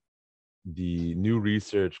 like the new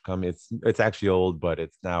research it's actually old, but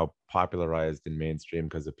it's now popularized in mainstream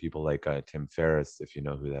because of people like Tim Ferriss, if you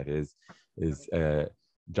know who that is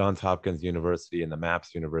Johns Hopkins University and the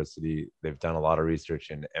MAPS University. They've done a lot of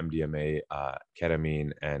research in MDMA,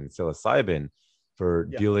 ketamine, and psilocybin for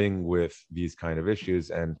dealing with these kind of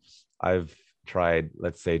issues. And I've tried,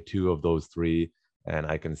 let's say, 2 of those 3, and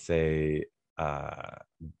I can say,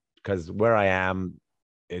 because where I am,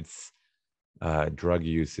 it's drug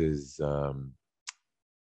use is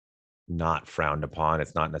not frowned upon.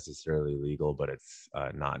 It's not necessarily legal, but it's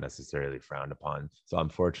not necessarily frowned upon. So I'm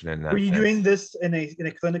fortunate in that. Were you doing this in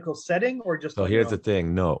a clinical setting, or just? So here's the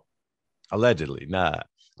thing. No, allegedly,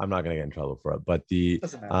 I'm not going to get in trouble for it. But the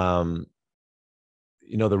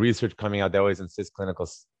the research coming out, they always insist clinical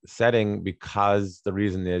setting, because the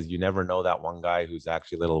reason is you never know that one guy who's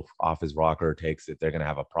actually a little off his rocker takes it, they're going to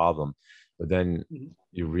have a problem. But then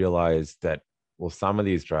you realize that, well, some of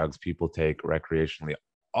these drugs people take recreationally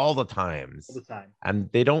all the time, and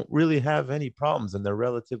they don't really have any problems, and they're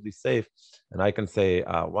relatively safe. And I can say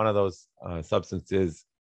one of those substances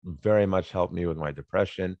very much helped me with my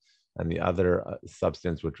depression, and the other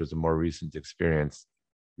substance, which was a more recent experience,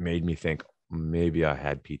 made me think, maybe I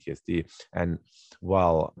had PTSD. And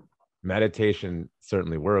while meditation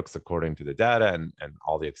certainly works according to the data and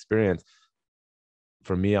all the experience,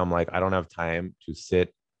 for me, I'm like, I don't have time to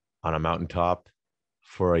sit on a mountaintop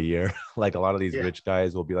for a year. Like a lot of these Yeah. rich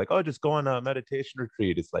guys will be like, oh, just go on a meditation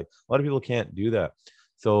retreat. It's like a lot of people can't do that.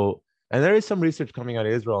 So, and there is some research coming out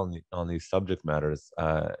of Israel on these subject matters.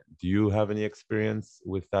 Do you have any experience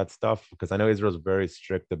with that stuff? Because I know Israel's very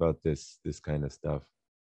strict about this kind of stuff.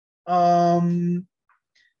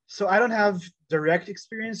 So I don't have direct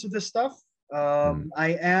experience with this stuff.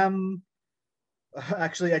 I am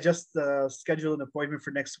actually, I just scheduled an appointment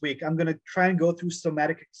for next week. I'm gonna try and go through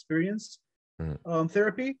somatic experience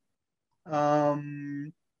therapy. I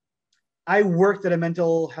worked at a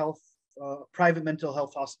mental health, private mental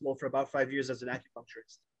health hospital for about 5 years as an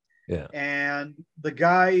acupuncturist. Yeah. And the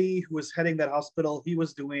guy who was heading that hospital, he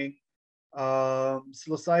was doing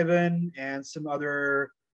psilocybin and some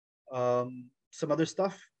other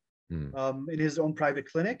stuff in his own private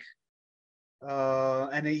clinic.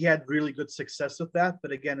 And he had really good success with that.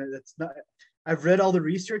 But again, it's not. I've read all the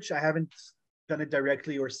research. I haven't done it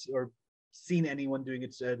directly or seen anyone doing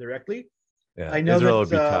it directly. Yeah, I know Israel that would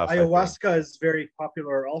be tough, ayahuasca is very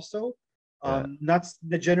popular also. Not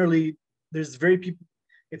generally. There's very people.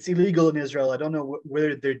 It's illegal in Israel. I don't know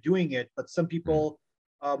whether they're doing it, but some people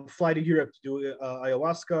fly to Europe to do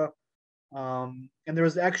ayahuasca. And there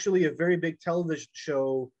was actually a very big television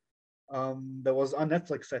show that was on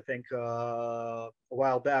Netflix, I think, a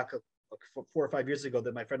while back, like 4 or 5 years ago,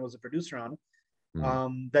 that my friend was a producer on,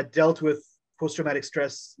 that dealt with post-traumatic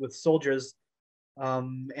stress with soldiers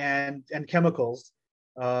and chemicals.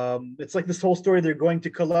 It's like this whole story. They're going to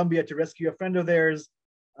Colombia to rescue a friend of theirs.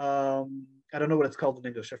 I don't know what it's called in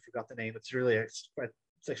English. I forgot the name. It's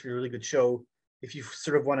actually a really good show if you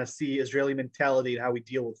sort of want to see Israeli mentality and how we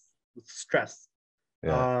deal with stress.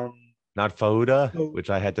 Yeah. Not Fauda, So, which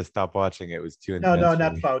I had to stop watching. It was too intense. No,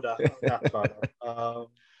 not Fauda. Not Fauda.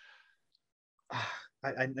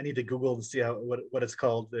 I need to Google to see what it's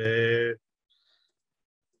called.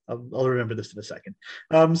 I'll remember this in a second.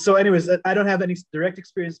 So, anyways, I don't have any direct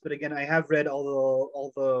experience, but again, I have read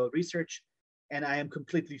all the research, and I am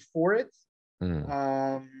completely for it. And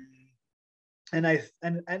I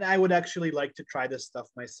would actually like to try this stuff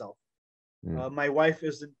myself. My wife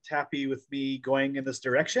isn't happy with me going in this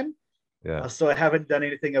direction. Yeah. So I haven't done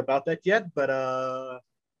anything about that yet, but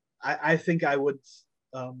I think I would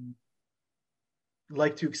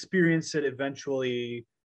like to experience it eventually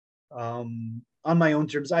on my own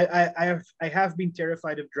terms. I have been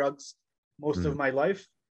terrified of drugs most of my life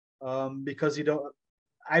because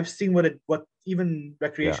I've seen what even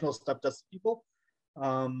recreational stuff does to people.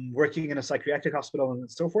 Working in a psychiatric hospital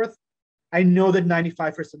and so forth, I know that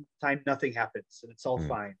 95% of the time nothing happens and it's all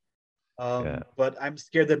fine. But I'm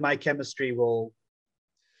scared that my chemistry will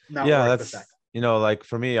not work with that. Like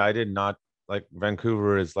for me, I did not like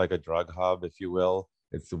Vancouver is like a drug hub, if you will.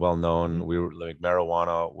 It's well known. We were like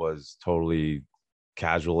marijuana was totally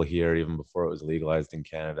casual here even before it was legalized in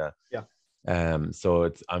Canada. Yeah.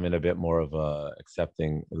 So I'm in a bit more of a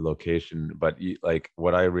accepting location, but like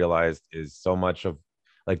what I realized is so much of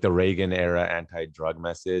like the Reagan era anti-drug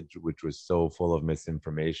message, which was so full of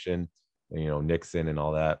misinformation, Nixon and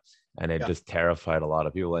all that. And it just terrified a lot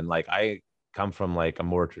of people. And like, I come from like a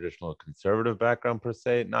more traditional conservative background per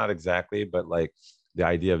se, not exactly, but like the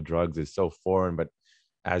idea of drugs is so foreign. But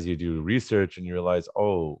as you do research and you realize,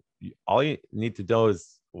 all you need to know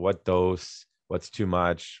is what dose, what's too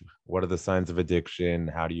much, what are the signs of addiction,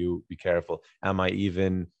 how do you be careful? Am I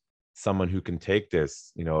even someone who can take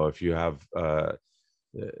this? If you have a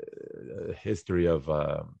history of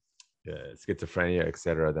schizophrenia,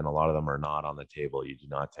 etc., then a lot of them are not on the table. You do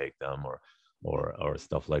not take them or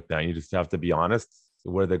stuff like that. You just have to be honest.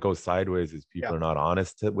 Where that goes sideways is people are not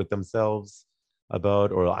honest with themselves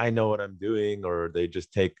about, or I know what I'm doing, or they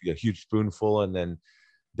just take a huge spoonful and then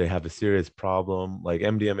they have a serious problem. Like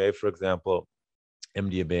MDMA, for example,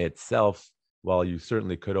 MDMA itself, while you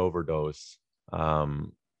certainly could overdose,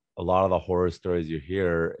 a lot of the horror stories you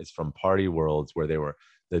hear is from party worlds where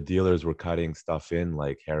the dealers were cutting stuff in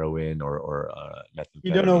like heroin or methamphetamine.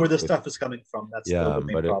 You don't know where the stuff is coming from. That's the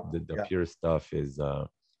main problem. The pure stuff is a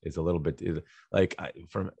little bit like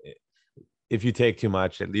if you take too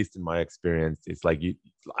much, at least in my experience, it's like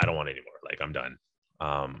I don't want any more. Like I'm done.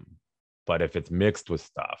 But if it's mixed with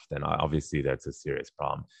stuff, then obviously that's a serious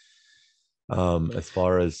problem. As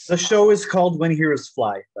far as the show is called When Heroes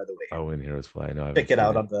Fly, by the way. Oh, When Heroes Fly. No, check it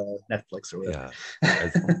out on the Netflix or whatever.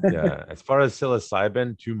 As far as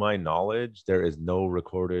psilocybin, to my knowledge, there is no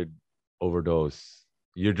recorded overdose.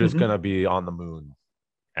 You're just gonna be on the moon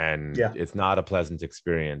and Yeah. it's not a pleasant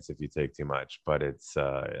experience if you take too much, but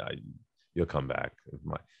you'll come back.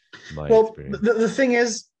 My Well, experience. the thing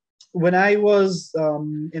is, when I was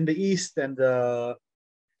in the East and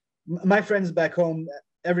my friends back home,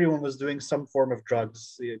 everyone was doing some form of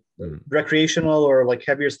drugs, recreational or like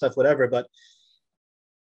heavier stuff, whatever. But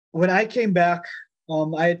when I came back,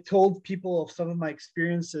 I had told people of some of my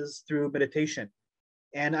experiences through meditation.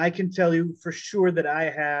 And I can tell you for sure that I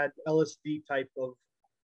had LSD type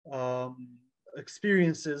of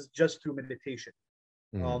experiences just through meditation.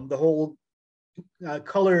 The whole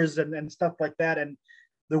colors and stuff like that, and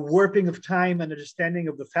the warping of time and understanding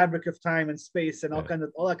of the fabric of time and space and all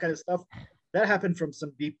that kind of stuff, that happened from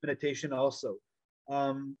some deep meditation also.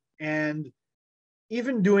 And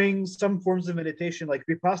even doing some forms of meditation, like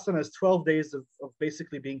Vipassana is 12 days of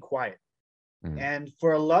basically being quiet. And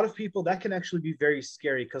for a lot of people, that can actually be very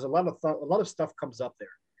scary because a lot of stuff comes up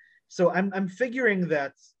there. So I'm figuring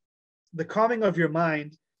that the calming of your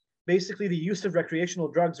mind, basically the use of recreational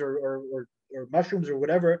drugs or mushrooms or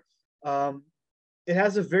whatever, it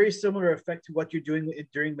has a very similar effect to what you're doing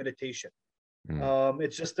during meditation.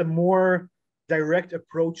 It's just a more direct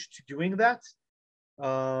approach to doing that.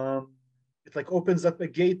 It like opens up a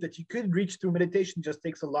gate that you could reach through meditation, just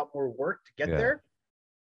takes a lot more work to get there.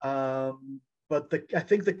 But I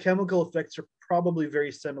think the chemical effects are probably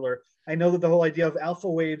very similar. I know that the whole idea of alpha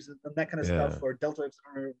waves and that kind of stuff, or delta waves,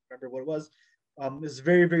 I don't remember what it was, is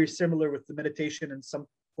very, very similar with the meditation and some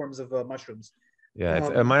forms of mushrooms.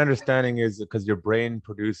 Yeah, my understanding is because your brain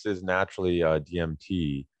produces naturally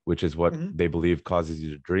DMT, which is what they believe causes you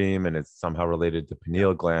to dream, and it's somehow related to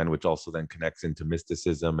pineal gland, which also then connects into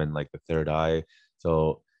mysticism and like the third eye.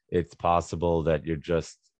 So it's possible that you're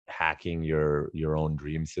just hacking your own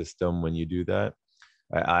dream system when you do that.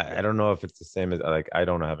 I don't know if it's the same as, like, I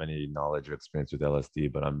don't have any knowledge or experience with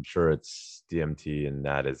LSD, but I'm sure it's DMT, and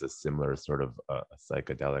that is a similar sort of a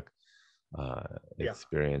psychedelic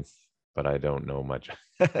experience. But I don't know much.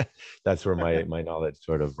 That's where my knowledge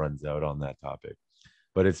sort of runs out on that topic.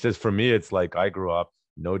 But it's just, for me, it's like I grew up,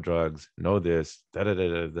 no drugs, no this,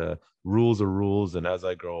 the rules are rules. And as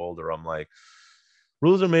I grow older, I'm like,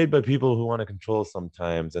 rules are made by people who want to control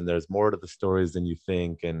sometimes, and there's more to the stories than you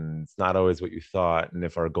think, and it's not always what you thought. And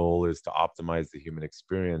if our goal is to optimize the human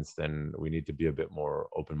experience, then we need to be a bit more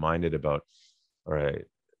open-minded about, all right,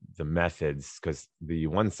 the methods, because the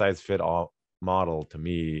one size fit all model to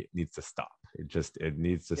me needs to stop. It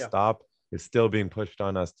needs to stop. It's still being pushed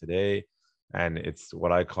on us today, and it's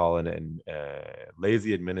what I call an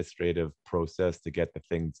lazy administrative process to get the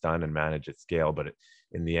things done and manage at scale, but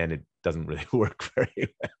in the end it doesn't really work very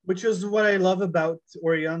well. Which is what I love about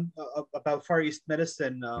Orion, about Far East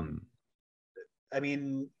medicine. I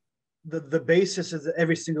mean, the basis is that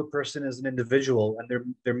every single person is an individual, and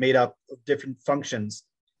they're made up of different functions,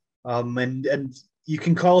 and you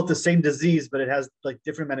can call it the same disease, but it has like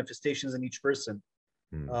different manifestations in each person.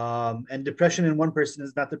 And depression in one person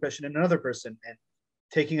is not depression in another person, and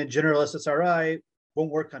taking a general SSRI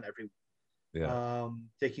won't work on everyone.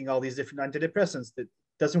 Taking all these different antidepressants, that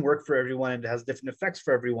doesn't work for everyone, and it has different effects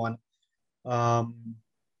for everyone. And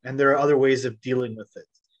there are other ways of dealing with it.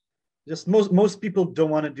 Just most people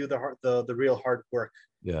don't want to do the real hard work.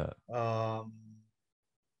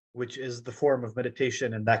 Which is the form of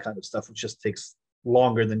meditation and that kind of stuff, which just takes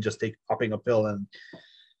longer than just popping a pill and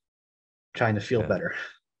trying to feel better.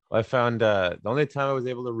 I found the only time I was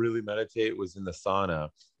able to really meditate was in the sauna,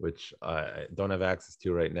 which I don't have access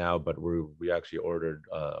to right now, but we actually ordered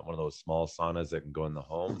one of those small saunas that can go in the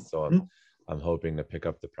home. So I'm hoping to pick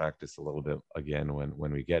up the practice a little bit again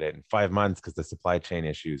when we get it in 5 months, because the supply chain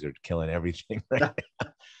issues are killing everything right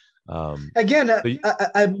now.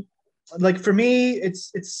 I'm like, for me,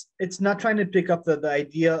 it's not trying to pick up the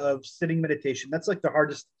idea of sitting meditation. That's like the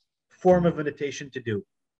hardest form of meditation to do.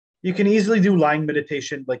 You can easily do lying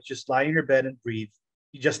meditation, like just lie in your bed and breathe.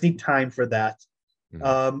 You just need time for that.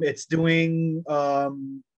 It's doing,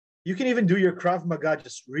 you can even do your Krav Maga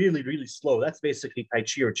just really, really slow. That's basically Tai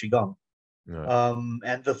Chi or Qigong.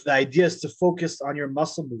 And the idea is to focus on your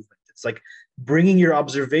muscle movement. It's like bringing your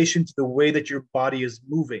observation to the way that your body is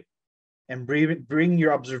moving, and bring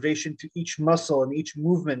your observation to each muscle and each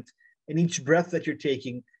movement and each breath that you're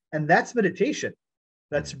taking. And that's meditation.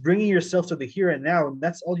 That's bringing yourself to the here and now. And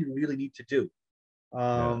that's all you really need to do.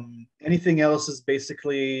 Anything else is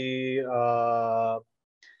basically,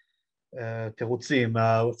 tehutzim,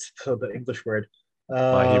 what's the English word?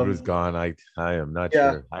 My Hebrew's gone. I am not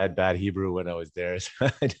sure. I had bad Hebrew when I was there. So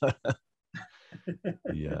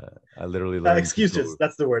I literally learned excuses.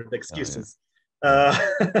 That's the word. Excuses.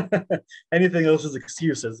 Anything else is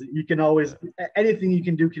excuses. You can always, anything you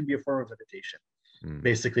can do can be a form of meditation. Mm.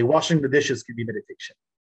 Basically, washing the dishes can be meditation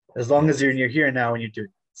as long as you're here and now and you're doing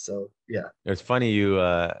it. So yeah. It's funny you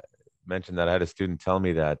mentioned that. I had a student tell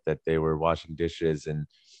me that they were washing dishes and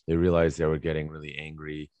they realized they were getting really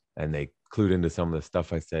angry, and they clued into some of the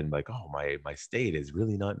stuff I said, and like, oh, my state is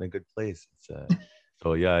really not in a good place.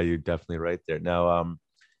 So yeah, you're definitely right there. Now,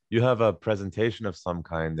 you have a presentation of some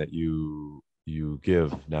kind that you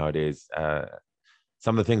give nowadays.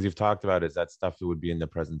 Some of the things you've talked about, is that stuff that would be in the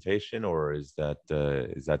presentation, or is that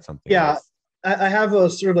something Yeah, else? I have a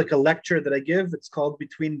sort of like a lecture that I give. It's called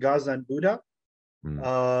Between Gaza and Buddha,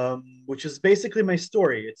 Mm, which is basically my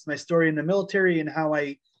story. It's my story in the military and how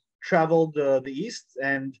I traveled the East.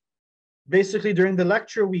 And basically, during the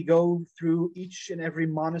lecture, we go through each and every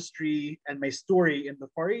monastery and my story in the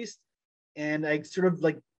Far East. And I sort of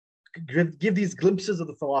like give these glimpses of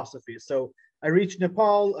the philosophy. So I reach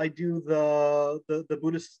Nepal, I do the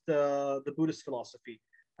Buddhist philosophy.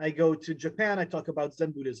 I go to Japan, I talk about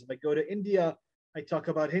Zen Buddhism. I go to India, I talk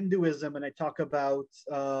about Hinduism, and I talk about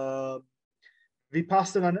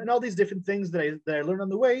Vipassana and all these different things that I learned on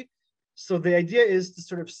the way. So the idea is to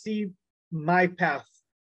sort of see my path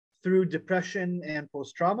through depression and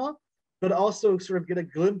post trauma, but also sort of get a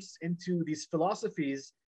glimpse into these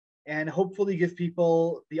philosophies and hopefully give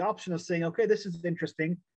people the option of saying, okay, this is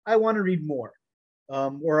interesting. I want to read more,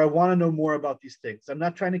 or I want to know more about these things. I'm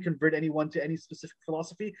not trying to convert anyone to any specific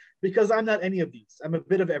philosophy because I'm not any of these. I'm a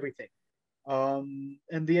bit of everything.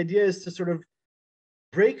 And the idea is to sort of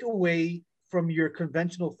break away from your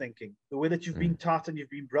conventional thinking, the way that you've been mm, taught and you've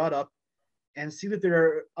been brought up, and see that there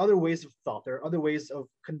are other ways of thought, there are other ways of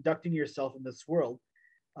conducting yourself in this world.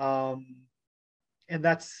 Um, and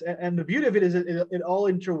the beauty of it is it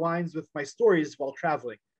all intertwines with my stories while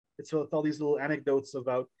traveling. It's with all these little anecdotes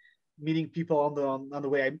about meeting people on the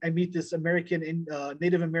way. I meet this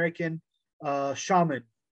Native American shaman,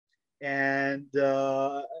 and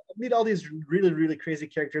meet all these really crazy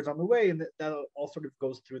characters on the way, and that all sort of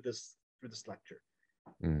goes through this lecture.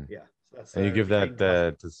 mm. Yeah, so that's And you give between that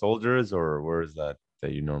Gaza. to soldiers, or where is that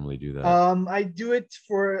you normally do that? I do it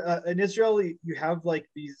for in Israel. You have like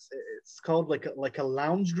these. It's called like a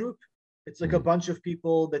lounge group. It's like a Mm, bunch of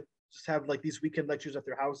people that just have like these weekend lectures at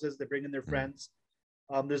their houses. They bring in their mm, friends.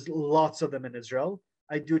 There's lots of them in Israel.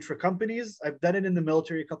 I do it for companies. I've done it in the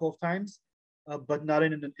military a couple of times, but not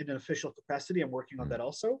in an official capacity. I'm working on mm. that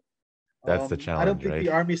also. That's the I don't challenge, think right? the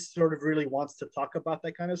army sort of really wants to talk about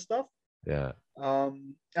that kind of stuff. Yeah.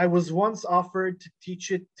 I was once offered to teach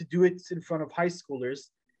it, to do it in front of high schoolers,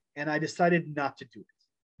 and I decided not to do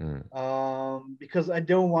Mm, it because I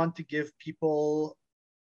don't want to give people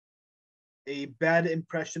a bad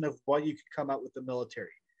impression of what you could come out with the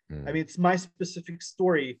military. I mm, mean, it's my specific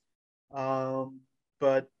story,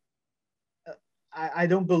 but I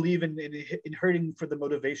don't believe in hurting for the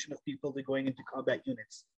motivation of people to going into combat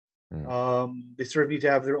units. mm, They sort of need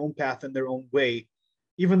to have their own path and their own way,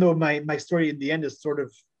 even though my story in the end is sort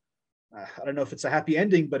of I don't know if it's a happy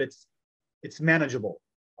ending, but it's manageable.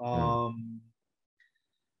 mm.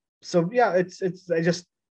 So yeah, it's I just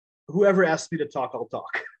whoever asks me to talk, I'll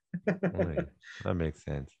talk. Right. That makes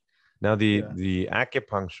sense. Now, the Yeah. the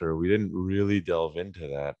acupuncture, we didn't really delve into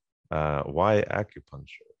that. Why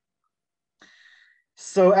acupuncture?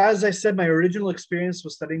 So as I said, my original experience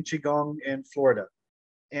was studying qigong in Florida,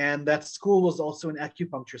 and that school was also an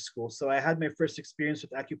acupuncture school. So I had my first experience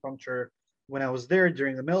with acupuncture when I was there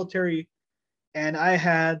during the military, and I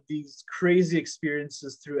had these crazy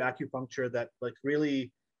experiences through acupuncture that like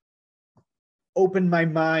really opened my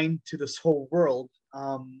mind to this whole world.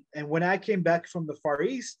 And when I came back from the Far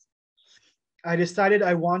East, I decided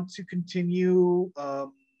I want to continue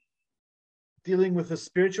dealing with the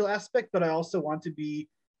spiritual aspect, but I also want to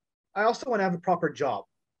have a proper job.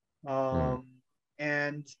 Mm,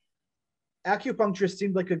 And acupuncture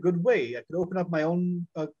seemed like a good way. I could open up my own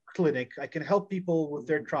clinic. I can help people with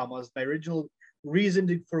their traumas. My original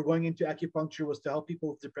for going into acupuncture was to help people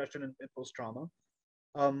with depression and post trauma.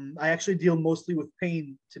 I actually deal mostly with pain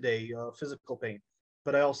today, physical pain,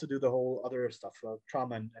 but I also do the whole other stuff,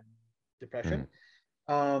 trauma and depression.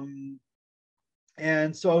 mm, Um,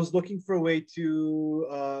 and so I was looking for a way to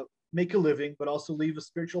make a living, but also leave a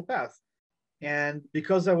spiritual path. And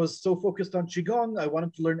because I was so focused on qigong, I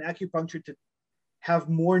wanted to learn acupuncture to have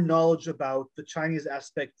more knowledge about the Chinese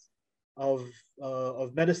aspects of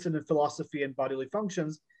medicine and philosophy and bodily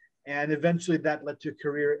functions. And eventually that led to a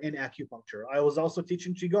career in acupuncture. I was also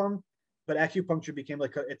teaching qigong, but acupuncture became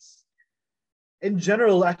it's in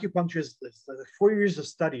general, acupuncture is like 4 years of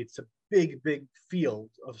study. It's a big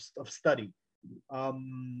field of study.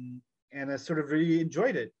 And I sort of really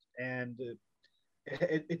enjoyed it. And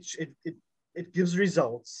it it gives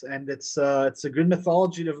results, and it's a good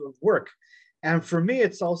methodology of work. And for me,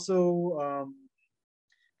 it's also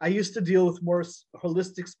I used to deal with more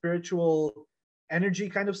holistic spiritual energy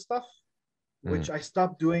kind of stuff, which I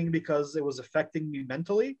stopped doing because it was affecting me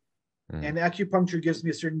mentally. And acupuncture gives me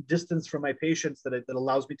a certain distance from my patients that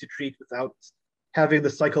allows me to treat without having the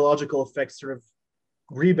psychological effects sort of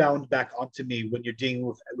rebound back onto me when you're dealing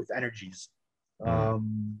with energies.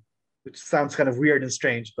 Which sounds kind of weird and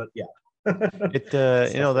strange, but yeah. It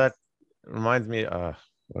that reminds me, I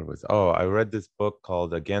read this book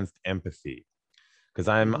called Against Empathy, because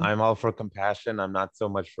I'm all for compassion. I'm not so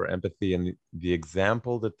much for empathy. And the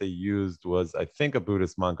example that they used was, I think, a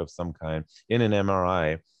Buddhist monk of some kind in an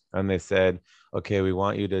MRI. And they said, okay, we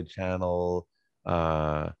want you to channel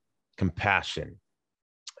compassion.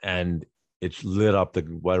 And it lit up the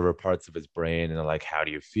whatever parts of his brain. And they're like, how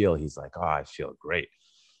do you feel? He's like, oh, I feel great.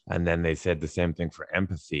 And then they said the same thing for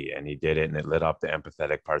empathy, and he did it, and it lit up the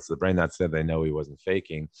empathetic parts of the brain. That said, they know he wasn't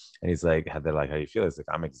faking. And he's like, they're like, how do you feel? He's like,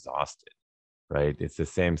 I'm exhausted. Right? It's the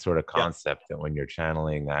same sort of concept that when you're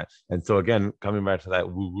channeling that. And so again, coming back to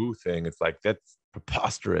that woo-woo thing, it's like, that's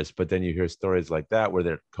preposterous. But then you hear stories like that where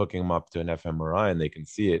they're hooking them up to an fMRI and they can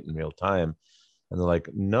see it in real time. And they're like,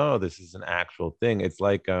 no, this is an actual thing. It's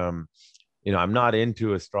like, I'm not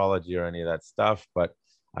into astrology or any of that stuff, but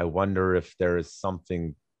I wonder if there is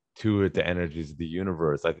something to it, the energies of the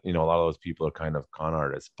universe. A lot of those people are kind of con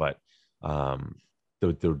artists, but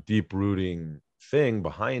the deep rooting thing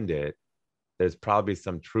behind it, there's probably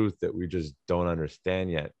some truth that we just don't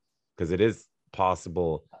understand yet, because it is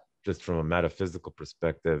possible, just from a metaphysical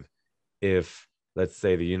perspective, if, let's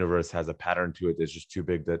say, the universe has a pattern to it that's just too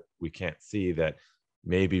big that we can't see, that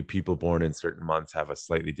maybe people born in certain months have a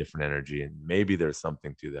slightly different energy, and maybe there's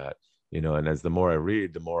something to that, and as the more I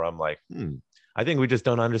read, the more I'm like, I think we just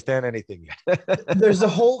don't understand anything yet. There's a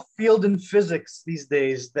whole field in physics these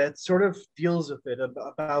days that sort of deals with it,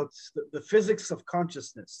 about the physics of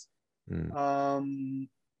consciousness.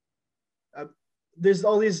 There's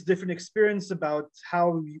all these different experiments about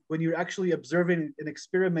how when you're actually observing an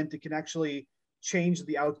experiment, it can actually change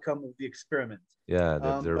the outcome of the experiment. Yeah,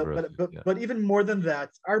 the observer. But even more than that,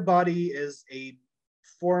 our body is a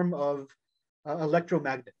form of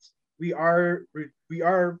electromagnet. We have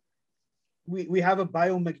a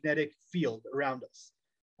biomagnetic field around us,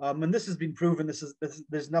 and this has been proven.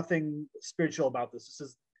 There's nothing spiritual about this. This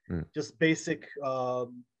is just basic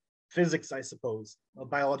physics, I suppose,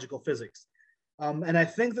 biological physics. And I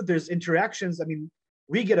think that there's interactions. I mean,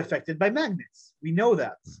 we get affected by magnets. We know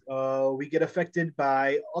that. We get affected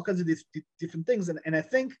by all kinds of these different things. And I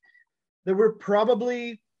think that we're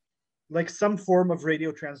probably like some form of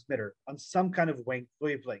radio transmitter on some kind of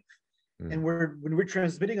wavelength. And when we're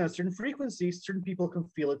transmitting on a certain frequency, certain people can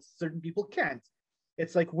feel it, certain people can't.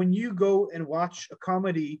 It's like when you go and watch a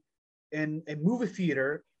comedy in a movie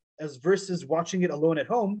theater as versus watching it alone at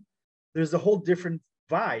home, there's a whole different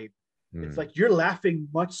vibe. It's like you're laughing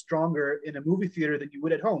much stronger in a movie theater than you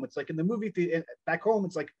would at home. It's like in the movie theater back home,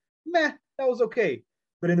 it's like, meh, that was okay.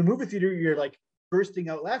 But in the movie theater, you're like bursting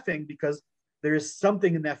out laughing because there is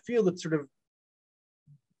something in that field that's sort of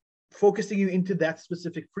focusing you into that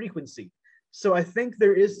specific frequency. So I think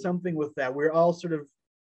there is something with that. We're all sort of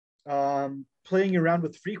playing around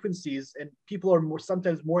with frequencies, and people are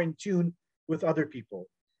sometimes more in tune with other people.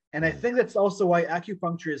 And I think that's also why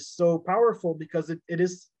acupuncture is so powerful, because it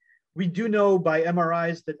is, we do know by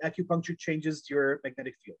MRIs that acupuncture changes your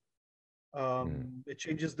magnetic field. It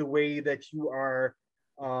changes the way that you are,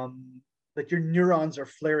 that your neurons are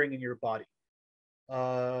flaring in your body.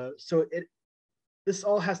 So this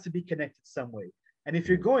all has to be connected some way. And if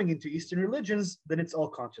you're going into Eastern religions, then it's all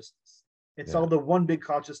consciousness. It's all the one big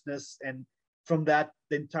consciousness. And from that,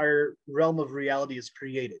 the entire realm of reality is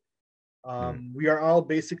created. We are all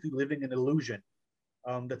basically living an illusion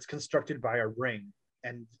that's constructed by our brain.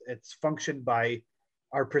 And it's functioned by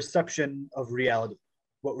our perception of reality.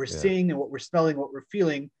 What we're seeing and what we're smelling, what we're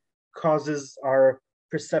feeling causes our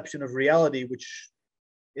perception of reality, which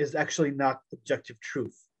is actually not objective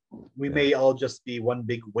truth. We may all just be one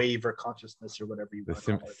big wave or consciousness or whatever you want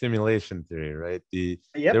to call it. Simulation theory, right?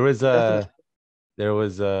 There was on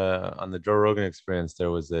the Joe Rogan Experience,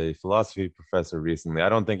 there was a philosophy professor recently. I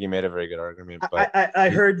don't think he made a very good argument, but I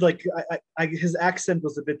heard like his accent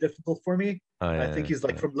was a bit difficult for me. I think he's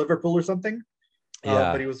like from Liverpool or something.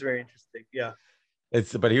 But he was very interesting.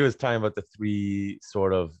 But he was talking about the three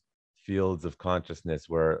sort of fields of consciousness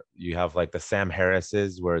where you have like the Sam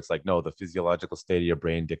Harris's, where it's like, no, the physiological state of your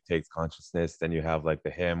brain dictates consciousness. Then you have like the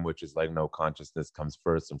him, which is like, no, consciousness comes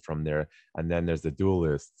first, and from there, and then there's the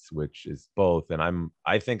dualists, which is both. And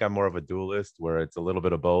I think I'm more of a dualist, where it's a little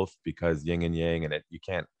bit of both, because yin and yang, and it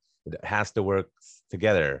has to work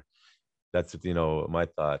together. That's, my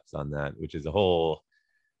thoughts on that, which is a whole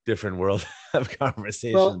different world of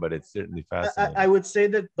conversation, Well, but it's certainly I fascinating. would say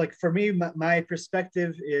that, like, for me, my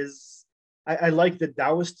perspective is I like the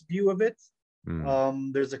Taoist view of it.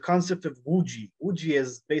 Mm, There's a concept of Wuji. Wuji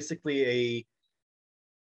is basically a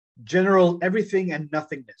general everything and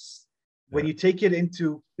nothingness. When yeah. you take it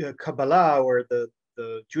into Kabbalah or the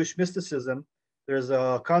Jewish mysticism, there's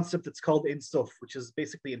a concept that's called Ein Sof, which is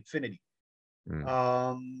basically infinity.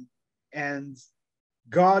 Mm, And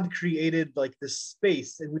God created like this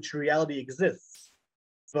space in which reality exists.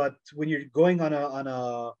 But when you're going on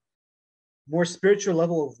a more spiritual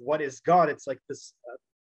level of what is God, it's like this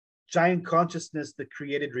giant consciousness that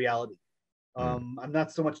created reality. mm, I'm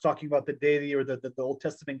not so much talking about the deity or the Old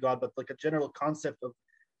Testament God, but like a general concept of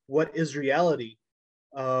what is reality.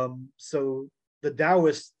 So the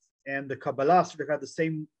Taoists and the Kabbalah sort of have the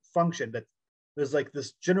same function, that there's like this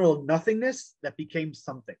general nothingness that became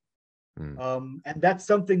something. mm, And that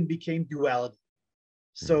something became duality.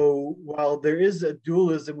 mm, So while there is a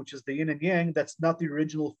dualism, which is the yin and yang, that's not the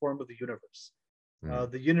original form of the universe.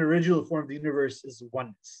 mm. The original form of the universe is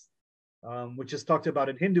oneness, which is talked about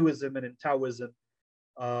in Hinduism and in Taoism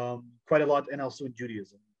quite a lot, and also in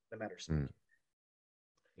Judaism, the matters. Mm.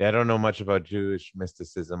 Yeah, I don't know much about Jewish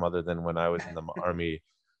mysticism other than when I was in the army,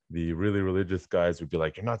 the really religious guys would be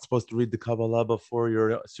like, "You're not supposed to read the Kabbalah before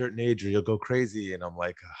you're a certain age, or you'll go crazy." And I'm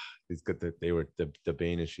like, "These good that they were the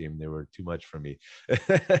Banishim. They were too much for me."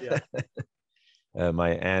 Yeah.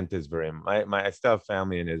 My aunt is I still have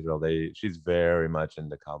family in Israel. She's very much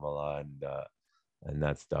into Kabbalah and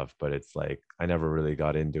that stuff, but it's like I never really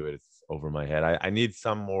got into it. It's over my head. I need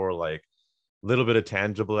some more like little bit of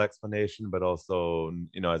tangible explanation, but also,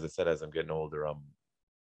 as I said, as I'm getting older, I'm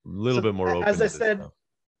a little So bit more as open I to this said, stuff.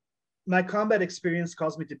 my combat experience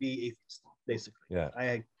caused me to be atheist, basically. Yeah.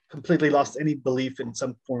 I completely lost any belief in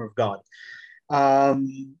some form of God.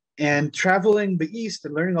 And traveling the East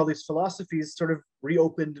and learning all these philosophies sort of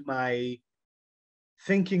reopened my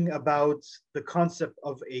thinking about the concept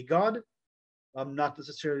of a God, not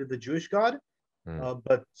necessarily the Jewish God, Mm,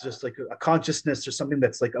 but just like a consciousness or something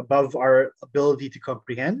that's like above our ability to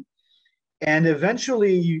comprehend. And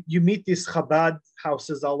eventually you meet these Chabad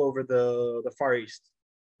houses all over the Far East.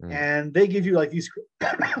 mm, And they give you like these,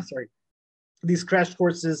 sorry, these crash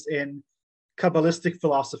courses in Kabbalistic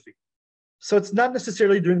philosophy. So it's not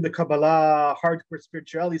necessarily doing the Kabbalah hardcore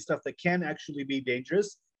spirituality stuff that can actually be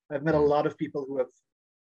dangerous. I've met a mm, lot of people who have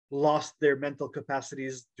lost their mental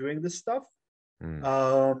capacities doing this stuff. mm.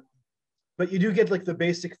 Um, but you do get like the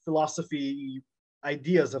basic philosophy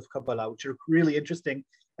ideas of Kabbalah, which are really interesting.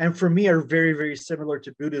 And for me, are very, very similar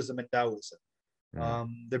to Buddhism and Taoism. Mm.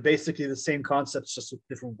 They're basically the same concepts, just with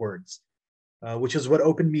different words, which is what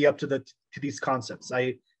opened me up to these concepts.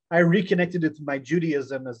 I reconnected it to my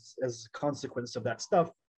Judaism as a consequence of that stuff.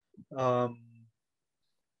 Um,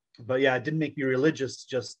 but yeah, it didn't make me religious.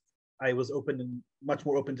 Just I was open and much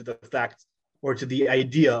more open to the fact or to the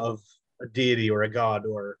idea of a deity or a god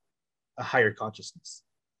or a higher consciousness.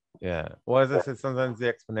 Yeah. Well, as I said, sometimes the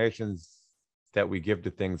explanations that we give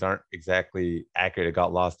to things aren't exactly accurate. It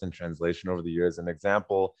got lost in translation over the years. An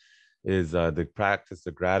example is the practice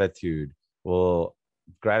of gratitude. Well,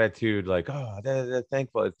 gratitude, like, oh,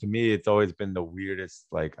 thankful. To me, it's always been the weirdest.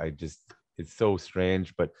 Like, it's so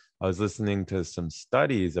strange. But I was listening to some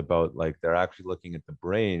studies about like they're actually looking at the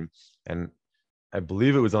brain, and I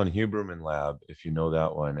believe it was on Huberman Lab, if you know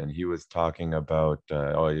that one, and he was talking about.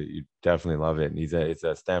 You definitely love it. And it's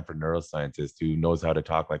a Stanford neuroscientist who knows how to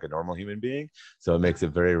talk like a normal human being, so it makes it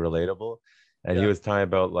very relatable. And he Yeah. was talking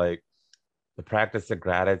about like the practice of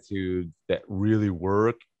gratitude that really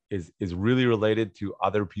work is really related to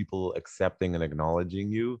other people accepting and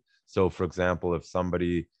acknowledging you. So, for example, if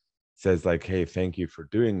somebody says like, "Hey, thank you for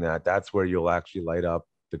doing that," that's where you'll actually light up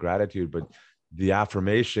the gratitude. But the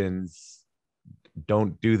affirmations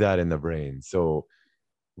don't do that in the brain. So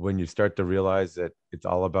when you start to realize that it's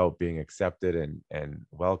all about being accepted and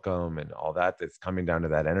welcome and all that, that's coming down to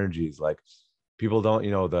that energy, is like people don't,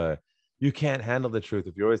 you can't handle the truth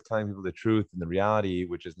if you're always telling people the truth and the reality,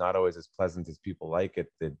 which is not always as pleasant as people like it.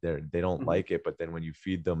 They don't Mhm. like it, but then when you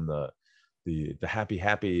feed them the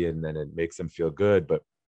happy, and then it makes them feel good. But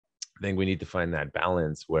I think we need to find that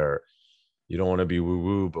balance where you don't want to be woo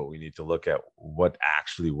woo, but we need to look at what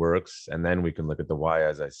actually works. And then we can look at the why,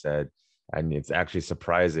 as I said. And it's actually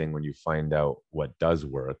surprising when you find out what does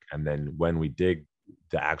work. And then when we dig,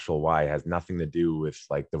 the actual why has nothing to do with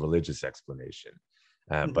like the religious explanation.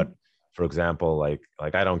 But for example, like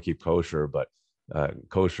I don't keep kosher, but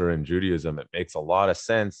kosher in Judaism, it makes a lot of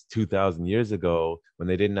sense 2,000 years ago when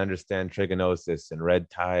they didn't understand trigonosis and red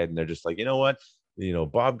tide. And they're just like, you know what?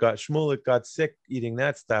 Shmulik got sick eating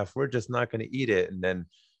that stuff. We're just not going to eat it. And then,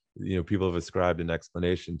 people have ascribed an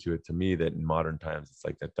explanation to it, to me, that in modern times, it's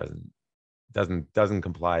like that doesn't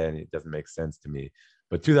comply, and it doesn't make sense to me.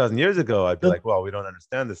 But 2,000 years ago, I'd be like, well, we don't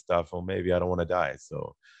understand this stuff. Well, maybe I don't want to die.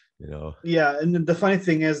 So, Yeah, and the funny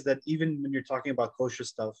thing is that even when you're talking about kosher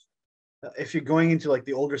stuff, if you're going into like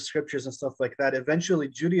the older scriptures and stuff like that, eventually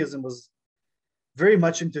Judaism was very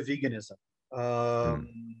much into veganism.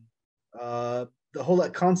 The whole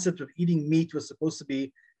concept of eating meat was supposed to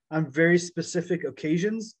be on very specific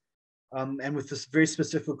occasions, and with this very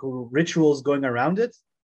specific rituals going around it.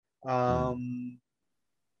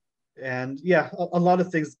 And yeah, a lot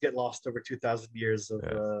of things get lost over 2,000 years of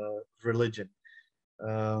religion.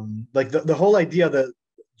 Like the whole idea that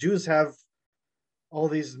Jews have all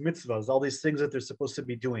these mitzvahs, all these things that they're supposed to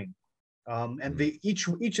be doing, and they each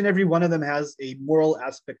and every one of them has a moral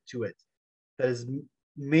aspect to it that is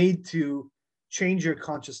made to change your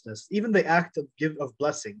consciousness. Even the act of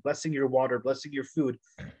blessing your water, blessing your food,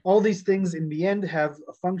 all these things in the end have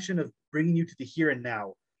a function of bringing you to the here and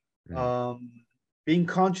now, being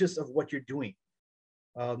conscious of what you're doing.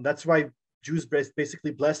 That's why Jews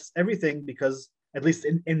basically bless everything, because at least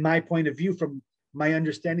in my point of view, from my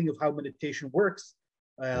understanding of how meditation works,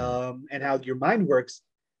 and how your mind works,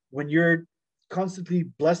 when you're constantly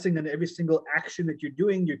blessing on every single action that you're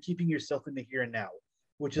doing, you're keeping yourself in the here and now,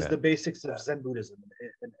 which is the basics of Zen Buddhism,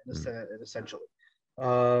 essentially.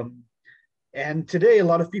 And today, a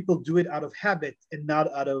lot of people do it out of habit and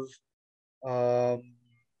not out of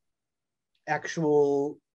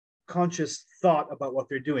actual conscious thought about what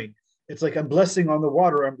they're doing. It's like, I'm blessing on the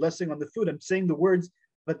water, I'm blessing on the food, I'm saying the words,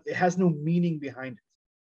 but it has no meaning behind it.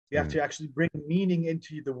 You have to actually bring meaning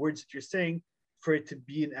into the words that you're saying for it to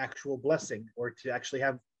be an actual blessing, or to actually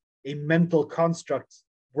have a mental construct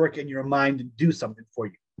work in your mind and do something for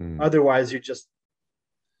you. Otherwise, you're just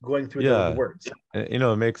going through the words.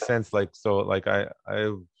 It makes sense. Like, so like I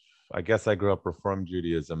guess I grew up Reform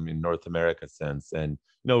Judaism in North America sense. And,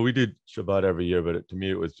 we did Shabbat every year, but to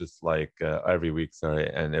me, it was just like every week, sorry.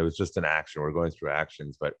 And it was just an action. We're going through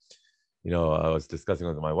actions. But, I was discussing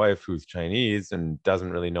with my wife, who's Chinese and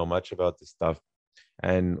doesn't really know much about this stuff.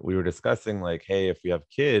 And we were discussing like, hey, if we have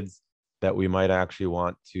kids, that we might actually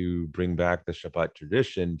want to bring back the Shabbat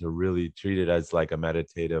tradition to really treat it as like a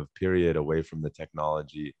meditative period away from the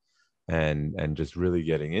technology, and just really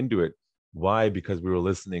getting into it. Why? Because we were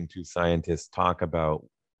listening to scientists talk about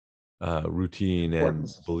routine and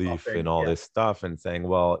belief and all this stuff, and saying,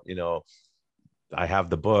 well, I have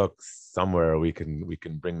the books somewhere, we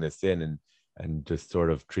can bring this in and just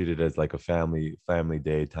sort of treat it as like a family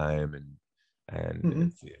day time.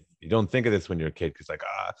 And you don't think of this when you're a kid,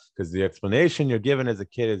 because the explanation you're given as a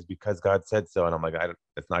kid is because God said so. And I'm like,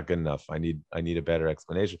 that's not good enough. I need a better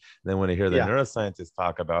explanation. And then when I hear the neuroscientists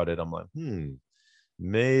talk about it, I'm like,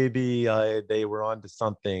 maybe they were onto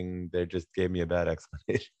something. They just gave me a bad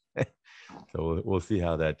explanation. So we'll see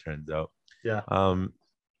how that turns out. Yeah.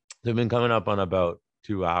 They've been coming up on about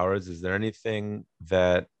 2 hours. Is there anything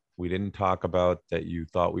that we didn't talk about that you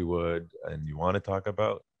thought we would and you want to talk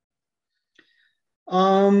about?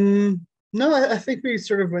 No, I think we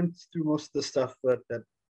sort of went through most of the stuff that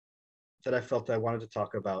I felt I wanted to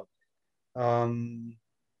talk about.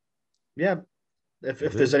 Yeah.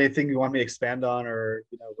 If there's anything you want me to expand on, or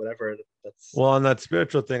whatever, that's well, on that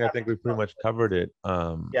spiritual thing, I think we pretty much covered it.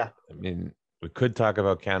 Yeah. I mean, we could talk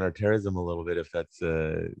about counterterrorism a little bit, if that's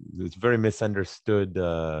it's a very misunderstood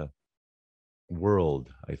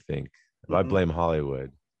world, I think. I blame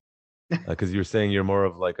Hollywood, because you're saying you're more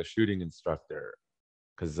of like a shooting instructor,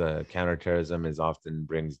 because counterterrorism is often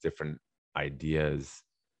brings different ideas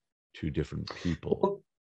to different people. Well,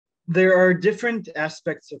 there are different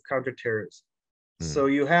aspects of counterterrorism. So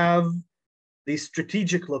you have the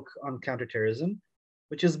strategic look on counterterrorism,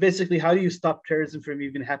 which is basically, how do you stop terrorism from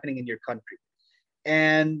even happening in your country?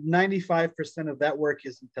 And 95% of that work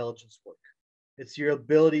is intelligence work. It's your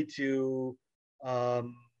ability to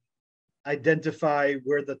identify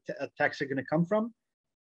where the attacks are going to come from.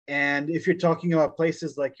 And if you're talking about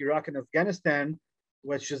places like Iraq and Afghanistan,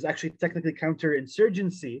 which is actually technically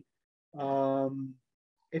counterinsurgency,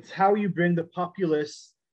 it's how you bring the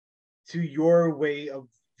populace to your way of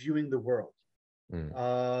viewing the world.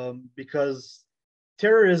 Because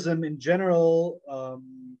terrorism in general,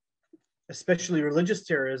 especially religious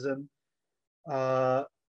terrorism,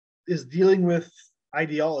 is dealing with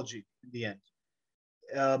ideology in the end.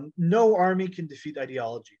 No army can defeat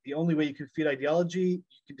ideology. The only way you can defeat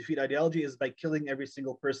ideology is by killing every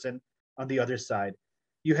single person on the other side.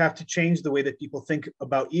 You have to change the way that people think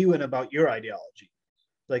about you and about your ideology.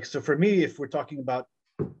 Like, so for me, if we're talking about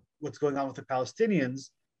what's going on with the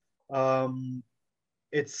Palestinians,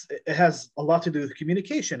 it has a lot to do with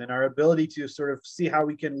communication and our ability to sort of see how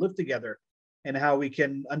we can live together and how we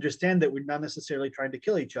can understand that we're not necessarily trying to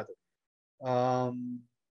kill each other.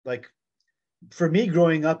 Like for me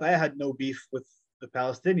growing up, I had no beef with the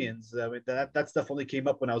Palestinians. I mean, that stuff only came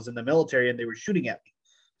up when I was in the military and they were shooting at me.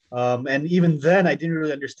 And even then, I didn't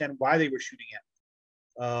really understand why they were shooting at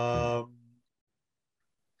me.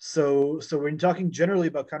 So when you're talking generally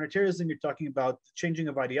about counterterrorism, you're talking about the changing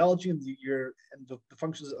of ideology and the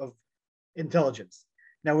functions of intelligence.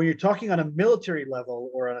 Now, when you're talking on a military level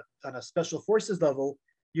or on a special forces level,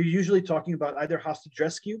 you're usually talking about either hostage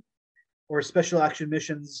rescue or special action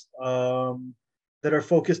missions that are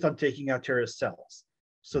focused on taking out terrorist cells.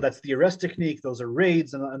 So that's the arrest technique, those are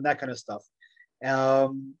raids and that kind of stuff.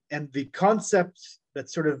 And the concept that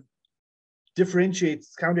sort of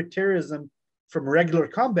differentiates counterterrorism from regular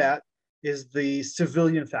combat is the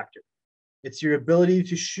civilian factor. It's your ability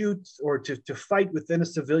to shoot or to fight within a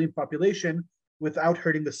civilian population without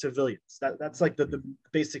hurting the civilians. That's like the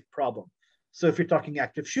basic problem. So if you're talking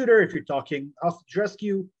active shooter, if you're talking hostage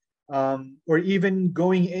rescue, or even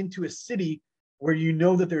going into a city where you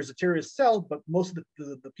know that there's a terrorist cell, but most of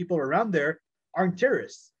the people around there aren't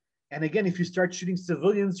terrorists. And again, if you start shooting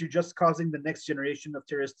civilians, you're just causing the next generation of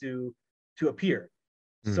terrorists to appear.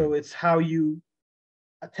 So it's how you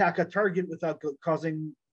attack a target without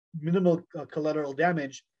causing minimal collateral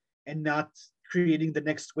damage and not creating the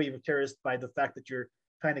next wave of terrorists by the fact that you're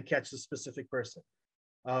trying to catch a specific person.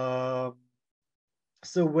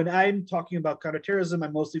 So when I'm talking about counterterrorism,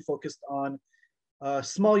 I'm mostly focused on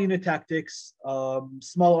small unit tactics,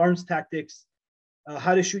 small arms tactics,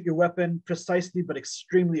 how to shoot your weapon precisely but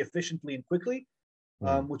extremely efficiently and quickly,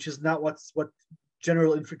 which is not what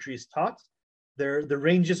general infantry is taught. The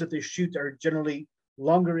ranges that they shoot are generally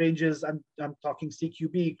longer ranges. I'm talking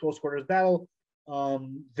CQB, close quarters battle,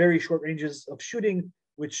 very short ranges of shooting,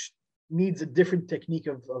 which needs a different technique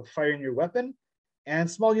of firing your weapon, and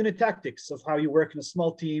small unit tactics of how you work in a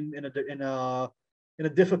small team in a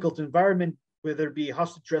difficult environment, whether it be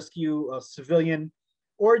hostage rescue, a civilian,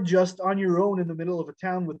 or just on your own in the middle of a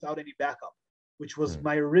town without any backup, which was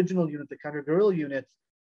my original unit, the counter guerrilla unit.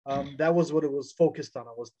 That was what it was focused on.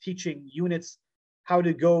 I was teaching units how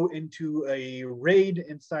to go into a raid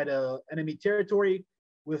inside a enemy territory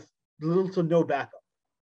with little to no backup.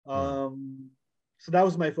 So that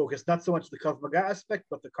was my focus, not so much the Krav Maga aspect,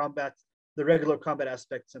 but the regular combat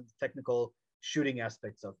aspects and the technical shooting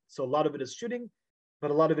aspects of it. So a lot of it is shooting,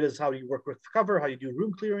 but a lot of it is how you work with cover, how you do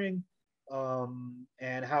room clearing,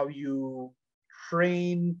 and how you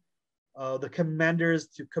train the commanders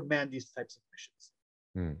to command these types of missions.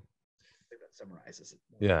 I think that summarizes it.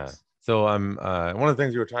 Yeah. So I'm one of the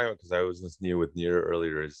things you were talking about, because I was listening to you with Nir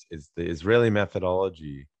earlier, is the Israeli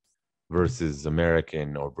methodology versus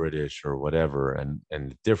American or British or whatever, and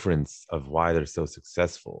the difference of why they're so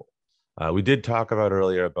successful. We did talk about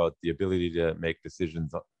earlier about the ability to make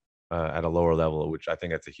decisions at a lower level, which I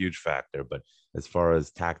think that's a huge factor. But as far as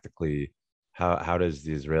tactically, how does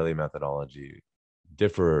the Israeli methodology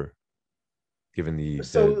differ, given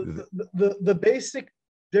the basic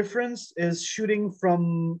difference is shooting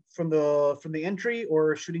from the entry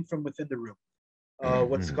or shooting from within the room.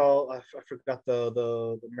 What's called, I forgot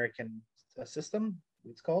the American system,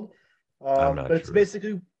 what it's called. But it's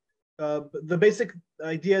basically the basic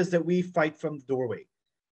idea is that we fight from the doorway.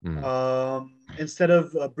 Instead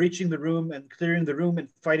of breaching the room and clearing the room and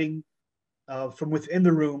fighting from within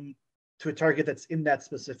the room to a target that's in that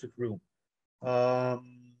specific room.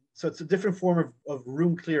 So it's a different form of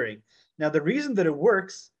room clearing. Now, the reason that it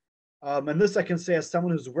works, and this I can say as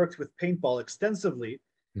someone who's worked with paintball extensively,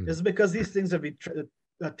 is because these things have been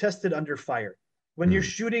tested under fire. When you're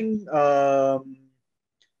shooting, at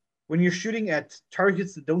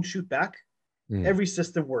targets that don't shoot back, every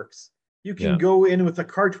system works. You can go in with a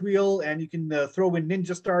cartwheel and you can throw in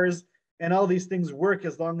ninja stars, and all these things work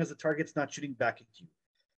as long as the target's not shooting back at you.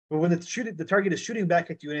 But when the target is shooting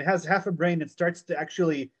back at you and it has half a brain and starts to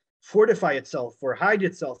actually fortify itself or hide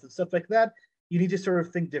itself and stuff like that, you need to sort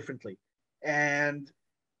of think differently. And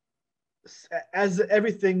as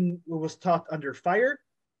everything was taught under fire,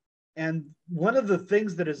 and one of the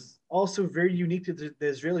things that is also very unique to the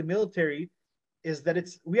Israeli military is that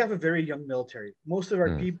we have a very young military. Most of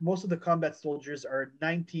our people, most of the combat soldiers are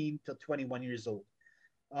 19 to 21 years old.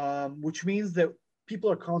 which means that people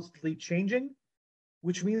are constantly changing,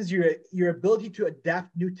 which means your ability to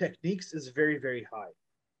adapt new techniques is very, very high.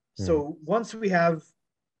 Mm. So once we have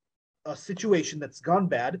a situation that's gone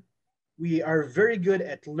bad, we are very good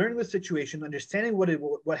at learning the situation, understanding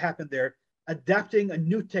what happened there, adapting a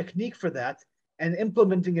new technique for that, and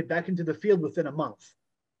implementing it back into the field within a month,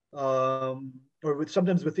 or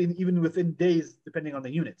sometimes even within days, depending on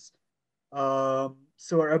the units.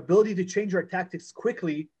 So our ability to change our tactics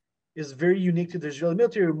quickly is very unique to the Israeli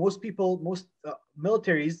military. Most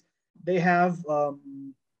militaries, they have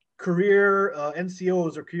career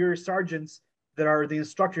NCOs or career sergeants that are the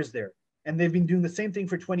instructors there. And they've been doing the same thing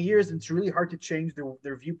for 20 years. And it's really hard to change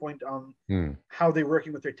their viewpoint on how they're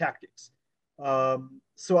working with their tactics.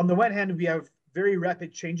 So on the one hand, we have very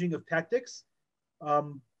rapid changing of tactics.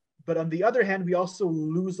 But on the other hand, we also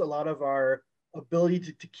lose a lot of our ability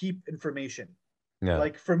to keep information. Yeah.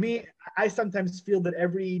 Like for me, I sometimes feel that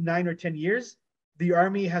every 9 or 10 years, the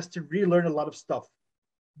army has to relearn a lot of stuff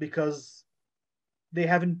because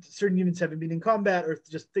certain units haven't been in combat, or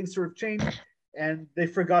just things sort of changed and they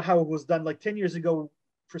forgot how it was done like 10 years ago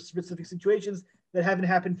for specific situations that haven't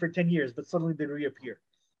happened for 10 years, but suddenly they reappear.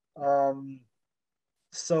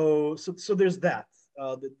 So there's that.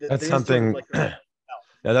 That's something.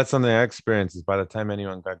 Yeah, that's something I experienced. Is by the time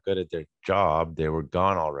anyone got good at their job, they were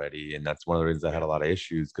gone already, and that's one of the reasons I had a lot of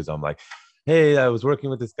issues, because I'm like, "Hey, I was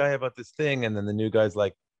working with this guy about this thing," and then the new guy's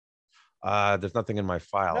like, "There's nothing in my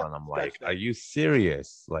file," and I'm like, "Are you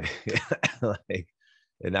serious?" Like, like,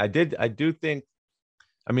 and I do think,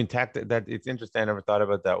 I mean, that it's interesting. I never thought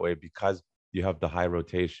about it that way, because you have the high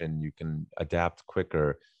rotation, you can adapt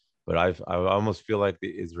quicker. But I almost feel like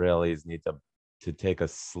the Israelis need to take a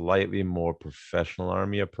slightly more professional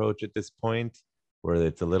army approach at this point, where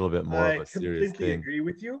it's a little bit more of a serious thing. I completely agree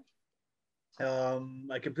with you.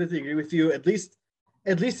 I completely agree with you. At least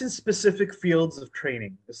in specific fields of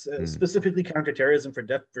training, specifically counterterrorism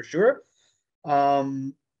for sure.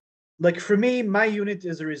 Like for me, my unit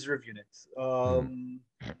is a reserve unit.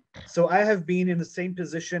 So I have been in the same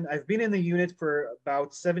position. I've been in the unit for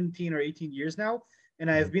about 17 or 18 years now, and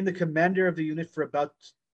I have been the commander of the unit for about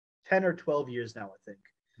 10 or 12 years now, I think.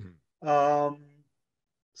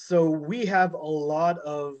 So we have a lot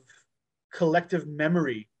of collective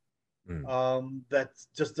memory that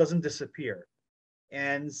just doesn't disappear.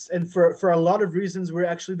 And for a lot of reasons, we're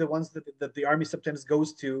actually the ones that the army sometimes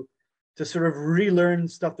goes to sort of relearn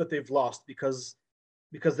stuff that they've lost, because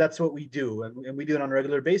that's what we do, and we do it on a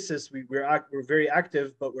regular basis. We're very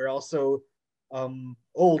active, but we're also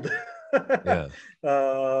old. Yeah.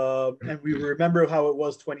 And we remember how it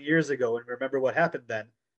was 20 years ago, and remember what happened then,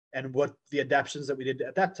 and what the adaptations that we did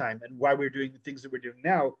at that time, and why we're doing the things that we're doing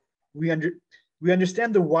now. We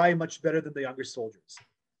understand the why much better than the younger soldiers.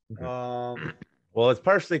 Well, it's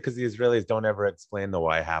partially because the Israelis don't ever explain the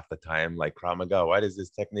why half the time. Like, Krav Maga, why does this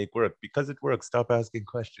technique work? Because it works. Stop asking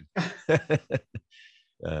questions.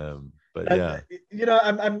 But yeah,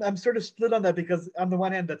 I'm sort of split on that, because on the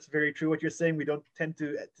one hand, that's very true what you're saying. We don't tend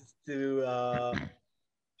to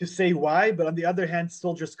say why, but on the other hand,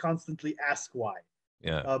 soldiers constantly ask why.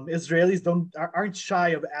 Yeah. Israelis aren't shy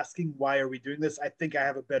of asking, why are we doing this? I think I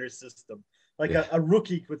have a better system. Like a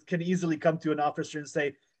rookie can easily come to an officer and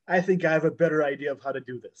say, I think I have a better idea of how to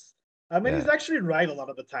do this. And he's actually right a lot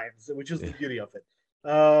of the times, which is the beauty of it.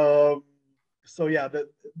 So yeah,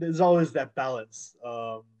 there's always that balance.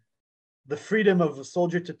 The freedom of a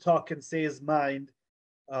soldier to talk and say his mind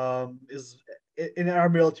is in our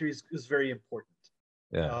military is very important.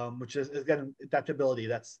 Yeah. Which is, again, adaptability.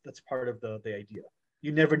 That's part of the idea.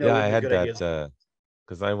 You never know. Yeah, I had that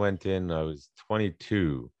because I went in. I was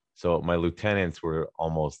 22, so my lieutenants were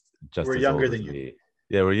almost just as younger old than as you. me.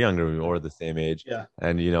 Yeah, we're younger. We were the same age. Yeah.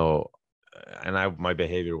 And my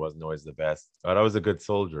behavior wasn't always the best, but I was a good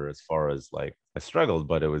soldier. As far as like, I struggled,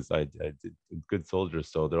 but I did good soldier.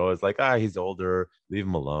 So they're always like, he's older, leave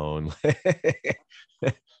him alone.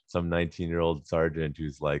 Some 19-year-old sergeant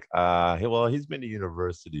who's like, well, he's been to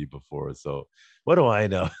university before, so what do I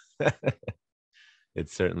know?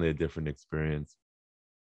 It's certainly a different experience.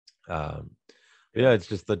 Yeah, it's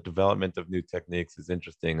just the development of new techniques is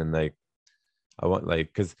interesting, and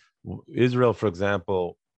because Israel, for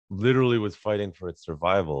example, literally was fighting for its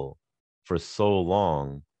survival for so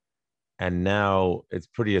long, and now it's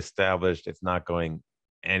pretty established. It's not going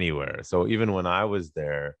anywhere. So even when I was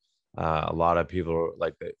there, a lot of people were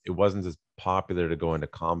like, it wasn't as popular to go into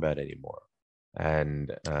combat anymore.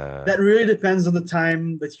 And that really depends on the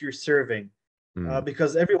time that you're serving,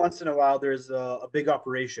 because every once in a while there's a big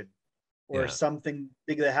operation or something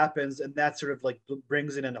big that happens, and that sort of like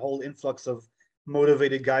brings in a whole influx of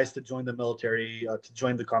motivated guys to join the military, to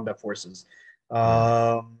join the combat forces.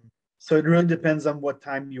 Mm. So it really depends on what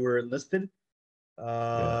time you were enlisted.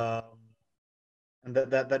 Yeah. And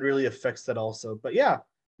that really affects that also. But yeah,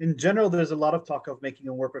 in general, there's a lot of talk of making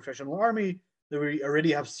a more professional army. We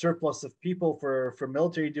already have surplus of people for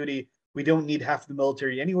military duty. We don't need half the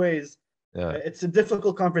military anyways. Yeah. It's a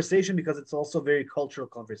difficult conversation because it's also a very cultural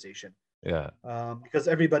conversation. Yeah. Because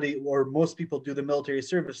everybody or most people do the military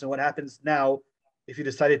service, and what happens now if you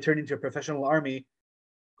decide to turn into a professional army?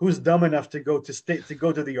 Who's dumb enough to go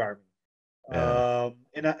to the army? Yeah.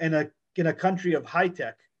 In a country of high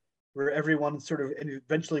tech, where everyone sort of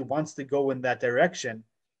eventually wants to go in that direction,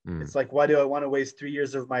 Mm. it's like, why do I want to waste 3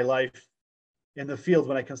 years of my life in the field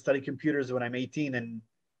when I can study computers when I'm 18 and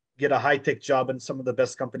get a high tech job in some of the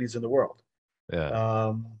best companies in the world?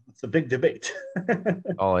 Yeah. It's a big debate.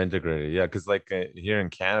 All integrated. Yeah. Because like here in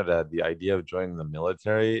Canada, the idea of joining the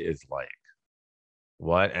military is like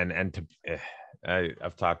what? And to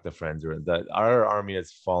I've talked to friends who that our army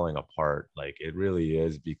is falling apart. Like it really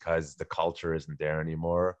is because the culture isn't there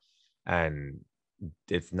anymore. And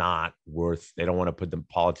it's not worth, they don't want to put them,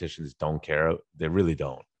 politicians don't care. They really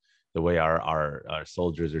don't. The way our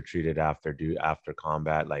soldiers are treated after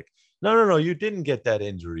combat, like, no, you didn't get that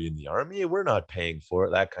injury in the army. We're not paying for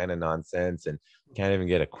it, that kind of nonsense. And can't even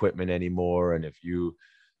get equipment anymore. And if you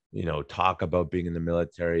talk about being in the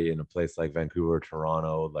military in a place like Vancouver,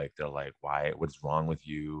 Toronto, like they're like, why, what's wrong with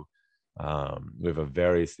you? We have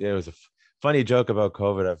it was a funny joke about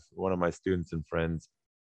COVID. I've one of my students and friends,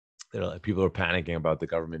 like, people are panicking about the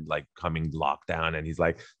government like coming lockdown. And he's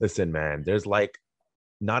like, listen, man, there's like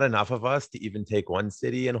not enough of us to even take one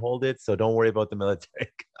city and hold it. So don't worry about the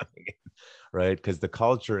military coming in, right? Because the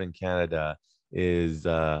culture in Canada is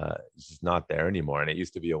just not there anymore. And it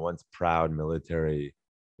used to be a once proud military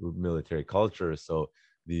culture. So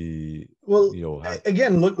the Well, you know have,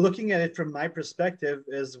 again, looking at it from my perspective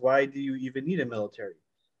is, why do you even need a military?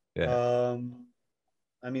 yeah, Um,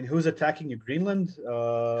 I mean, who's attacking you? Greenland?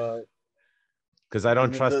 because I I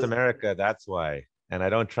don't mean, trust America, that's why. And I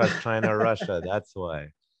don't trust China or Russia, that's why.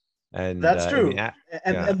 And that's in the true, and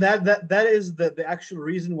yeah. and that is the actual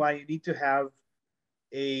reason why you need to have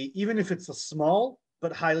even if it's a small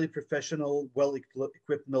but highly professional, well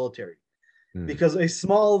equipped military, Mm, because a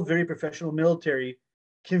small, very professional military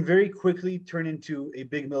can very quickly turn into a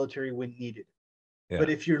big military when needed. But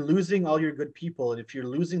yeah. if you're losing all your good people, and if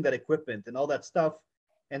you're losing that equipment and all that stuff,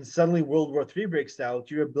 and suddenly World War III breaks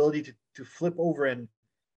out, your ability to flip over and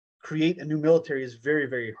create a new military is very,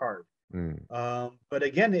 very hard. Mm, But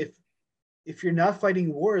again, if you're not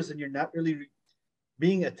fighting wars and you're not really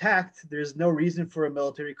being attacked, there's no reason for a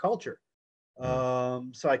military culture.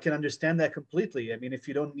 mm, So I can understand that completely. I mean, if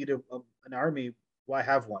you don't need an army, why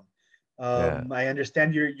have one? yeah. I understand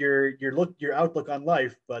your outlook on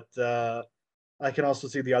life, but I can also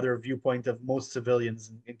see the other viewpoint of most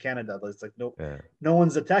civilians in Canada. It's like, Yeah. no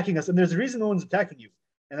one's attacking us, and there's a reason no one's attacking you,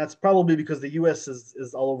 and that's probably because the U.S.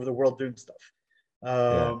 is all over the world doing stuff.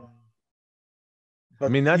 Yeah. Um, I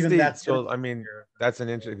but mean, even that's sort of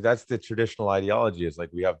that's the traditional ideology is like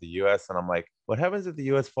we have the US, and I'm like, what happens if the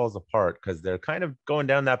US falls apart? Because they're kind of going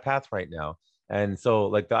down that path right now. And so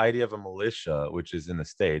like the idea of a militia, which is in the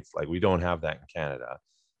States, like we don't have that in Canada.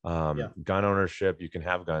 yeah. Gun ownership, you can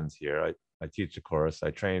have guns here. I teach a course. I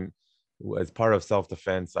train as part of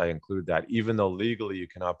self-defense. I include that, even though legally you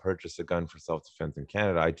cannot purchase a gun for self-defense in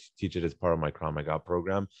Canada. I teach it as part of my Krav Maga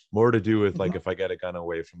program. More to do with like, Mhm. if I get a gun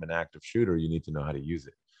away from an active shooter, you need to know how to use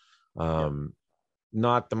it. Yeah. um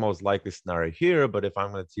Not the most likely scenario here, but if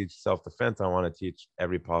I'm going to teach self-defense, I want to teach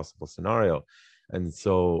every possible scenario. And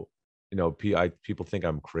so people think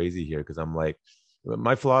I'm crazy here because I'm like,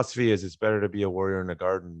 my philosophy is it's better to be a warrior in a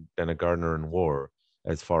garden than a gardener in war,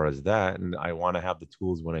 as far as that. And I want to have the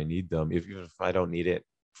tools when I need them, even if I don't need it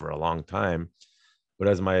for a long time. But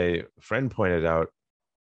as my friend pointed out,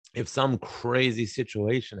 if some crazy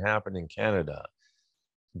situation happened in Canada,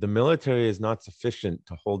 the military is not sufficient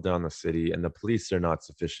to hold down a city, and the police are not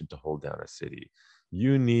sufficient to hold down a city.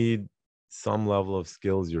 You need some level of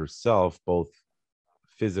skills yourself, both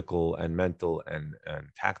physical and mental and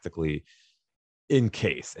tactically, in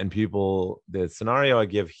case. And people, the scenario I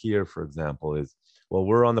give here, for example, is, well,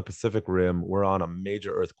 we're on the Pacific Rim, we're on a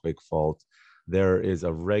major earthquake fault. There is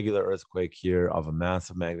a regular earthquake here of a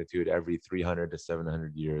massive magnitude every 300 to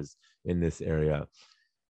 700 years in this area.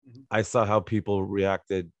 Mhm. I saw how people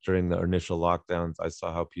reacted during the initial lockdowns. I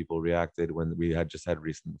saw how people reacted when we had just had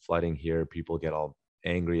recent flooding here. People get all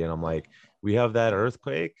angry, and I'm like, we have that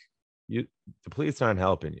earthquake. The police aren't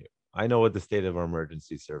helping you. I know what the state of our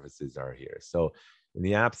emergency services are here. So, in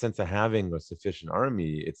the absence of having a sufficient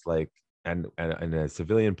army, it's like and a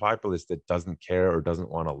civilian populace that doesn't care or doesn't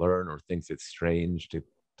want to learn or thinks it's strange to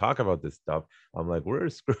talk about this stuff, I'm like, we're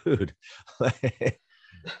screwed.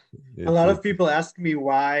 A lot of It's people ask me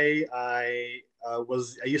why I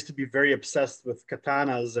used to be very obsessed with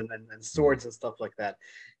katanas and swords and stuff like that.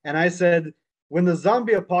 And I said, when the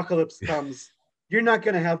zombie apocalypse comes, you're not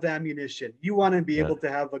going to have the ammunition. You want to be yeah, able to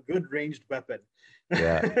have a good ranged weapon.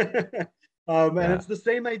 yeah, And yeah, it's the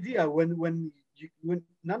same idea when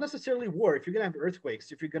not necessarily war, if you're going to have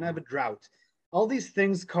earthquakes, if you're going to have a drought, all these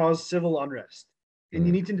things cause civil unrest, and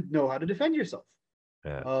you mm, need to know how to defend yourself.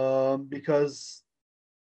 yeah, Because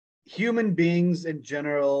human beings in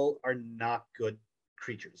general are not good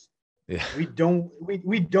creatures. yeah, We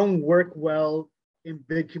don't work well in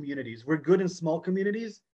big communities. We're good in small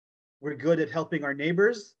communities. We're good at helping our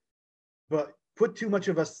neighbors, but put too much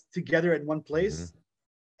of us together in one hmm, place,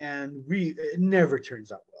 and it never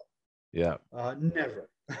turns out yeah, well. Never,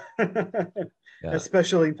 yeah,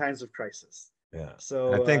 especially in times of crisis. yeah. And I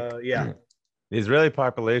So think yeah. the Israeli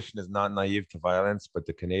population is not naive to violence, but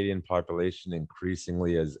the Canadian population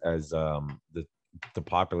increasingly, as the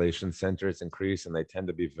population centers increase, and they tend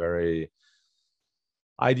to be very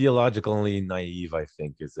ideologically naive, I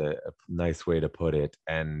think is a nice way to put it.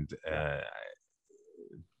 And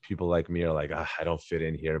people like me are like, I don't fit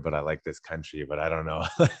in here, but I like this country, but I don't know.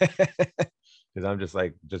 Because I'm just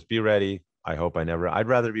like, just be ready. I hope I'd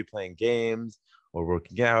rather be playing games or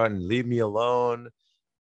working out and leave me alone.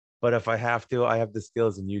 But if I have to, I have the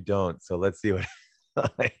skills and you don't. So let's see what.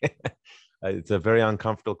 It's a very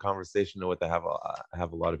uncomfortable conversation with I have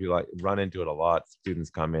a lot of people. I run into it a lot. Students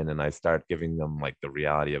come in and I start giving them like the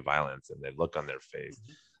reality of violence, and they look on their face.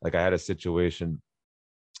 Like I had a situation,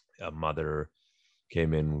 a mother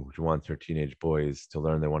came in, she wants her teenage boys to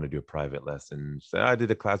learn. They want to do a private lesson. She said, I did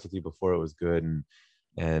a class with you before, it was good.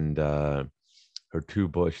 And her two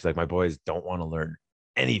boys, she's like, my boys don't want to learn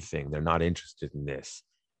anything, they're not interested in this.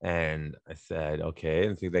 And I said, okay.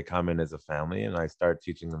 And so they come in as a family and I start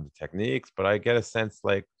teaching them the techniques, but I get a sense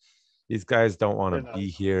like these guys don't want They're to not. be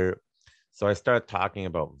here. So I start talking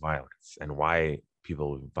about violence and why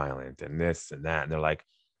people are violent and this and that. And they're like,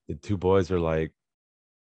 the two boys are like,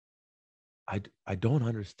 I don't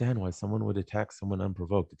understand why someone would attack someone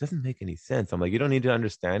unprovoked. It doesn't make any sense. I'm like, you don't need to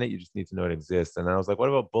understand it. You just need to know it exists. And I was like, what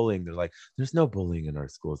about bullying? They're like, there's no bullying in our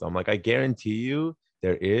schools. I'm like, I guarantee you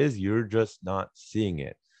there is. You're just not seeing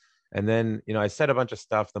it. And then, I said a bunch of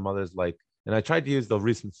stuff. The mother's like, and I tried to use the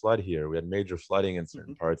recent flood here. We had major flooding in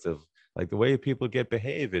certain Mhm. parts of like the way people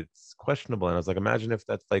behave. It's questionable. And I was like, imagine if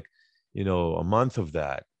that's like, a month of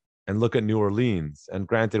that, and look at New Orleans. And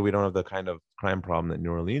granted, we don't have the kind of crime problem that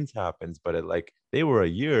New Orleans happens, but they were a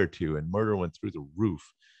year or two and murder went through the roof.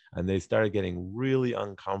 And they started getting really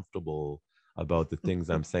uncomfortable about the things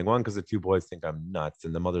I'm saying. One, because the two boys think I'm nuts.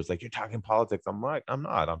 And the mother's like, you're talking politics. I'm like, I'm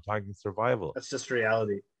not. I'm talking survival. That's just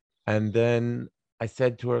reality. And then I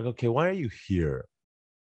said to her, okay, why are you here?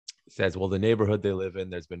 She says, well, the neighborhood they live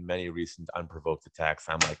in, there's been many recent unprovoked attacks.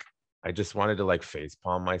 I'm like, I just wanted to like face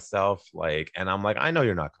palm myself. And I'm like, I know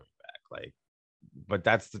you're not coming back. But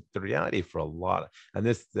that's the reality for a lot. And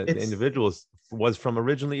the It's individuals was from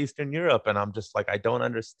originally Eastern Europe. And I'm just like, I don't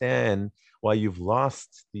understand why you've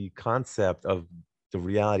lost the concept of the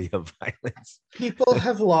reality of violence. People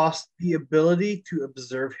have lost the ability to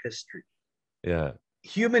observe history. Yeah.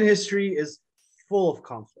 Human history is full of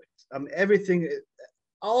conflict.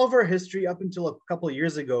 All of our history up until a couple of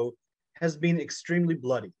years ago has been extremely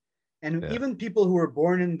bloody. And Yeah. even people who were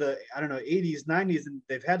born in the, I don't know, 80s, 90s, and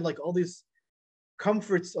they've had like all these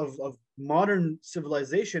comforts of modern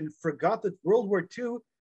civilization forgot that World War II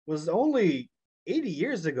was only 80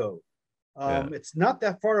 years ago. Yeah. It's not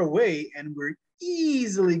that far away, and we're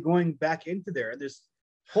easily going back into there. And there's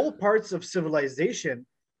whole parts of civilization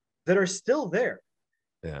that are still there.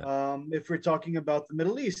 Yeah. If we're talking about the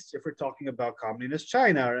Middle East, if we're talking about communist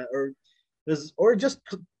China, or just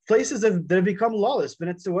places that have become lawless.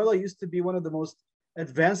 Venezuela used to be one of the most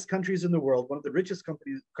advanced countries in the world, one of the richest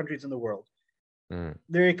countries in the world. Mm,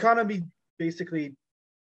 Their economy basically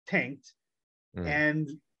tanked, mm, and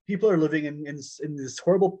people are living in this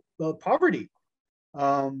horrible poverty.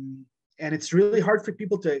 And it's really hard for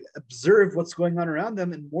people to observe what's going on around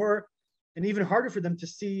them, and even harder for them to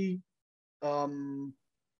see um,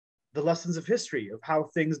 the lessons of history of how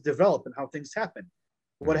things develop and how things happen.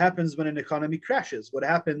 What mm. happens when an economy crashes? What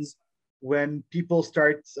happens when people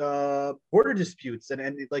start border disputes and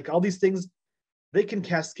like all these things? They can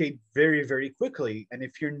cascade very, very quickly. And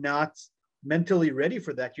if you're not mentally ready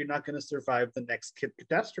for that, you're not going to survive the next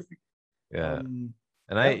catastrophe. Yeah. And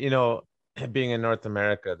Yeah. being in North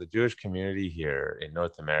America, the Jewish community here in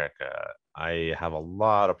North America I have a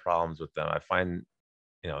lot of problems with them. I find,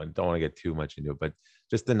 I don't want to get too much into it, but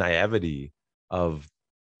just the naivety of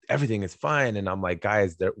everything is fine. And I'm like,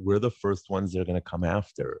 guys, we're the first ones they're going to come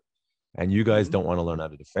after. And you guys don't want to learn how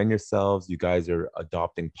to defend yourselves. You guys are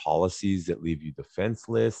adopting policies that leave you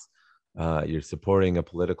defenseless. You're supporting a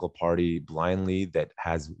political party blindly that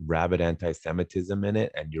has rabid anti-Semitism in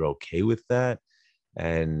it, and you're okay with that.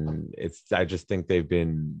 And I just think they've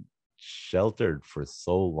been sheltered for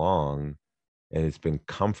so long, and it's been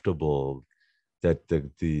comfortable that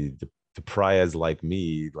the pariahs like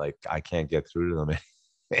me, like I can't get through to them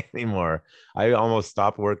anymore. I almost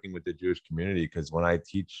stopped working with the Jewish community because when I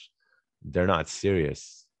teach, they're not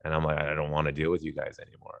serious, and I'm like, I don't want to deal with you guys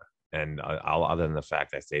anymore. And other than the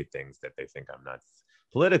fact I say things that they think I'm nuts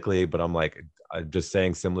politically, but I'm like, I'm just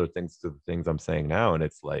saying similar things to the things I'm saying now, and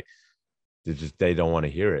it's like they don't want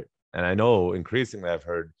to hear it. And I know increasingly I've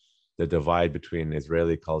heard the divide between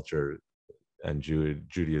Israeli culture and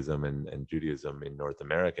Judaism and Judaism in North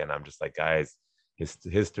America, and I'm just like, guys,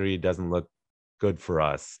 history doesn't look good for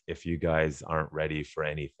us if you guys aren't ready for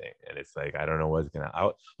anything. And it's like, I don't know what's gonna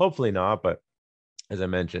out. Hopefully not, but as I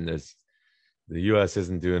mentioned, the U.S.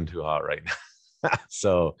 isn't doing too hot right now.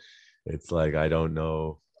 So it's like, I don't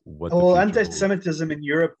know what. Well, anti-Semitism in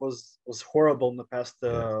Europe was horrible in the past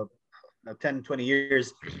 10, 20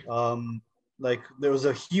 years. Like there was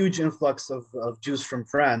a huge influx of Jews from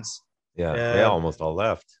France. Yeah, they almost all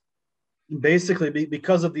left. Basically,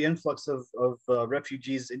 because of the influx of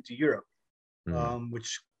refugees into Europe,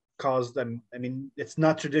 which caused them. I mean, it's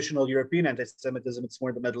not traditional European anti-Semitism; it's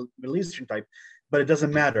more the Middle Eastern type. But it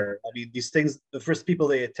doesn't matter. I mean, these things, the first people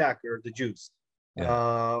they attack are the Jews.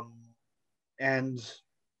 Yeah. And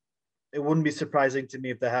it wouldn't be surprising to me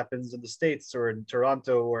if that happens in the States or in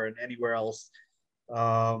Toronto or in anywhere else.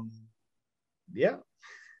 Yeah.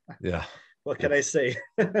 What can I say?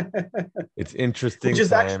 It's interesting. Which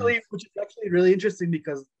is actually really interesting,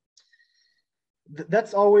 because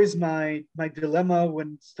that's always my dilemma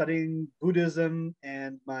when studying Buddhism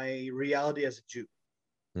and my reality as a Jew.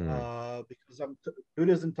 Because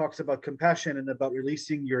Buddhism talks about compassion and about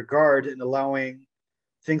releasing your guard and allowing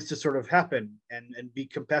things to sort of happen and be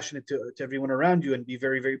compassionate to everyone around you and be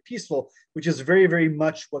very, very peaceful, which is very, very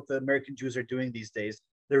much what the American Jews are doing these days.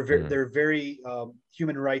 They're very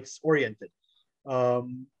human rights oriented.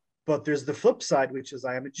 But there's the flip side, which is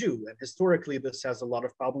I am a Jew, and historically this has a lot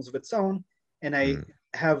of problems of its own, and I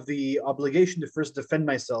have the obligation to first defend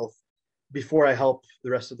myself before I help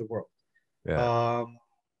the rest of the world. Yeah.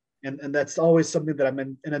 And that's always something that I'm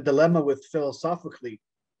in a dilemma with philosophically.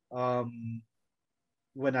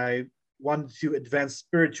 When I want to advance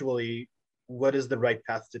spiritually, what is the right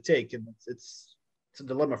path to take? And it's a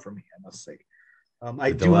dilemma for me, I must say.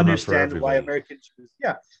 I do understand why American Jews,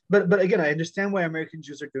 but again, I understand why American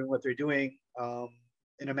Jews are doing what they're doing.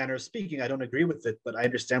 In a manner of speaking, I don't agree with it, but I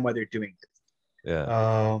understand why they're doing it.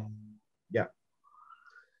 Yeah.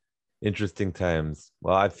 Interesting times.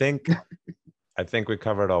 Well, I think we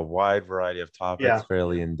covered a wide variety of topics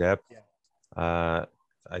fairly in depth. I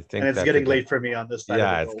think and it's getting late for me on this side.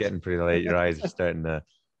 Yeah, it's getting pretty late. Your eyes are starting to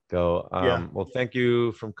go. Well, thank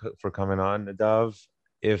you for coming on, Nadav.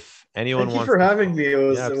 If anyone thank you for having me. It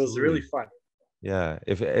was really fun. Yeah.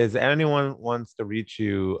 If anyone wants to reach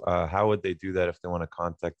you, how would they do that if they want to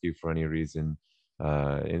contact you for any reason?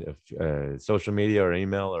 Social media or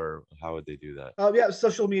email, or how would they do that?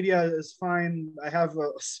 Social media is fine. I have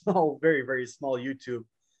a small, very, very small YouTube.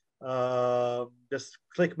 Just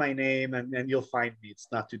click my name and you'll find me. It's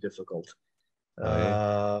not too difficult.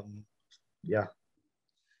 Yeah.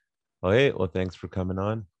 Okay. Well, thanks for coming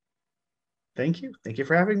on. Thank you. Thank you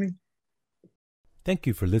for having me. Thank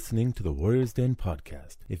you for listening to the Warriors Den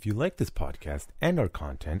podcast. If you like this podcast and our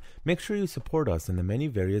content, make sure you support us in the many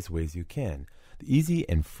various ways you can. The easy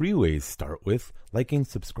and free ways start with liking,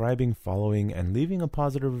 subscribing, following, and leaving a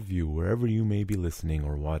positive review wherever you may be listening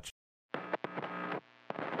or watching.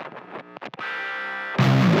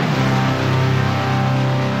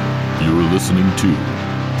 You're listening to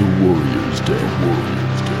The Warriors Den.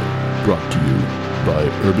 Brought to you by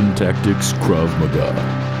Urban Tactics Krav Maga.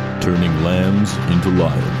 Turning lambs into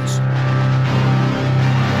lions.